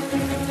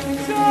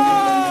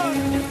 Sean!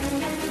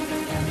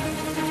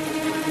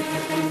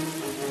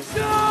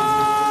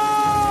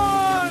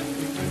 Sean!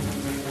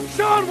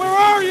 Sean, where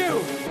are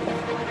you?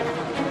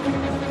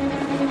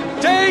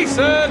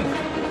 Jason!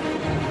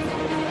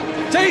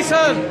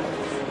 Jason!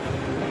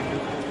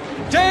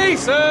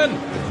 Jason!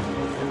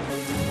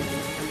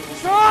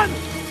 Sean!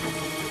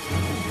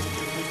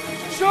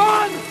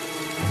 Sean!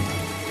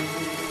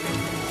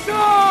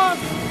 Sean!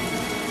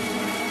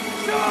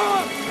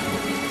 Sean!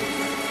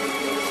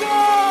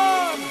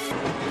 Sean!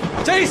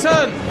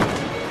 Jason!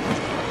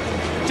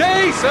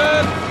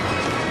 Jason!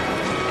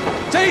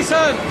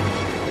 Jason!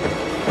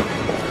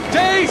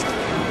 Jason!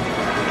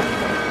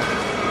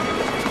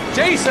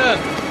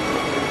 Jason!